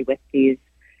theology with these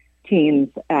teens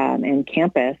and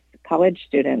campus college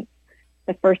students.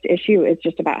 The first issue is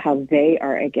just about how they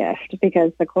are a gift,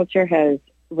 because the culture has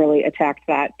really attacked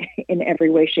that in every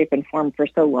way, shape, and form for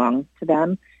so long to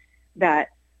them that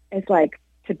it's like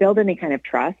to build any kind of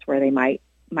trust where they might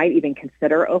even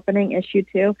consider opening issue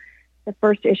 2. The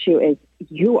first issue is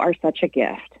you are such a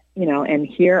gift, and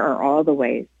here are all the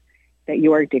ways that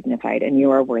you are dignified and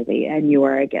you are worthy and you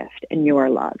are a gift and you are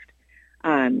loved.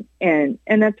 And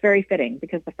that's very fitting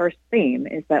because the first theme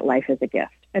is that life is a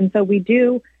gift. And so we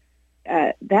do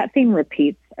that theme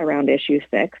repeats around issue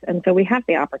 6. And so we have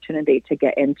the opportunity to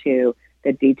get into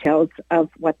the details of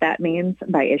what that means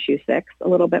by issue 6 a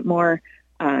little bit more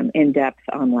in depth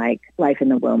on like life in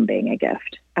the womb being a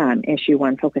gift. Issue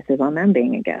 1 focuses on them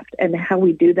being a gift. And how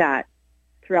we do that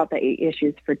throughout the 8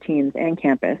 issues for teens and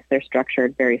campus, they're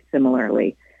structured very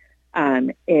similarly,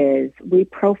 is we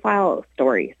profile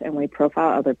stories and we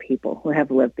profile other people who have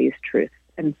lived these truths.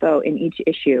 And so in each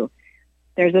issue,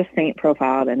 there's a saint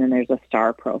profiled and then there's a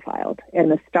star profiled. And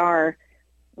the star,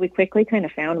 we quickly kind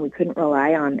of found we couldn't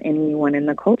rely on anyone in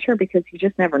the culture because you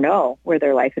just never know where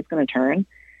their life is going to turn.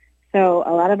 So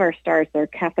a lot of our stars, they're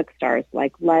Catholic stars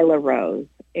like Lila Rose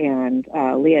and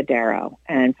Leah Darrow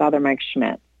and Father Mike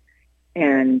Schmidt.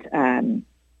 And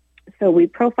so we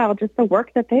profile just the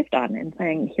work that they've done and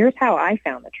saying, here's how I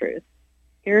found the truth.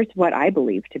 Here's what I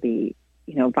believe to be,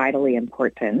 vitally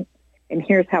important. And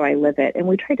here's how I live it. And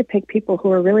we try to pick people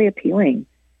who are really appealing.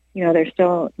 They're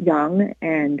still young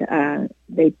and a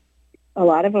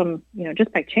lot of them,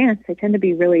 just by chance, they tend to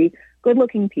be really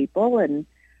good-looking people. And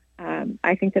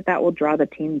I think that will draw the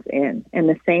teens in. And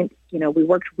the saints, we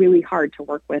worked really hard to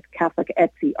work with Catholic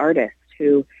Etsy artists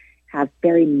who have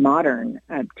very modern,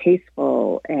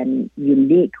 tasteful, and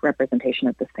unique representation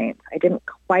of the saints. I didn't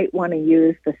quite want to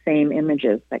use the same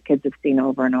images that kids have seen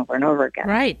over and over and over again.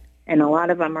 Right. And a lot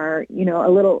of them are, a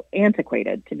little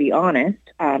antiquated, to be honest.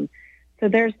 So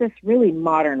there's this really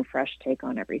modern, fresh take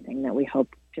on everything that we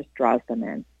hope just draws them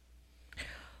in.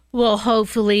 Well,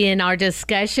 hopefully in our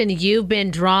discussion, you've been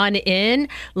drawn in.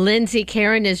 Lindsay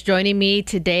Karen is joining me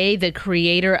today, the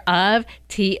creator of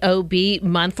TOB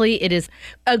Monthly. It is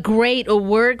a great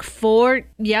work for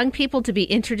young people to be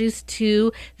introduced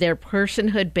to their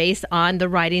personhood based on the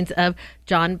writings of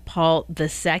John Paul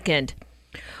II.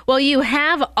 Well, you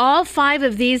have all 5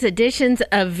 of these editions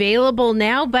available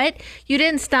now, but you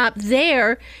didn't stop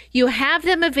there. You have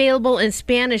them available in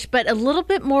Spanish, but a little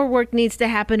bit more work needs to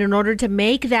happen in order to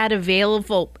make that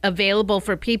available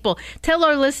for people. Tell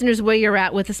our listeners where you're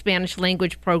at with the Spanish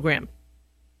language program.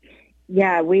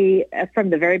 Yeah, we from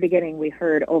the very beginning, we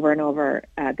heard over and over,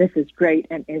 this is great,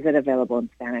 and is it available in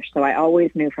Spanish? So I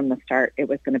always knew from the start it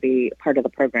was going to be part of the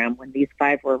program. When these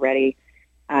 5 were ready,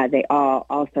 they all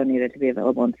also needed to be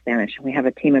available in Spanish. And we have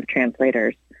a team of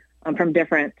translators from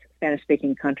different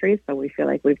Spanish-speaking countries, so we feel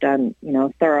like we've done, a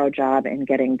thorough job in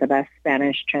getting the best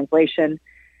Spanish translation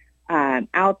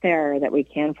out there that we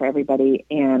can for everybody.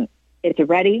 And it's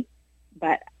ready,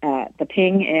 but the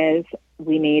ping is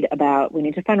we need to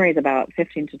fundraise about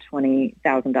 $15,000 to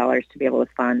 $20,000 to be able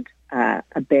to fund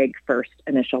a big first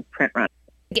initial print run.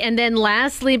 And then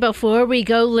lastly, before we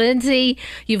go, Lindsay,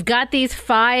 you've got these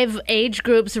 5 age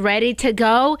groups ready to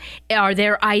go. Are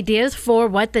there ideas for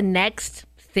what the next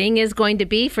thing is going to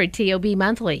be for TOB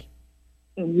Monthly?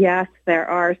 Yes, there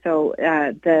are. So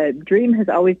the dream has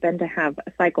always been to have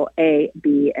cycle A,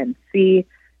 B, and C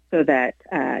so that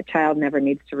a child never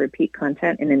needs to repeat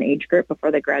content in an age group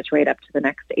before they graduate up to the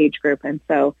next age group. And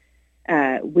so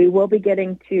we will be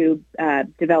getting to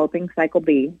developing cycle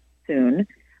B soon.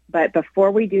 But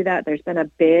before we do that, there's been a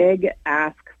big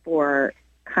ask for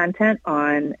content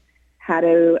on how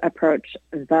to approach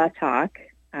the talk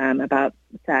about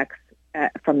sex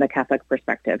from the Catholic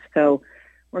perspective. So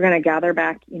we're going to gather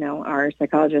back, our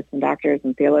psychologists and doctors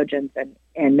and theologians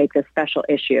and make this special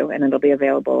issue, and it'll be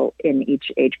available in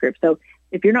each age group. So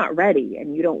if you're not ready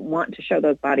and you don't want to show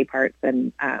those body parts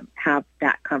and have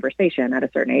that conversation at a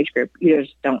certain age group, you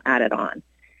just don't add it on.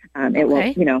 It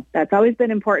will, that's always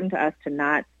been important to us to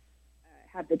not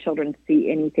have the children see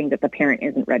anything that the parent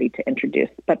isn't ready to introduce.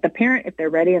 But the parent, if they're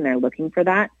ready and they're looking for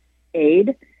that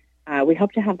aid, we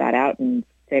hope to have that out in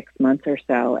 6 months or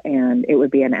so, and it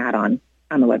would be an add-on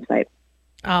on the website.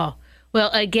 Oh, well,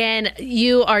 again,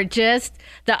 you are just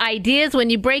the ideas. When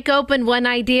you break open one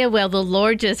idea, well, the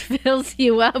Lord just fills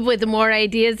you up with more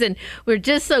ideas. And we're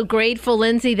just so grateful,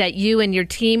 Lindsay, that you and your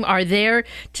team are there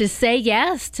to say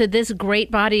yes to this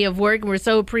great body of work. We're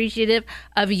so appreciative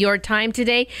of your time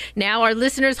today. Now, our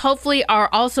listeners hopefully are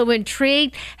also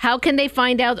intrigued. How can they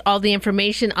find out all the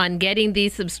information on getting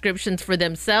these subscriptions for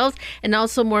themselves and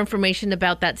also more information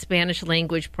about that Spanish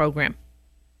language program?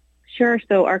 Sure.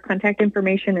 So our contact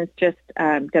information is just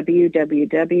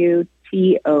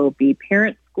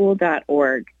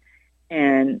www.tobparentschool.org.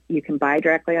 And you can buy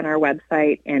directly on our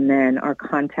website, and then our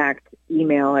contact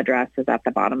email address is at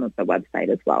the bottom of the website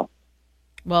as well.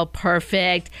 Well,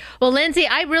 perfect. Well, Lindsay,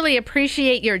 I really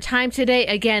appreciate your time today.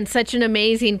 Again, such an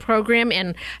amazing program,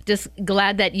 and just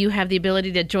glad that you have the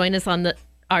ability to join us on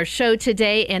our show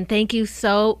today. And thank you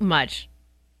so much.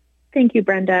 Thank you,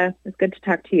 Brenda. It's good to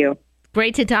talk to you.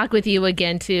 Great to talk with you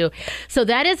again, too. So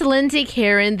that is Lindsay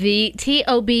Karen, the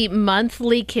TOB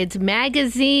Monthly Kids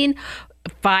Magazine.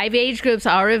 5 age groups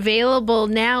are available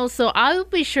now, so I'll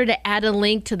be sure to add a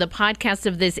link to the podcast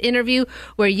of this interview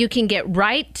where you can get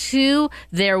right to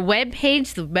their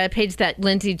webpage, the webpage that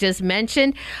Lindsay just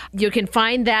mentioned. You can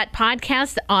find that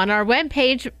podcast on our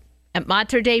webpage at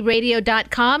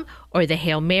materdeiradio.com or the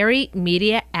Hail Mary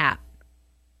Media app.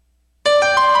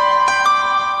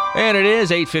 And it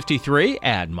is 8:53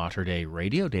 at Mater Dei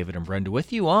Radio. David and Brenda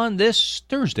with you on this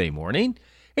Thursday morning.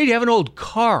 Hey, do you have an old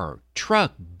car,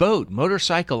 truck, boat,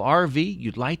 motorcycle, RV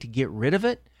you'd like to get rid of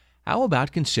it? How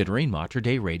about considering Mater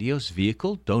Dei Radio's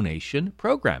vehicle donation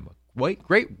program?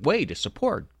 Great way to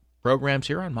support programs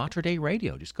here on Mater Dei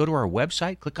Radio. Just go to our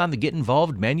website, click on the Get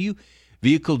Involved menu,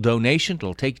 vehicle donation.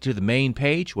 It'll take you to the main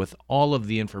page with all of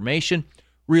the information.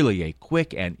 Really a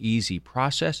quick and easy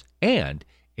process, and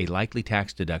a likely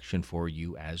tax deduction for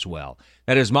you as well.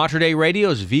 That is Mater Dei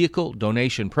Radio's vehicle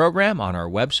donation program on our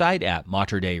website at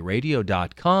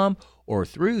materdeiradio.com or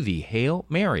through the Hail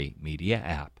Mary Media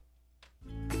app.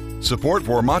 Support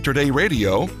for Mater Dei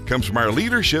Radio comes from our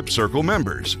Leadership Circle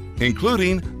members,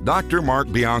 including Dr. Mark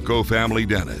Bianco, family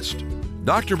dentist.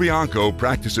 Dr. Bianco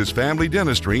practices family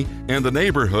dentistry in the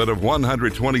neighborhood of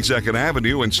 122nd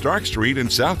Avenue and Stark Street in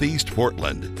Southeast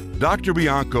Portland. Dr.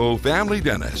 Bianco, family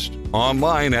dentist,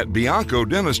 online at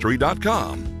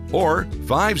biancodentistry.com or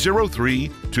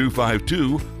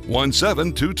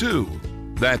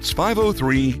 503-252-1722. That's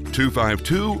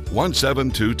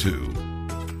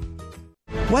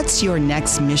 503-252-1722. What's your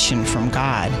next mission from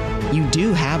God? You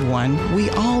do have one. We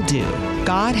all do.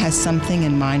 God has something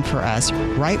in mind for us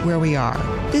right where we are.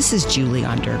 This is Julie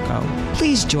Undergo.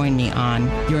 Please join me on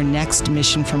Your Next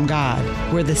Mission from God,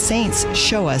 where the saints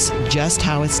show us just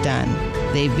how it's done.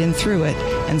 They've been through it,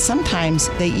 and sometimes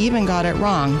they even got it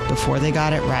wrong before they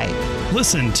got it right.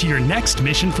 Listen to Your Next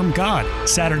Mission from God,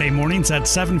 Saturday mornings at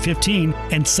 7:15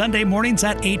 and Sunday mornings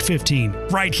at 8:15,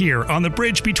 right here on the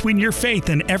bridge between your faith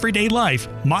and everyday life,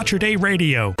 Mater Dei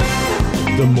Radio.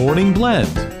 The Morning Blend,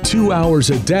 2 hours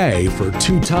a day for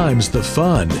 2 times the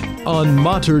fun on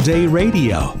Mater Dei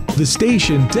Radio, the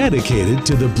station dedicated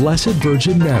to the Blessed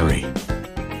Virgin Mary.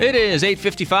 It is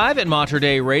 8:55 at Mater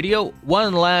Dei Radio.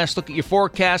 One last look at your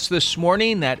forecast this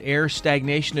morning. That air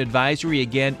stagnation advisory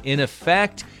again in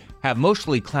effect. Have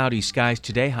mostly cloudy skies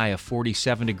today, high of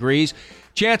 47 degrees.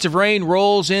 Chance of rain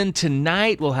rolls in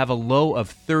tonight. We'll have a low of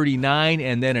 39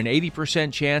 and then an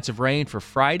 80% chance of rain for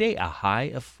Friday, a high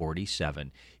of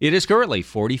 47. It is currently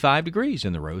 45 degrees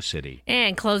in the Rose City.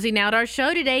 And closing out our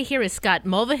show today, here is Scott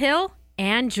Mulvihill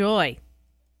and Joy.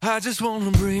 I just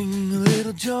want to bring a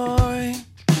little joy,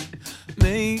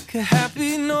 make a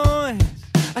happy noise.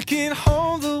 I can't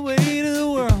hold the weight of the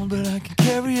world, but I can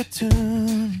carry a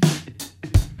tune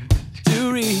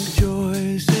to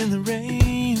rejoice in the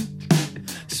rain,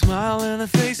 smile in the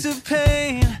face of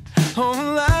pain. Oh,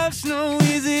 life's no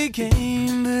easy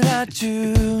game, but I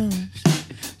choose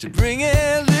to bring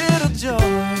a little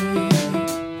joy.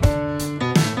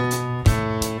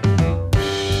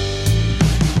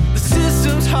 The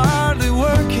system's hardly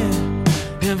working,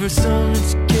 and for some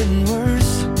it's getting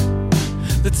worse.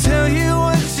 They tell you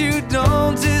what you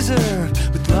don't deserve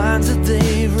with lines that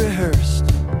they've rehearsed.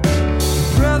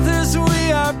 Brothers,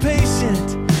 we are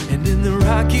patient, and in the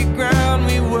rocky ground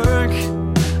we work.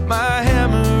 My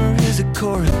hammer is a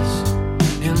chorus,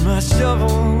 and my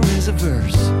shovel is a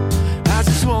verse. I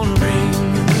just want to bring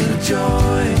a little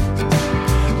joy,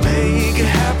 make a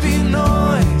happy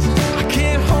noise. I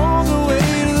can't hold the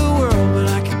weight of the world, but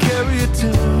I can carry a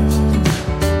tune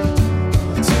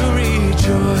to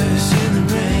rejoice in the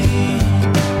rain,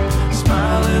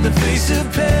 smile in the face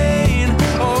of pain.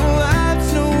 Oh,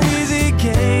 life's no easy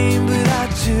game, but I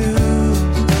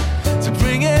choose to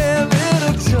bring a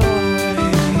little joy.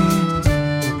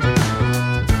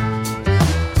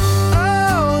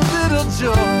 Oh, little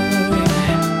joy.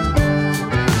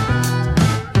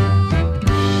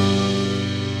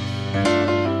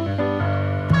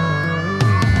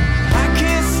 I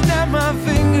can't snap my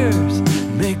fingers,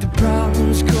 make the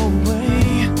problems go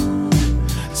away.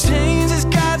 Change is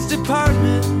God's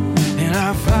department, and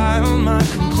I file my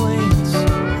complaints.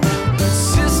 But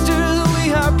sisters,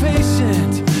 we are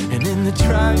patient, and in the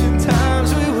trying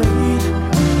times we wait.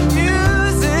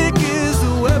 Music is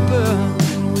the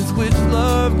weapon with which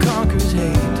love conquers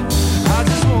hate. I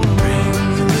just want to bring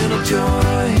a little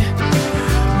joy,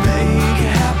 make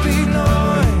a happy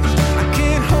noise. I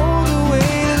can't hold the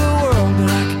weight of the world, but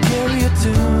I can carry a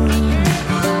tune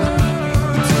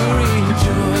to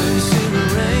rejoice in the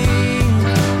rain,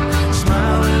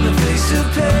 smile in the face of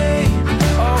pain.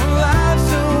 Oh, life's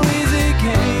no easy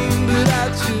game, but I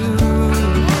choose.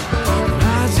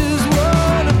 I just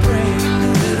want to bring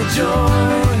a little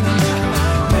joy,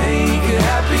 make a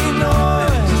happy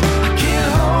noise. I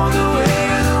can't hold the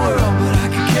weight of the world, but I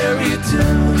can carry a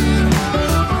tune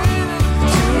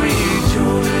to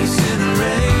rejoice in the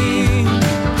rain,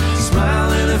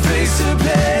 smile in the face of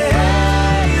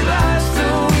pain. Life's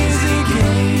no easy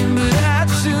game, but I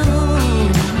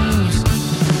choose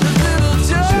a little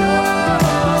joy,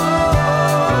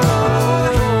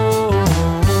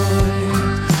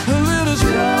 a little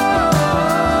joy.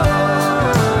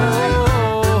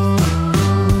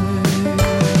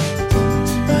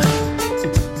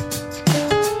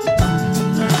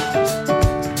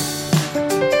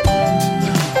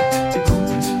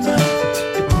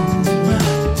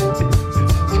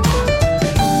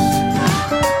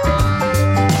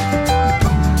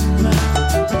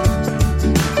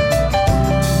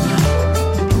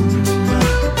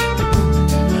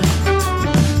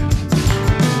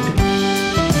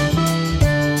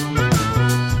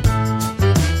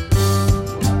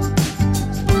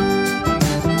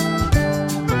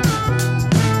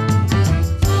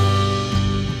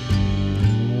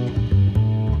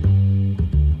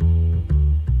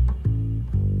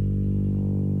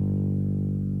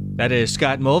 That is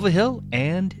Scott Mulvihill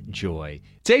and Joy.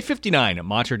 It's 8:59 at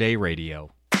Mater Dei Radio.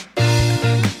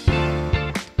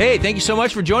 Hey, thank you so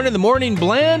much for joining the Morning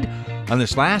Blend on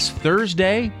this last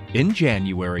Thursday in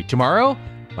January. Tomorrow,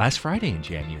 last Friday in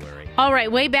January. All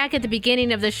right, way back at the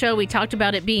beginning of the show, we talked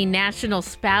about it being National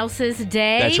Spouses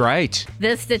Day. That's right.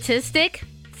 The statistic,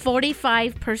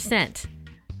 45%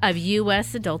 of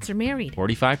U.S. adults are married.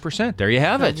 45%. There you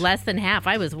have it. Less than half.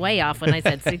 I was way off when I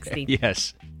said 60.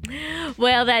 Yes.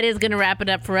 Well, that is going to wrap it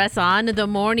up for us on the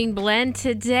Morning Blend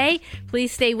today.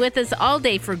 Please stay with us all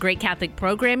day for great Catholic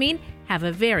programming. Have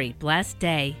a very blessed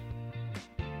day.